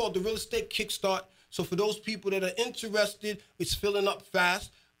 So it's called the Real Estate Kickstart. So for those people that are interested, it's filling up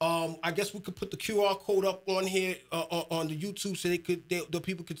fast. I guess we could put the QR code up on here on the YouTube so the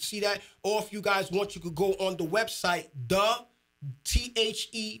people could see that. Or if you guys want, you could go on the website,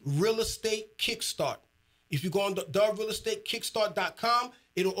 THE Real Estate Kickstart. If you go on the realestatekickstart.com,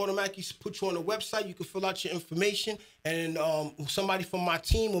 it'll automatically put you on the website. You can fill out your information, and somebody from my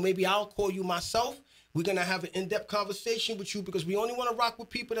team, or maybe I'll call you myself. We're gonna have an in-depth conversation with you because we only want to rock with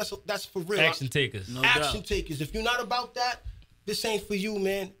people that's for real. Action takers. No Action doubt. takers. If you're not about that, this ain't for you,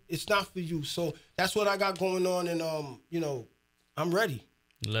 man. It's not for you. So that's what I got going on, and I'm ready.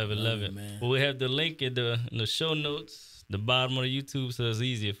 Love it, man. Well, we have the link in the show notes, the bottom of the YouTube, so it's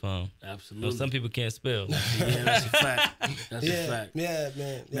easier for them. Absolutely. Some people can't spell. Yeah, that's a fact. That's a fact. Yeah,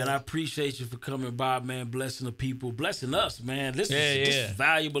 man. Yeah. Man, I appreciate you for coming by, man, blessing the people, blessing us, man. This is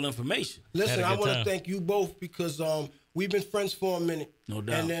valuable information. Listen, I want to thank you both because we've been friends for a minute. No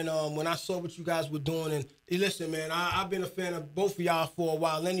doubt. And then when I saw what you guys were doing, and listen, man, I've been a fan of both of y'all for a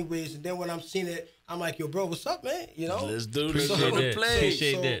while anyways, and then when I'm seeing it, I'm like, yo, bro, what's up, man? You know, let's do this.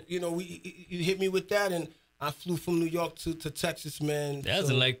 Appreciate that. You know, you hit me with that, and I flew from New York to Texas, man. That was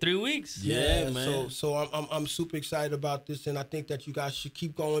in like 3 weeks. Yeah, man. So I'm super excited about this, and I think that you guys should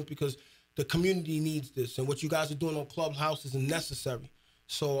keep going because the community needs this, and what you guys are doing on Clubhouse is necessary.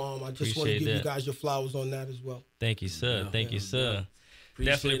 So I just want to give you guys your flowers on that as well. Thank you, sir. Thank you, sir.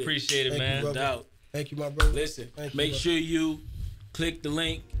 Definitely appreciate it, man. You, doubt. Thank you, my brother. Listen, make sure you click the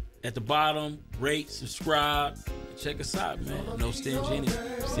link at the bottom, rate, subscribe, and check us out, man. No Stingy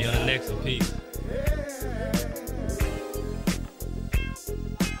anyway. See you on the next one. Peace.